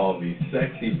we call the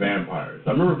sexy vampires.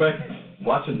 I remember back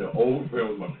watching the old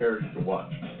films my parents used to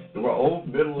watch. There were old,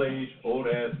 middle-aged,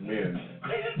 old-ass men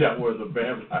that were the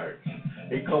vampires.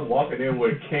 They come walking in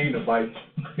with a cane to bite you.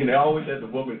 And they always had the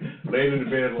woman laying in the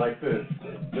bed like this,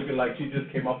 looking like she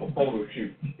just came off a photo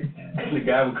shoot. And the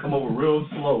guy would come over real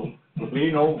slow,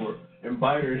 lean over, and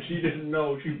bite her. And she didn't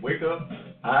know. She'd wake up,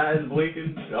 eyes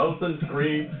blinking, all of a sudden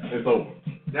scream, it's over.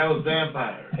 That was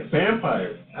vampires.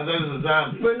 Vampires. I thought it was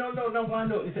zombies. But no, I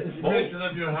know. It's you mixing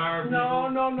up your horror people? No.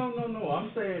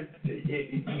 I'm saying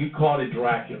you call it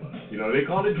Dracula. They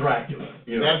call it Dracula.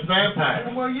 That's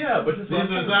vampires. Well, yeah, but these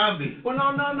are zombies. Well,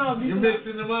 no. You're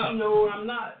mixing them up. No, I'm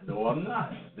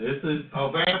not. This is... Oh,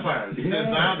 vampires. You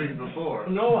said zombies before.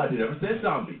 No, I never said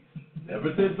zombies.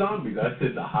 Never said zombies. I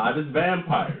said the hottest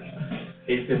vampires.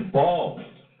 It's involved.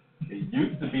 It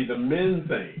used to be the men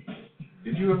thing.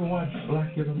 Did you ever watch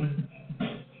Blackula, man?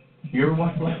 You ever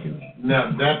watch Blackula?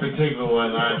 No, that particular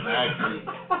one,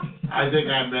 I think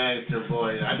I managed to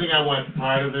avoid it. I think I watched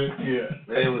part of it.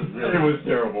 Yeah. It was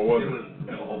terrible, wasn't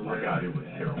it? Oh my God, it was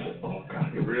terrible. Oh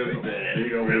God, it was really bad.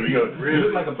 He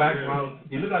looked like a background.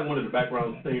 He looked like one of the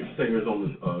background singers on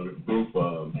the group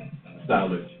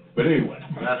Stylish. But anyway.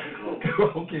 That's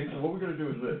cool. Okay, so what we're gonna do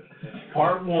is this.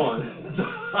 Part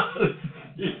 1,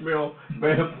 female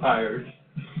vampires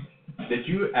that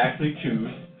you actually choose,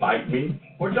 bite me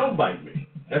or don't bite me.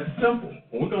 That's simple.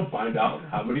 We're going to find out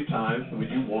how many times would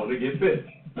you want to get bit.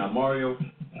 Now, Mario,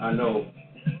 I know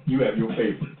you have your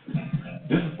favorites.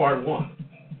 This is part 1.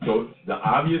 So the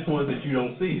obvious ones that you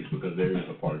don't see is because there is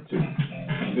a part 2.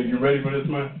 So you ready for this,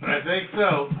 man? I think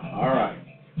so. All right.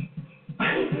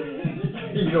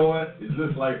 You know what? It's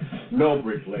just like, no,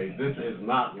 Brick Lady, this is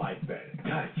not like that.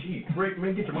 God, gee, Brick,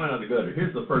 man, get your mind out of the gutter.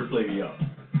 Here's the first lady up.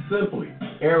 Simply,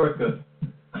 Erica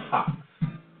Cox.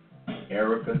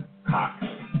 Erica Cox.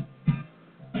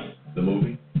 The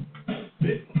movie?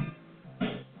 Bit.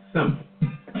 Simple.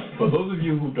 For those of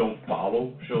you who don't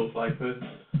follow shows like this,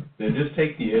 then just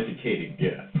take the educated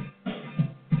guess.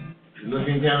 You're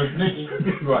looking kind of sneaky.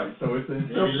 Right, so it's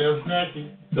Maybe a little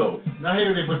snacky. So, now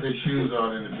here they put their shoes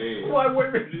on in the bed. why, wait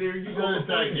a minute, there you You go. gotta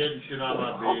start getting shit on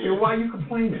my bed. Okay, why you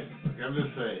complaining? I'm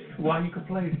just saying. Why you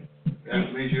complaining?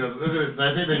 That means you look at this.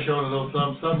 I think they're showing a little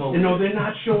some over You know, there. they're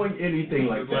not showing anything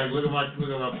like Look that. look at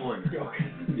my pointer.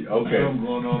 Okay. Something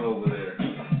going on over there.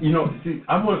 You know, see,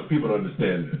 I want people to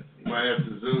understand this. You might have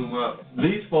to zoom up.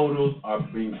 These photos are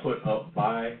being put up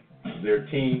by their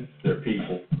teams, their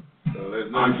people. So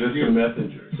there's no I'm just a excuse.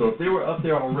 messenger. So if they were up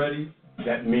there already,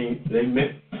 that means they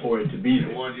meant for it to be They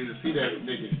there. want you to see that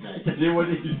snicket snack.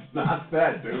 It's not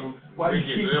that, dude. Why you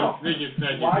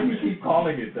keep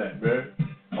calling it that, man?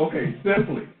 Okay,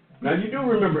 simply. Now you do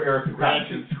remember Erica Cox.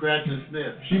 Scratch and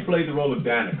sniff. She played the role of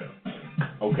Danica.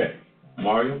 Okay,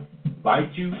 Mario,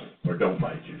 bite you or don't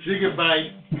bite you? She can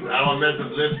bite. I don't mess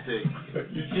with lipstick.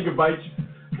 She can bite you.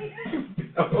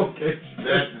 Okay.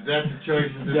 That's the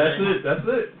choice of the That's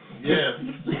it. Yes.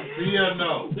 See or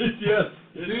no? Yes.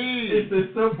 See. It's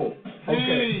as simple.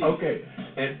 Okay.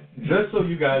 And just so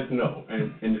you guys know,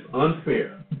 and it's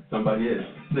unfair, somebody has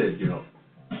said, you know,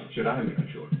 should I make a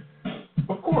choice?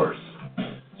 Of course.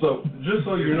 So just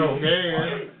so you know,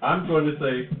 I'm going to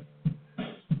say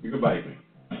you can bite me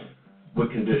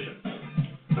with conditions.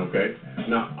 Okay.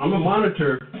 Now I'm gonna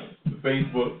monitor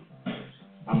Facebook.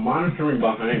 I'm monitoring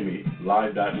behind me,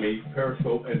 live.me,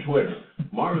 Periscope, and Twitter.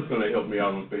 Marva's going to help me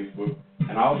out on Facebook,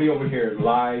 and I'll be over here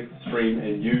live stream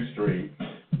and Ustream.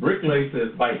 Bricklay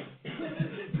says bite.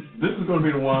 This is going to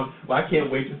be the one where I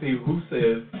can't wait to see who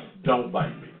says don't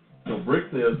bite me. So Brick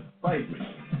says bite me.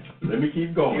 Let me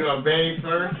keep going. You gonna bang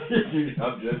first?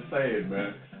 I'm just saying,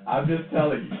 man. I'm just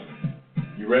telling you.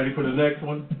 You ready for the next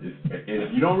one? And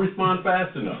if you don't respond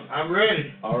fast enough. I'm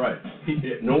ready. All right.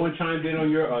 No one chimed in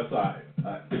on your side.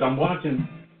 Because I'm watching.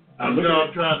 I'm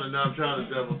trying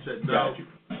to double check. No.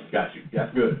 Got you.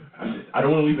 That's good. I don't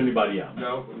want to leave anybody out.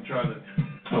 No, I'm trying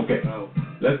to. Okay. No.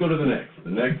 Let's go to the next. The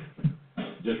next,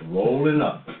 just rolling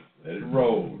up. Let it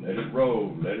roll. Let it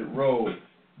roll. Let it roll.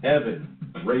 Evan,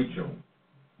 Rachel.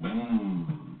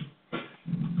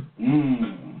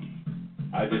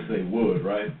 I just say wood,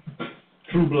 right?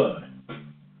 True Blood.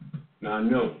 Now I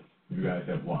know you guys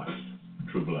have watched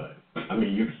True Blood. I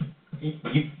mean,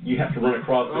 you have to run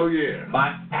across it. Oh yeah.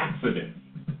 By accident,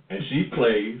 and she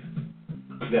plays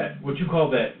that what you call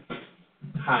that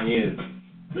high end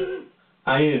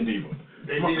diva.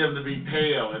 They need them to be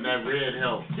pale, and that red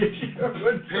helps.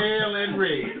 Pale and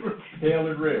red. Pale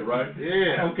and red, right?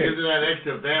 Yeah. Okay. Gives it that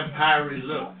extra vampire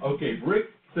look. Okay. Rick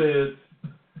says,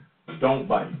 "Don't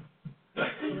bite."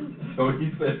 So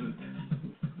he says,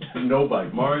 "No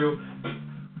bite." Mario,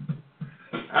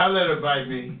 I'll let her bite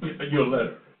me. you'll let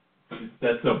her. It's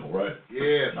that simple, right?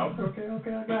 Yeah. Okay,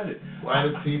 I got it.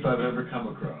 Whitest teeth I've ever come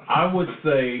across. I would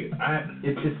say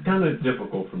it's kind of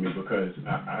difficult for me because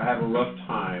I have a rough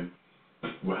time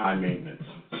with high maintenance.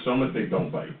 So I'm going to say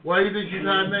don't bite. Why do you think she's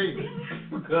high maintenance?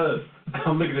 Because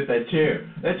I'm looking at that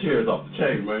chair. That chair is off the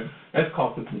chain, man. That's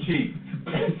costing some cheese.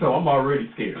 So I'm already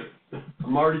scared.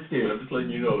 I'm just letting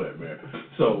you know that, man.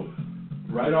 So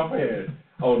right offhand,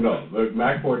 oh no, look,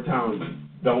 McFord Townsend,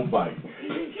 don't bite.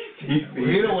 He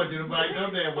don't want you to bite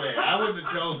no damn way. I wouldn't have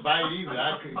chose bite either.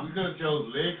 We could have chose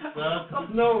lick, stuff.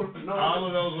 No. All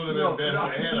of those would have been better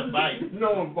if they had a bite.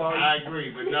 No, bite. I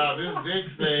agree, but no, this dick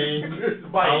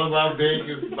thing, all about dick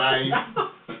is bite.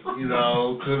 You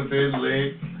know, could have been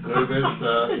lick, could have been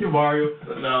stuff. Mario,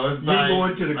 But no, it's bite. you're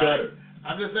going to the gutter.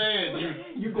 I'm just saying,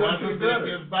 you going to the gutter.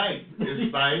 It's bite. It's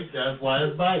bite. That's why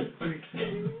it's bite.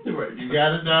 Right. You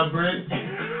got it now, Britt?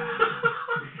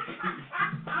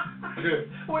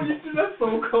 Well, that's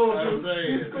so cold. I'm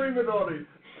saying. You're screaming on it.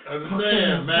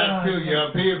 Understand, Matt, too. You're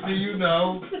on PFC, you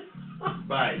know.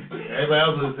 Bite. Everybody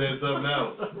else would have said something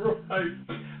else. Right.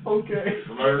 Okay.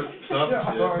 Flirt, something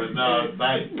shit, but no, it's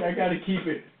bite. I got to keep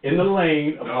it in the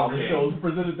lane of how the shows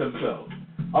presented themselves.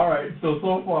 All right, so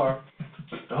far,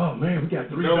 oh man, we got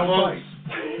 3 no don't folks.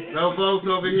 bite. No folks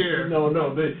over here. No,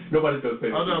 nobody's going to say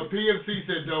that. Oh no, PFC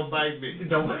said don't bite me.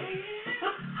 Don't bite.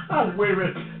 Wait a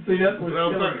minute. See, that's what's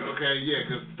No, killing me. okay, yeah,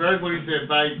 because first when he said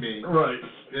bite me, Right.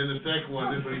 then the second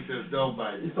one, this when he says don't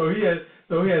bite me. So he has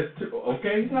two.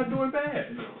 Okay, he's not doing bad.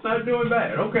 It's not doing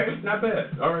bad. Okay, not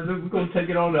bad. All right, we're gonna take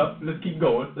it on up. Let's keep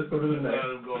going. Let's go to the I next.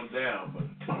 got him going down,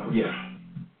 but Yeah.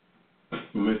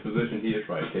 From his position, he is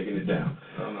right, taking it down.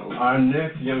 I don't know. Our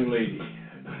next young lady,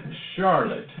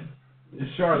 Charlotte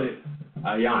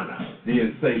Ayana, the Oh,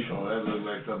 insatiable. that looks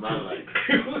like something I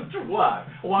like.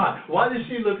 Why? Why does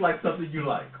she look like something you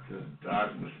like? Just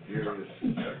dark, mysterious.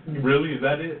 Really? Is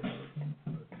that it?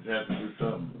 Just have to do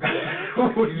something.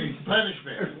 She needs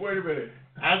punishment. Wait a minute.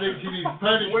 I think she needs Wait a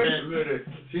punishment. minute.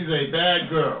 She's a bad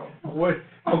girl. What?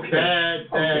 Okay.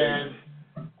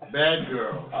 Bad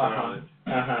girl. Charlotte.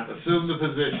 Assume the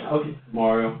position. Okay.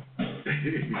 Mario.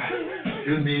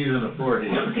 2 knees and a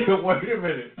forehead. Wait a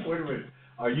minute.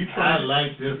 Are you I trying?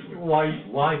 like this one.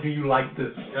 Why do you like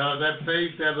this? That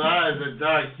face, that eyes, that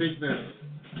dark thickness.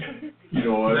 You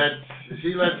know what?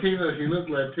 She Latina. She looks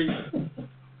Latina.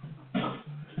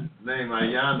 Name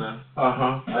Ayana.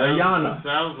 Ayana.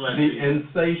 Sounds The Latina.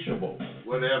 insatiable.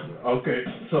 Whatever. Okay.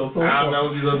 So I don't know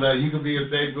what you look like. You can be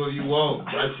insatiable if you won't.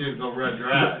 My shit's gonna run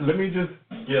dry. Let me just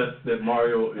guess that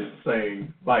Mario is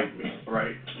saying bite me,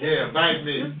 right? Yeah, bite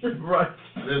me. Right.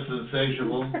 This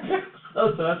insatiable.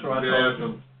 That's right. We're gonna have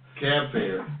some cab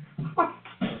fare.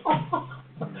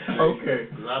 Okay.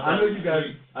 I know you guys.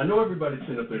 Sleep. I know everybody's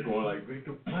sitting up there going like,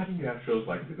 Victor, why do you have shows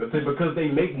like this? I say because they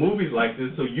make movies like this,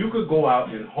 so you could go out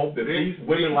and hope that these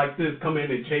women like this come in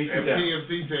and chase you And down.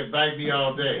 PMC said bite me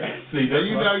all day. See, Now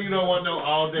you know you don't want no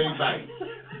all day bite.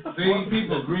 See,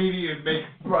 people greedy and make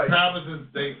promises.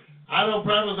 I don't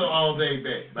promise no all day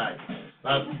bite.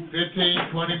 About 15,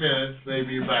 20 minutes,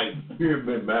 maybe you bite. Here,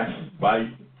 man, Max, bite.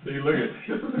 See, look at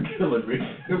this is killing me.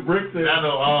 Brick said, Not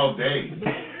no all day.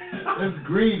 That's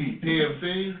greedy,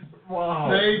 PMC. wow.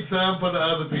 Save some for the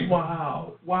other people.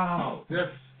 Wow.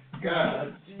 That's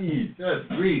God, jeez. That's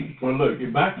greedy. Well, look,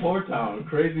 in Back Floor Town,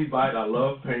 Crazy Bite, I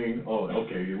love pain. Oh,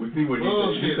 okay, we see what he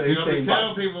Bullshit. said. You know, they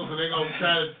tell people so they're going to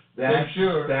try to make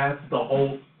sure. That's the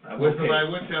whole. When somebody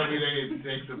would tell me they need to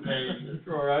take some pain.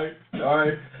 All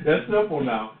right. That's simple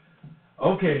now.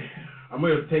 Okay, I'm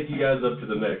going to take you guys up to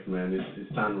the next, man.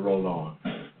 It's time to roll on.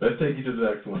 Let's take you to the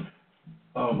next one.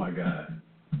 Oh, my God.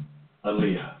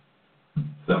 Aaliyah.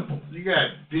 Simple. You got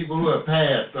people who have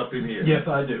passed up in here. Yes,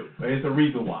 I do. It's a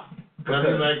reason why. Because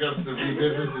you like us to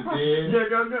revisit the dead.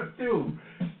 Yeah, dude.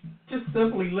 Just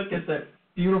simply look at that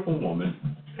beautiful woman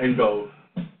and go,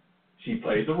 she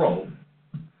plays a role.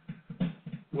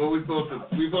 Well, we supposed to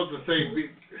say.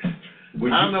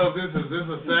 I don't know if this is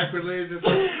a sacrilege or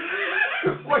something.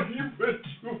 What, you put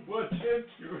too much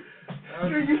into it?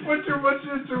 You put too much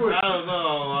into it. I don't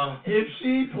know. If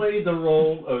she played the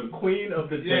role of Queen of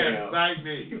the Damned. Bite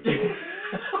me.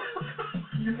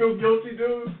 You feel guilty,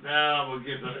 dude? Now I'm going to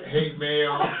get the hate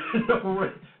mail. No,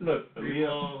 wait. Look,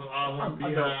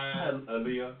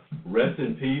 Aaliyah, rest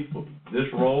in peace for this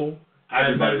role. I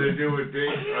had nothing to do with this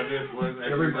or this one.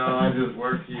 I just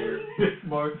work here.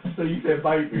 Mark, so you said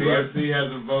bite me, right? PMC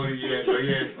hasn't voted yet, but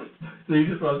yeah. See,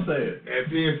 that's what I'm saying.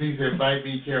 And PMC said bite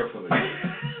me carefully.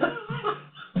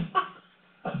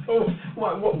 Oh,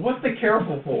 what's the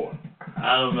careful for?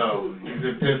 I don't know. He's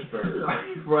in Pittsburgh.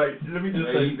 Right. Let me just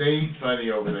say. They eat funny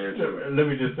over there, too. Let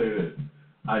me just say this.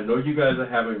 I know you guys are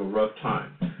having a rough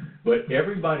time, but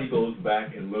everybody goes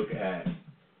back and look at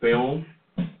film.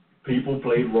 People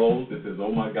played roles that says,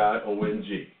 oh my God,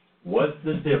 OMG. What's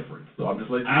the difference? So I'm just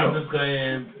letting you know. I'm just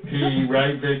saying, P.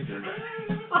 Right, Victor.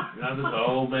 I'm just an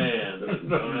old man.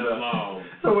 Don't have long.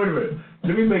 So wait a minute.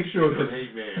 Let me make sure.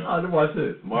 Hate mail. Watch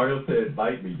this. Mario said,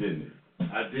 bite me, didn't he?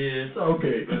 I did.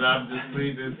 Okay. But I'm just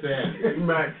pleading insanity.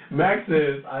 Max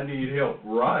says, I need help.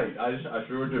 Right. I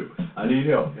sure do. I need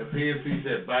help. And PMC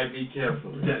said, bite me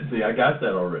carefully. See, I got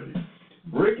that already.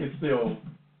 Brick is still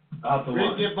out the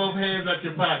line. Brick, get both hands out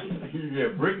your pocket. Yeah,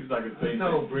 Brick is not going to say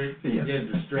No, Brick, you're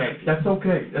getting distracted. That's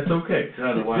okay.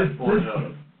 Trying to watch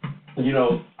Pornhub. You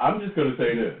know, I'm just going to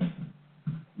say this.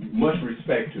 Much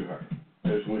respect to her.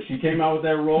 Because when she came out with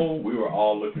that role, we were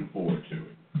all looking forward to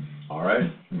it. All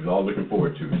right? We were all looking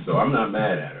forward to it. So I'm not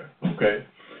mad at her. Okay?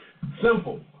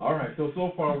 Simple. All right. So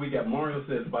far we got Mario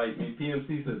says bite me.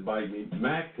 PMC says bite me.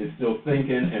 Mac is still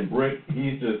thinking. And Brick,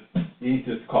 he's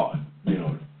just caught. You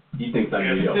know, he thinks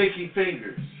I need help. Sticky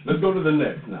fingers. Let's go to the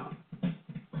next now.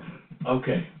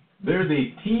 Okay. There's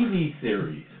a TV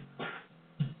series.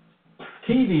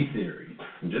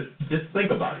 Just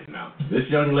think about it now. This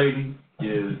young lady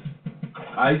is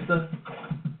Isa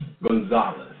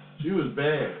Gonzalez. She was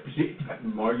bad.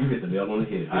 Mark, you hit the nail on the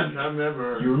head. I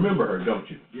remember her. You remember her, don't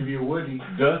you? Give you a Woody.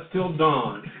 Dusk Till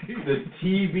Dawn, the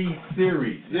TV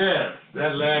series. Yeah,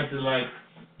 that lasted like,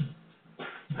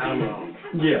 how long?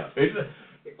 Yeah,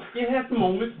 it had some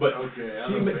moments, but okay, I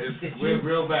don't know. It went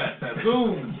real back.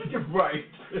 Boom. Right.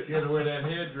 She had to wear that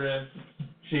headdress.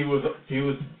 She was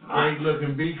Great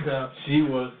looking B cup. She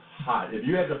was hot. If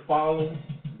you had to follow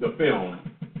the film,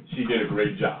 she did a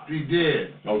great job. She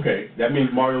did. Okay, that means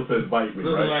Mario says bite me,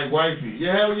 Looking right? like wifey.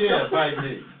 Yeah, hell yeah, bite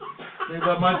me. Think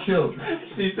about my children.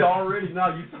 She said already,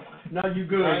 now you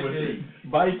good Bite with me. me.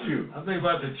 Bite you. I'm thinking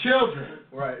about the children.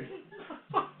 Right.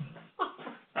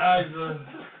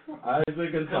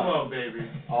 Isaac and come Tom. on, baby.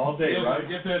 All day, right?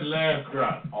 Get that last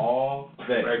drop. All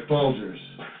day. Like Folgers.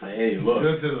 Hey, look.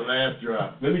 Good to the last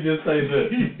drop. Let me just say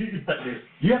this.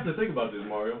 You have to think about this,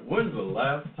 Mario. When's the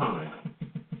last time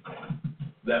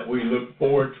that we look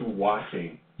forward to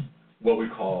watching what we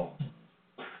call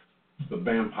the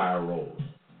vampire roles?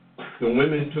 The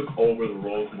women took over the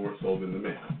roles more so than the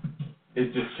men.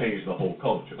 It just changed the whole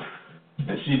culture.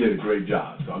 And she did a great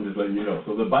job, so I'm just letting you know.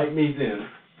 So the Bite Me's in.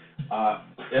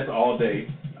 That's all day.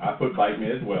 I put Bite Me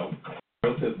as well.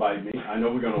 Mario says Bite Me. I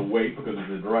know we're going to wait because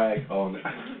it's a drag on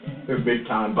the big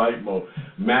time bite mode.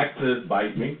 Max says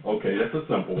Bite Me. Okay, that's a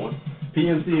simple one.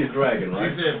 PMC is dragging,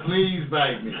 right? She said, please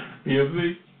bite me.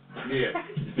 PMC? Yeah.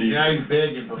 Now he's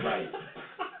begging for bite.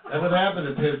 That's what happened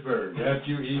in Pittsburgh.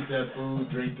 After you eat that food,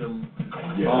 drink them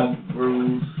home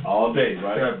brews. All day,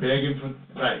 right? Start begging for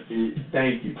bite.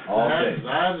 Thank you. All day.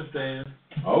 I understand.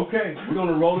 Okay, we're going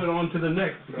to roll it on to the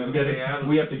next.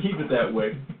 We have to keep it that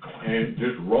way and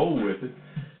just roll with it.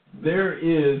 There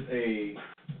is a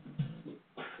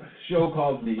show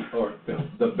called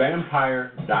The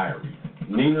Vampire Diaries.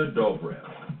 Nina Dobrev.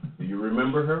 Do you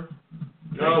remember her?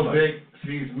 Oh, Vic,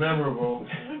 she's memorable.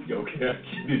 Okay,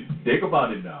 think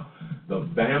about it now. The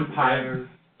Vampire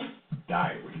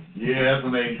Diaries. Yeah, that's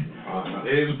when they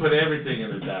didn't put everything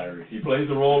in the diary. She plays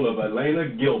the role of Elena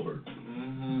Gilbert.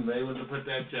 They would have put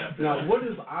that chapter. Now, what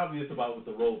is obvious about with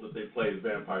the roles that they play as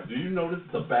vampires? Do you notice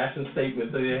the fashion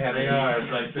statements that they have? They are.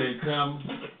 It's like saying,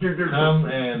 come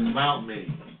and mount me.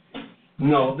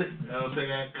 No. They don't say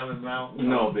that, come and mount?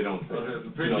 No, they don't say that.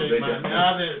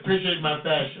 Appreciate my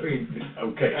fashion.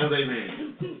 Okay. That's what they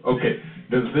mean. Okay.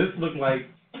 Does this look like...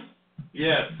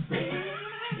 Yes.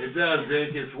 It does,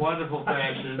 Vic. It's wonderful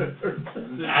fashion.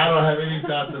 I don't have any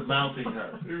thoughts of mounting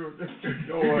her.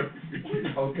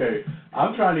 Okay.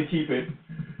 I'm trying to keep it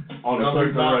on a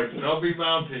certain direction. Don't be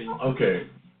mounting. Okay.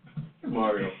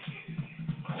 Mario.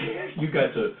 You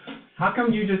got to... How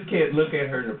come you just can't look at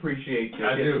her and appreciate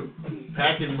I do.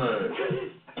 Packing mud.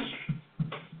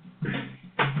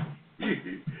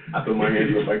 I put my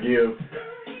hands up.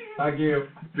 I give.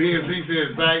 BMC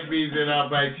says, bite me, then I'll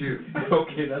bite you.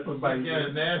 Okay, that's what bite you. You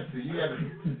got nasty. You got to...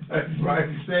 That's right.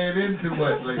 You're staying in too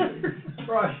much lately.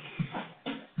 Right.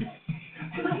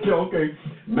 Okay.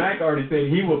 Mac already said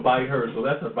he would bite her, so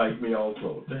that's a bite me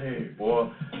also. Dang, boy.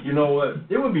 You know what?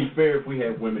 It would be fair if we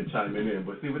had women chiming in,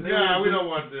 but see what they we don't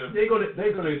want them. They're gonna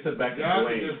sit back and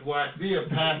blame. Just watch. Be a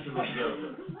passive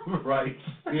observer. Right.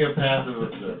 Be a passive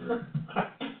observer.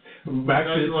 Mac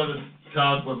you want to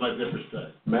talk with my zipper stuff.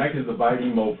 Mac is a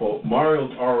biting mofo.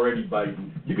 Mario's already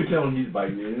biting. You can tell him he's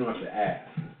biting. You don't have to ask.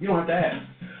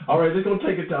 All right, let's go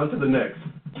take it down to the next.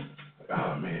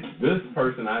 Oh man, this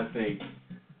person I think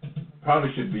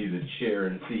probably should be the chair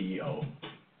and CEO.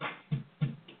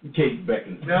 Kate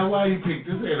Beckinsale. Now, why you pick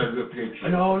this? Ain't a good picture.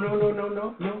 No.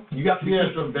 You got to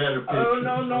has some better pictures.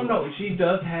 Oh, no. She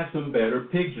does have some better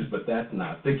pictures, but that's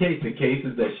not the case. The case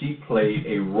is that she played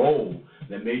a role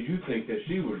that made you think that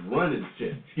she was running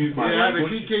shit. Excuse my language.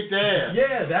 But she kicked ass.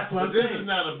 Yeah, that's what I'm saying. This is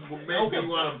not make me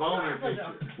want a boner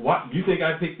picture. What? You think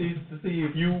I picked these to see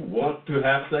if you want to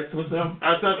have sex with them?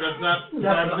 I thought that's not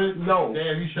part of it. No.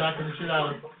 Damn, you shocking the shit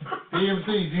out of DMC.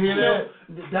 Did you hear that?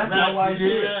 That's not why I did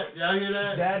it. Y'all hear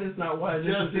that? That is not why I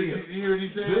did it. You hear what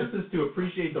he said? This is to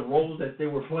appreciate the roles that they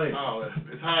were playing. Oh,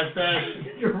 it's high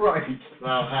fashion. You're right.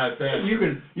 Wow, high fashion. You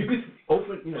can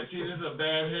open, this is a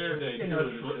bad hair day.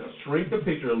 Shrink the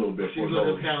picture a little bit. She's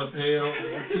looking kind of pale.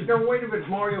 No, wait a minute,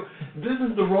 Mario. This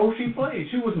is the role she played.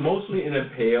 She was mostly in a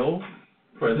pale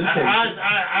presentation.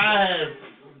 I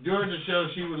have, during the show,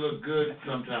 she would look good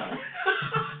sometimes.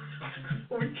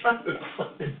 We're trying to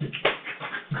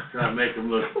trying to make them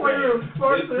look better.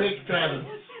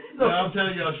 No, I'm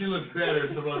telling y'all, she looks better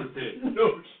in some other pics.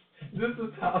 No, this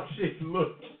is how she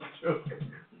looks.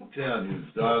 I'm telling you,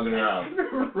 it's dogging her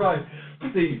out. Right.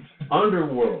 See,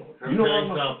 Underworld. Her You know face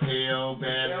what? all pale,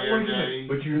 bad Yeah, hair wait a minute. day.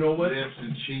 But you know what? Lips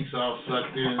and cheeks all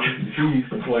sucked in. She's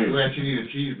complaining. Glad she need a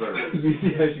cheeseburger. You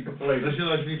see how she complaining? Does she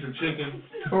like me some chicken?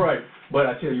 All right, but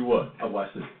I tell you what,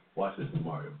 watch this with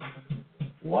Mario.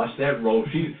 Watch that role.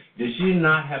 Did she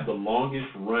not have the longest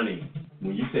running?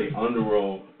 When you say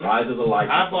Underworld, Rise of the Light.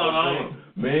 I bought all of them.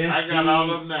 Man, I got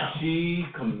all of them now. She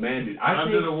commanded.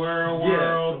 Under the world,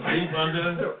 yeah. deep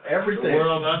under, everything. the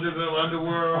world under the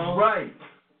underworld, Right.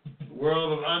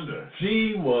 world of under.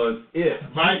 She was it.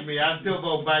 Bite me, I still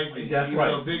go bite me. That's Even right.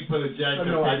 though Big put a jacked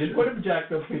No, up I didn't picture. put a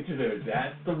jacked up picture there.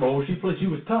 That's the role she played. She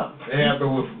was tough. They have her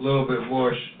with a little bit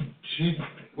more.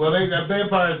 That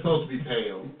vampire is supposed to be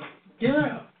pale.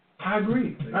 Yeah, I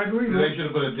agree. They should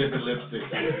have put a different lipstick.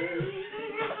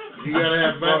 You gotta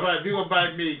have if you gonna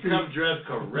bite me, come dressed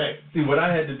correct. See, what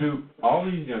I had to do, all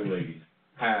these young ladies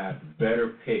have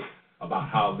better picks about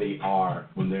how they are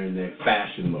when they're in their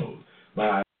fashion mode. But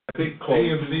I pick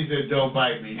clothes. He said, don't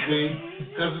bite me, see?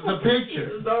 Because it's a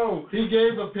picture. No. He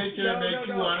gave a picture that makes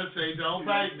you No. want to say, don't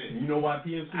bite me. You know why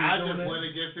PMC is I doing just that? went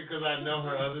against it because I know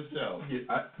her other self.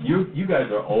 You guys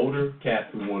are older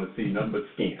cats who want to see nothing but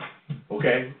skin.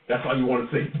 Okay? That's all you want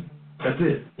to see. That's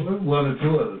it. One or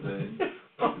two other things.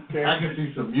 Okay. I can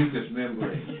see some mucous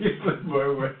membrane.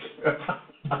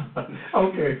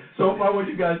 Okay, so far I want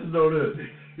you guys to know this.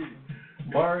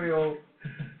 Mario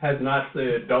has not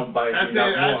said don't bite me.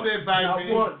 I said bite not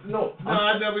me. Once. No,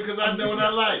 I know because I know what I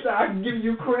like. I can give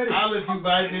you credit. I'll let you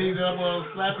bite me, then I'm going to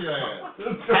slap your ass.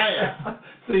 Hiya.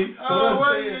 See, Oh, what what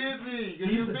I'm you saying, hit me?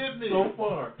 Because you bit me. so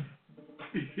far,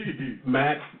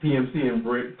 Max, PMC, and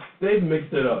Brick, they've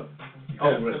mixed it up.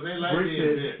 Because they like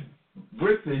being bit.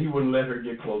 Brick said he wouldn't let her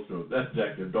get close to him. That's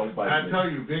Jack. Don't bite me. I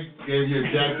told you, Vic gave you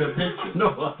a jacked up picture.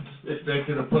 No, Expect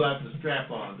her to pull out the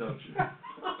strap on, don't you?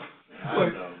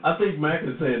 Wait, I think Mac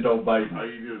is saying don't bite All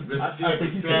me. you do is I think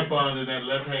the you strap said- on in that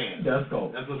left hand. That's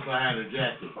cool. That's what's behind her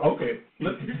jacket. Okay,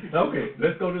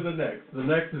 let's go to the next. The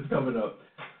next is coming up.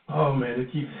 Oh man,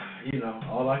 it keeps,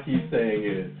 all I keep saying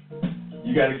is,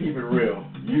 you got to keep it real.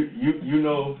 You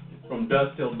know, from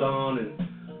dusk till dawn and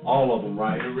all of them,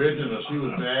 right? The original, she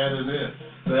was bad in this.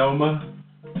 Selma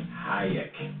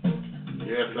Hayek.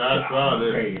 Yes, I saw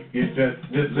this. Okay, it's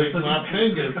just Lick my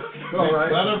fingers. All right.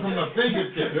 Butter from my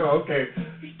fingertips. Okay.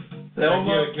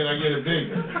 Selma. Can I get a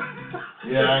bigger?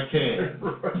 Yeah, I can.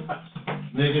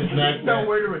 Nigga snack No, back.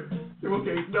 wait a minute.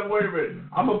 Okay, no, wait a minute.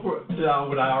 I'm going to put down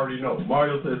what I already know.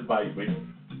 Mario says bite me.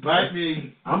 Bite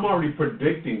me. I'm already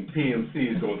predicting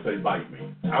PMC is going to say bite me.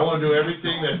 I want to do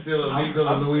everything that's still illegal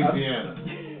in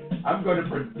Louisiana. I'm going to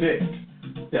predict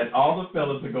that all the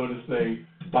fellas are going to say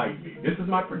bite me. This is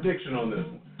my prediction on this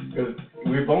one. Because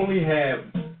we've only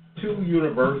had 2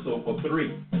 universal or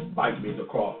 3 bite me's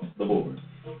across the board.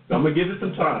 So I'm going to give it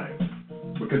some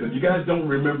time. Because if you guys don't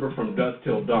remember from dusk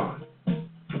till dawn,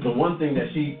 the one thing that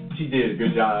she did a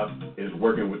good job is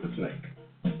working with the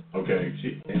snake. Okay,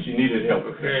 she needed help.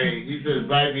 Okay, he says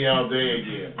bite me all day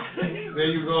again. There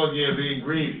you go again, being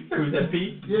greedy. Who's that,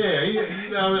 Pete? Yeah, he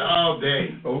does it all day.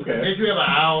 Okay. Can't you have an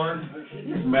hour?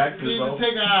 Max You is need to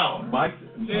take an hour. Mike.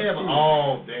 They have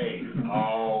all day.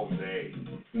 All day.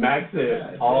 Max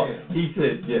said he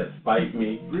said yes, bite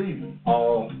me Greedy.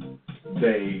 all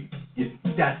day.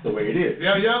 That's the way it is.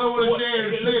 Yeah, y'all don't want to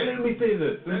share shit. Let me say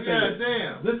this. God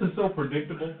damn. This is so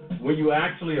predictable when you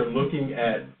actually are looking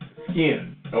at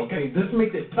skin. Okay, this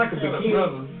makes it like a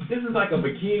bikini. This is like a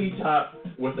bikini top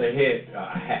with a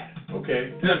hat.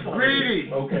 Okay, That's greedy.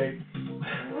 Okay.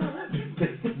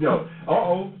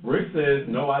 No. Rick says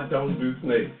no. I don't do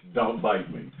snakes. Don't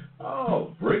bite me.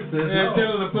 Oh, Rick says no.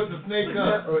 Tell her to put the snake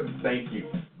up. Thank you.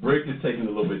 Rick is taking it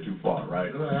a little bit too far,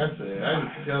 right? Well, I say, I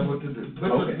just tell him what to do. Put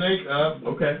Okay. the snake up.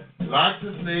 Okay. Lock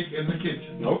the snake in the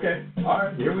kitchen. Okay. All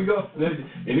right. Here we go.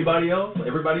 Anybody else?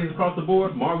 Everybody across the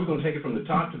board? Mark, we're going to take it from the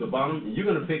top to the bottom. You're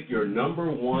going to pick your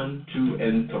number 1, 2,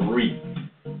 and 3.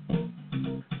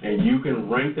 And you can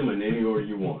rank them in any order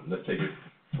you want. Let's take it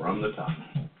from the top.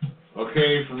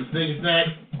 Okay, from the sneaky snack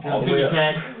to All the the way sneaky up.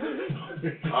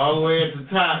 snack, all the way at the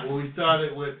top where we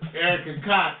started with Erica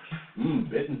Cox.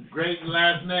 Bitten. Great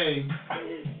last name.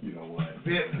 You know what?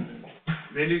 Bitten.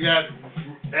 Then you got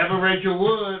Ever Rachel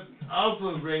Wood,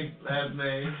 also a great last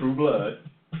name. True Blood.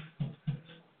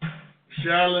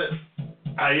 Charlotte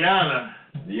Ayana.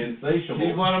 The Insatiable.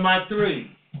 She's one of my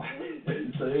 3.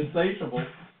 It's Insatiable.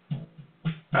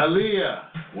 Aaliyah.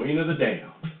 Queen of the Damned.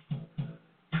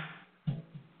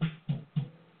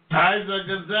 Isa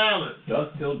Gonzalez.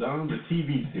 Dusk Till Dawn, the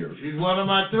TV series. She's one of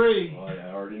my 3. Oh, yeah,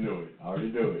 I already knew it. I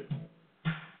already knew it.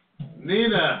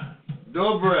 Nina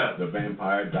Dobrev. The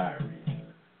Vampire Diaries.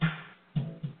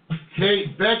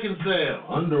 Kate Beckinsale.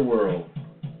 Underworld.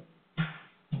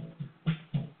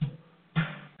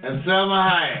 and Selma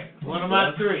Hayek. One of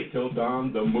my three. Till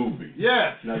Dawn, the movie.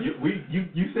 Yes. Now you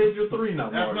said you're three now,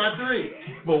 That's Marty. my three.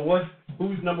 But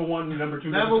who's number one, number two,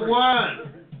 Number three?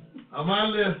 one on my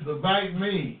list to bite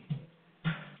me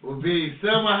will be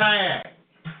Selma Hayek.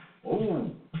 Oh,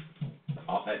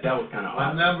 that was kind of My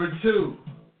odd. number two.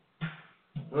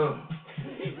 Oh.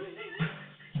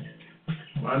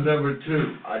 My number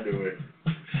two. I do it.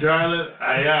 Charlotte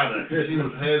Ayala. She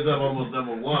was heads up almost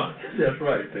number one. That's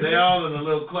right. They all in a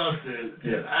little cluster.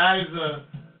 Yes. Isa,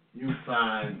 you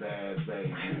fine bad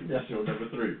baby. That's your number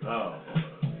three. Oh,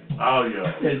 all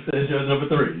y'all. It's your number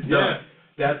three. Yeah.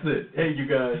 That's it. Hey, you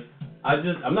guys.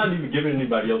 I'm not even giving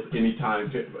anybody else any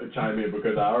time to chime in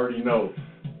because I already know.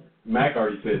 Mac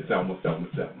already said Selma.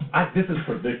 This is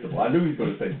predictable. I knew he was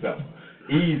going to say Selma.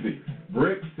 Easy.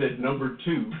 Brick said number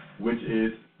two, which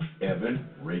is Evan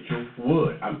Rachel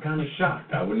Wood. I'm kind of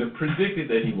shocked. I wouldn't have predicted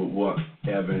that he would want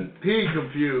Evan. He's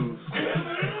confused.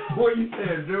 What are you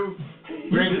saying, dude?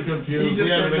 Rick's confused. He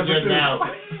hasn't been getting out.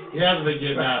 He hasn't been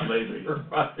getting out lately.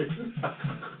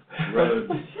 Right.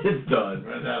 It's done.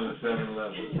 Right down to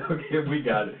 7-Eleven. Okay, we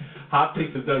got it. Hot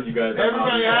picks is done, you guys.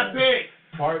 Everybody, hot picks.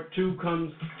 Part 2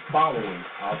 comes following.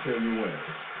 I'll tell you when.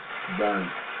 Done.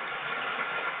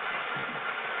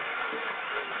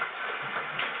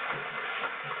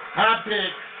 Hot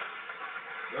picks.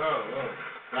 Oh,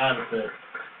 side effects.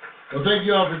 Well, thank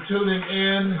you all for tuning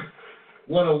in.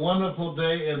 What a wonderful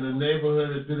day in the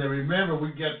neighborhood it's been. And remember, we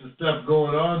got the stuff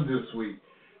going on this week.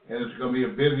 And it's going to be a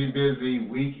busy, busy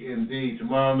week indeed.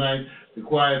 Tomorrow night, The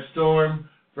Quiet Storm.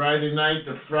 Friday night,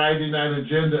 the Friday night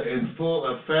agenda in full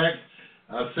effect.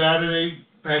 Saturday,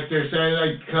 back there, Saturday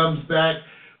night comes back.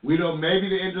 We don't, maybe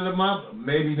the end of the month,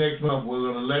 maybe next month. We're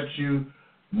going to let you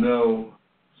know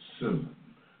soon.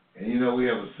 And you know, we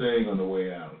have a saying on the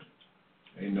way out.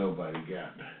 Ain't nobody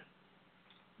got it.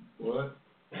 What?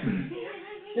 I'm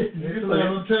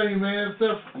telling you, man,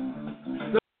 stuff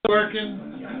working.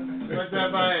 Like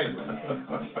that Viagra.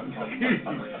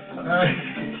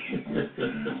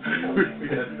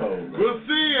 We'll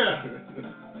see ya.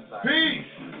 Peace.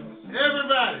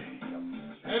 Everybody.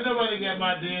 Ain't nobody got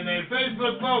my DNA.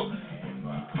 Facebook, folks.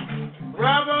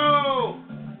 Bravo.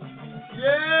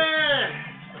 Yeah.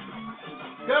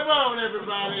 Come on,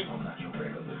 everybody.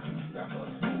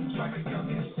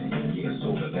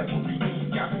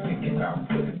 Got me thinking about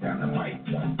putting down the mic.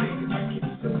 One day it might give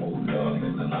me some more love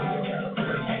and the love I gotta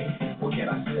pray. Hey, what can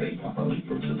I say? I'm a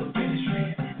leader to the finish,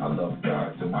 man. I love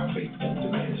God, so my faith won't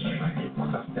diminish, man.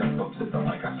 Once I step up to the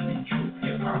mic, I speak truth.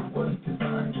 Hip hop wasn't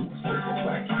designed to expose a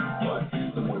black youth, but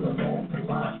somewhere along the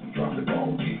line, we dropped the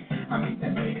ball, yeah. I mean,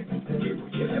 that man in the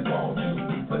mirror, yeah, that ball,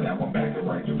 too. But now I'm back to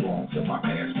right the wrong to my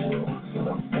past world. So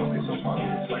I'm focused on my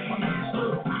roots like my name's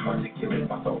Earl. Articulate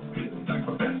my thoughts clearly like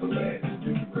Professor Ladd. Do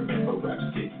you remember Rap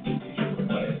City?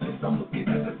 I'm looking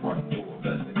at the front door,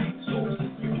 that's the main source.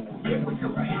 You will get when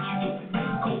I hit you with the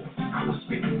main course. I was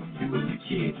spitting when you was a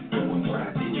kid, doing what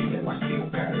I did, you know I still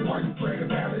got it. Why you brag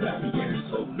about it? I began it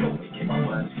so low, making my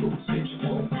mind feel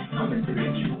sensual. I'm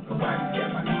individual, nobody got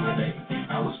my DNA.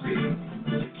 I was spitting when you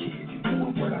was a kid, you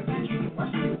doing what I did, you know I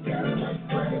still got it. Why you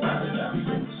brag about it? I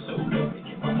began it so low,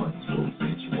 making my mind feel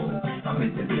sensual. I'm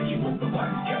individual, nobody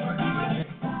got my DNA.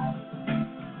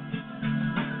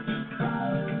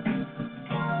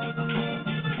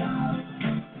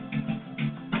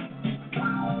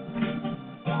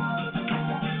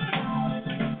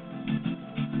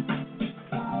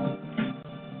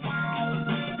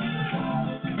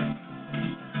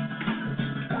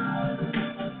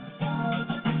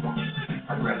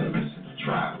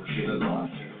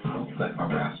 Let my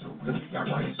raps go, cause I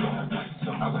write songs.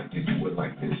 I like to do it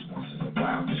like this once in a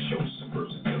while to show some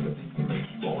versatility and make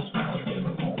you all smile. It's been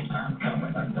a long time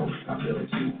coming, I know I feel it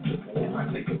too. The more I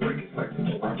take a break, it's like the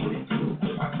more I breathe through.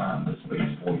 Put my time, the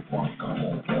space, boy, funk, come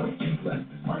on, point, and bless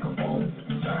this microphone.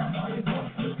 Every time I am on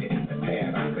the pen and the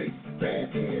pad, I face the bad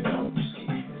head on the ski.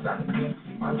 Inside the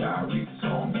music, my diary,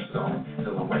 song,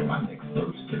 till I write my next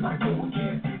verse, then I go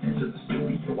again. Into the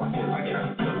studio, I feel like I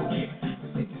gotta go again.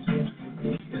 This music for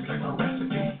me, it's like a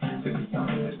recipe. To be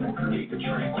honest, it's more creative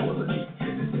tranquility.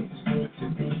 This music to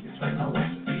me, it's like a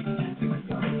recipe. To be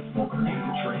honest, it's more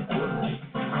creative tranquility.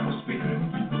 I was spitting when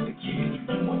you was a kid, you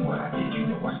doing what I did, you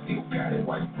know I still got it.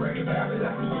 Why you brag about it? I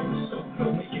feel it so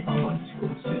low, making my money so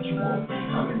sensual.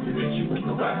 I'm individual,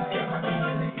 nobody's got my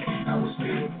DNA. I was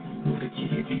spitting when you was a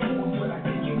kid, you doing what I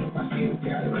did, you know I still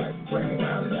got it. Why you brag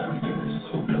about it? I feel it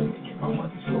so low, making my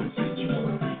money so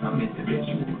sensual. I'm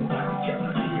individual, nobody's got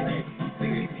my DNA.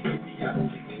 I don't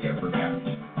think they ever have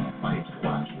me. My name's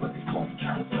Watch, what they call me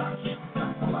Kawasaki.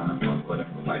 I'm a line of fun,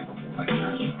 whatever life I'm like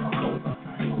Josh. I'm cold, I'm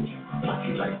like Mojo. I'm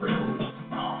lucky like Ray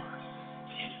Mars.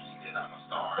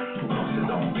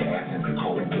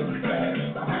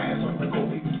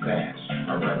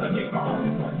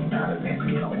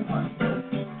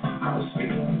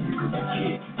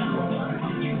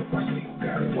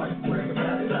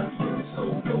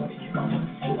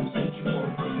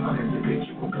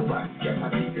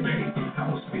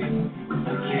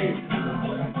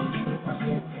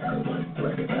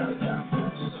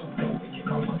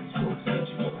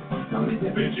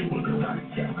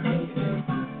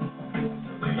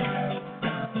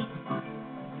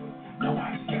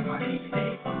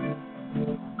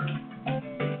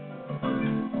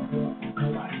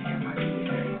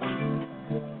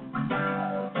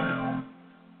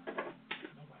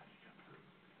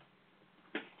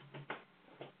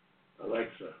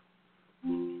 Alexa,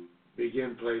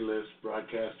 begin playlist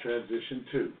broadcast transition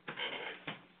 2.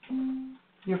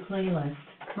 Your playlist.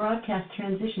 Broadcast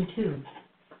transition 2.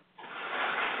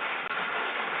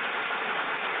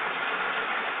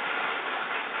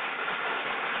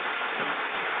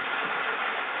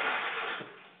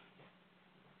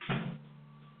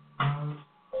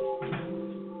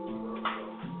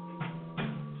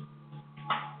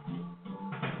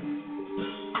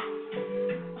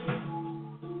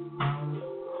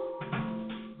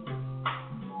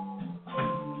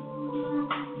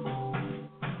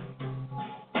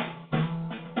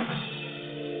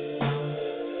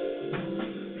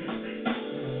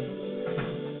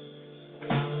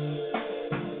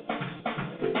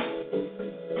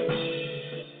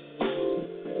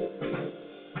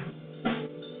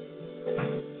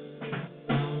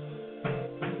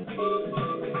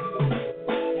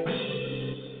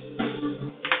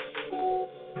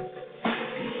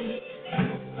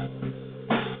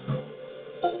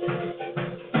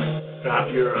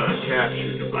 Stop your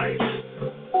capture device.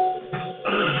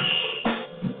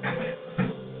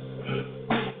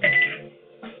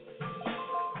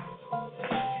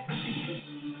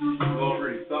 You've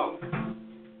already thought.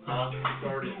 Huh? It's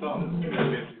already thought. That means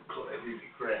you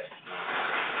can crash.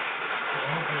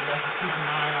 Hopefully you have to keep an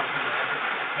eye on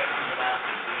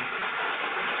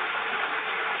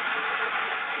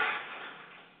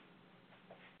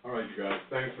All right, you guys,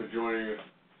 thanks for joining us.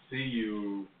 See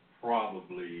you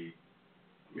probably,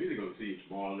 I'm either going to see you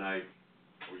tomorrow night,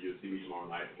 or you'll see me tomorrow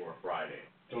night or Friday.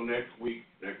 Till next week,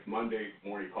 next Monday,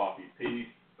 morning coffee. Peace.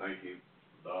 Thank you.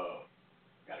 Love.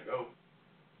 Gotta go.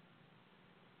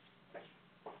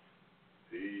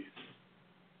 Peace.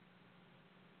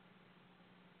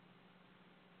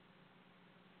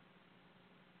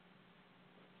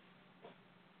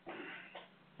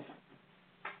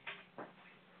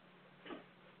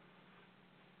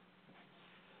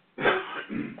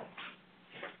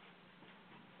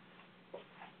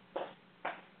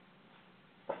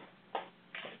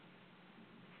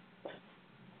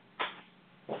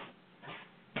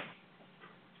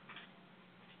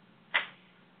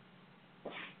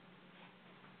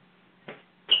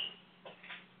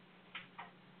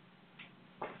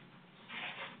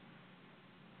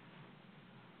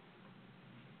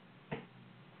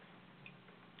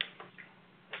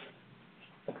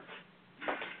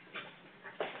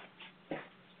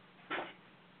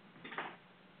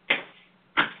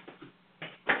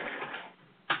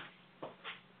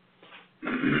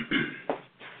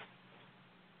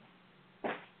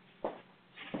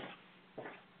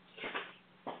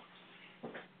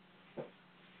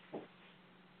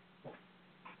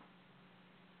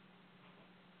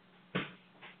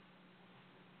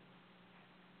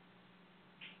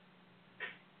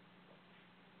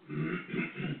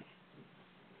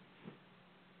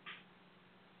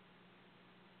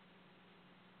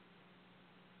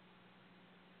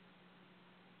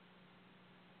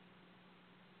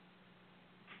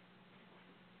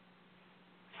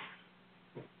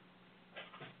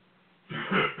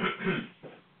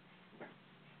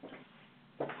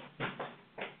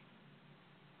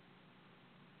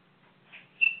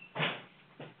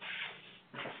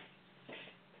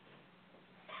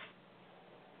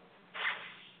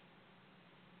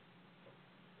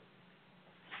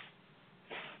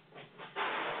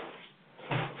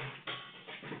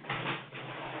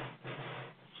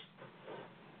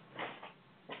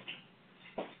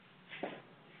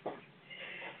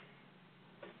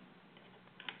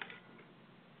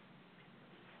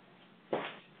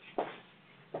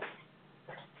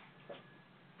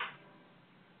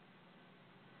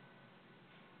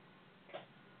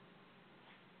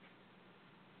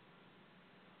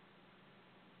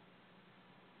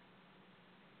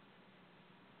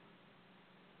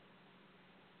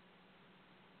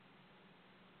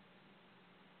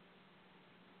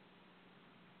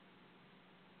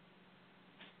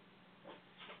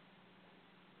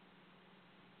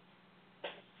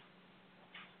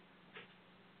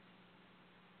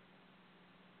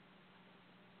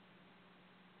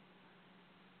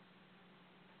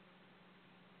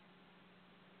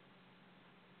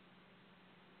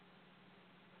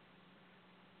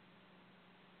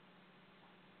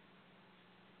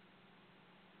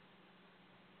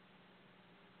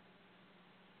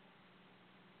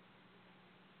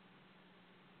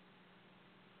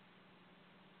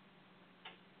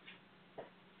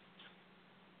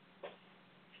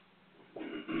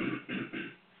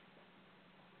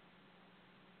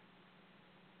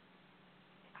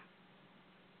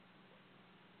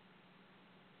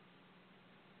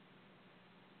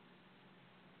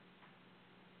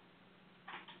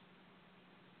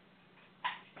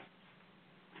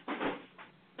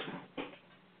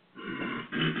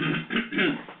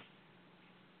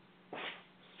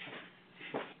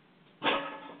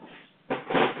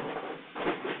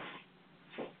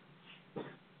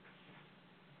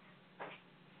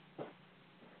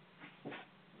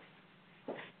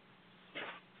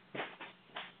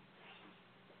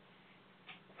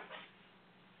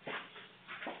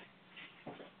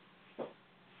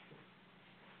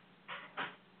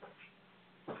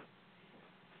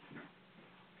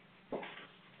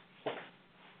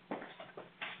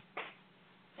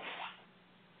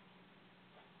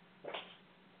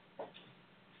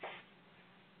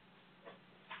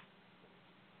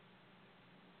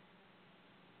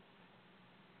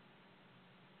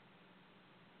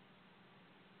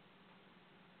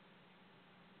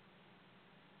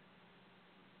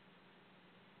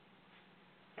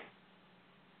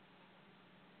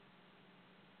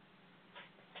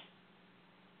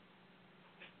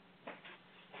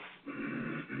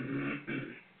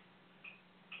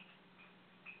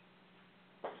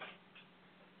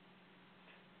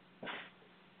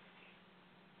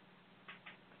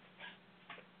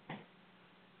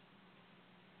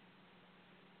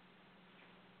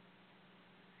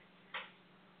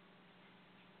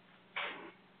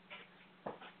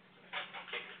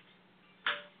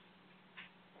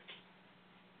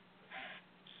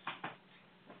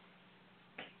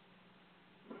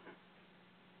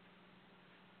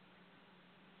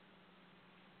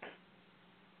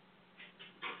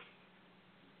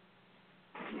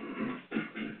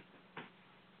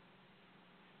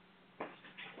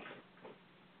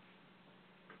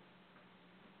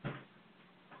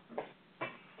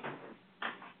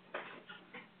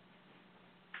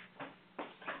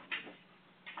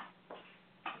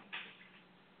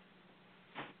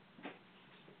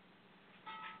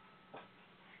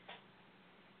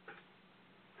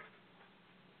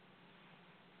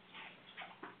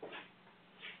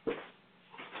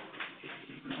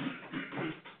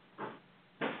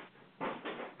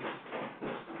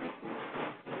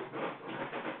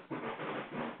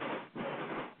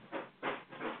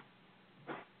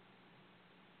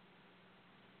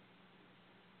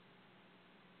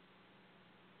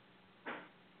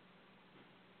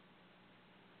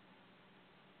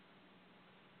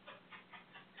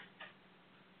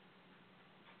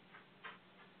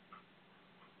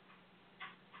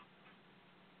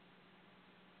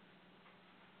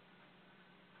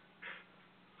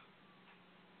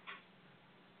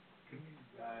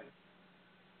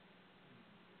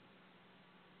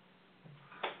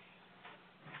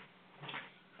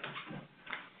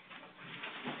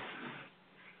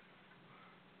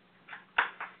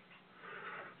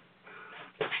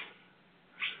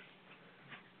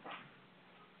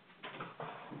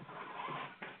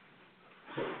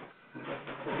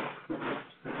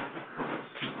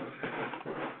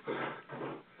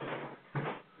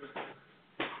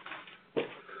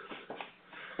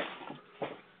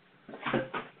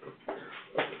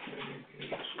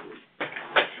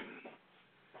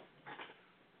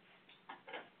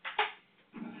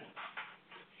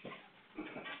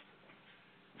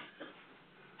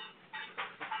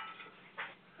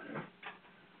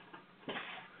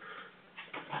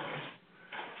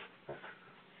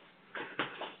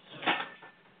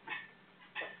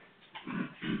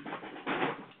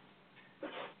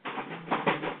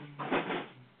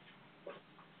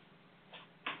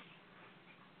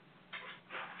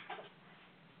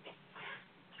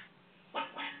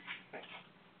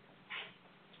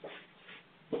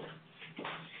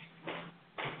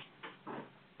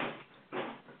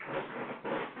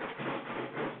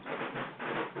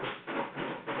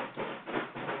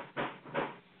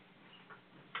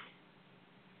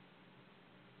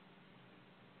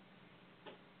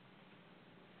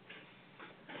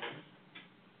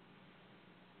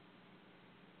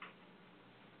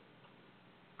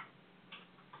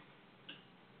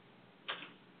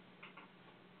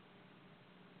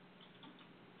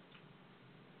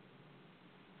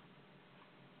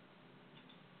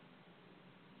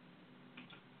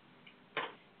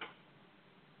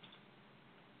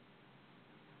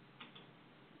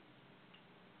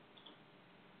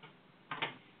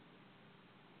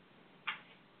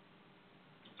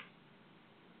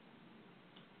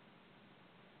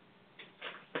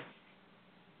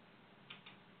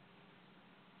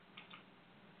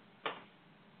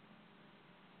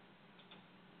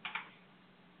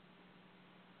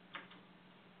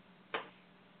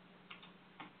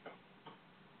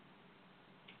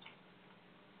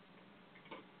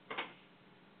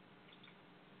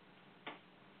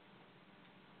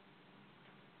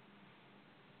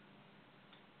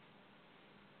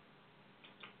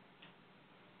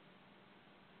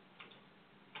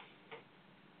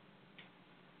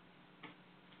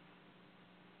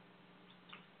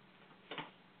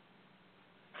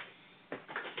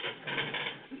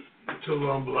 Till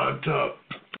on Blood Talk.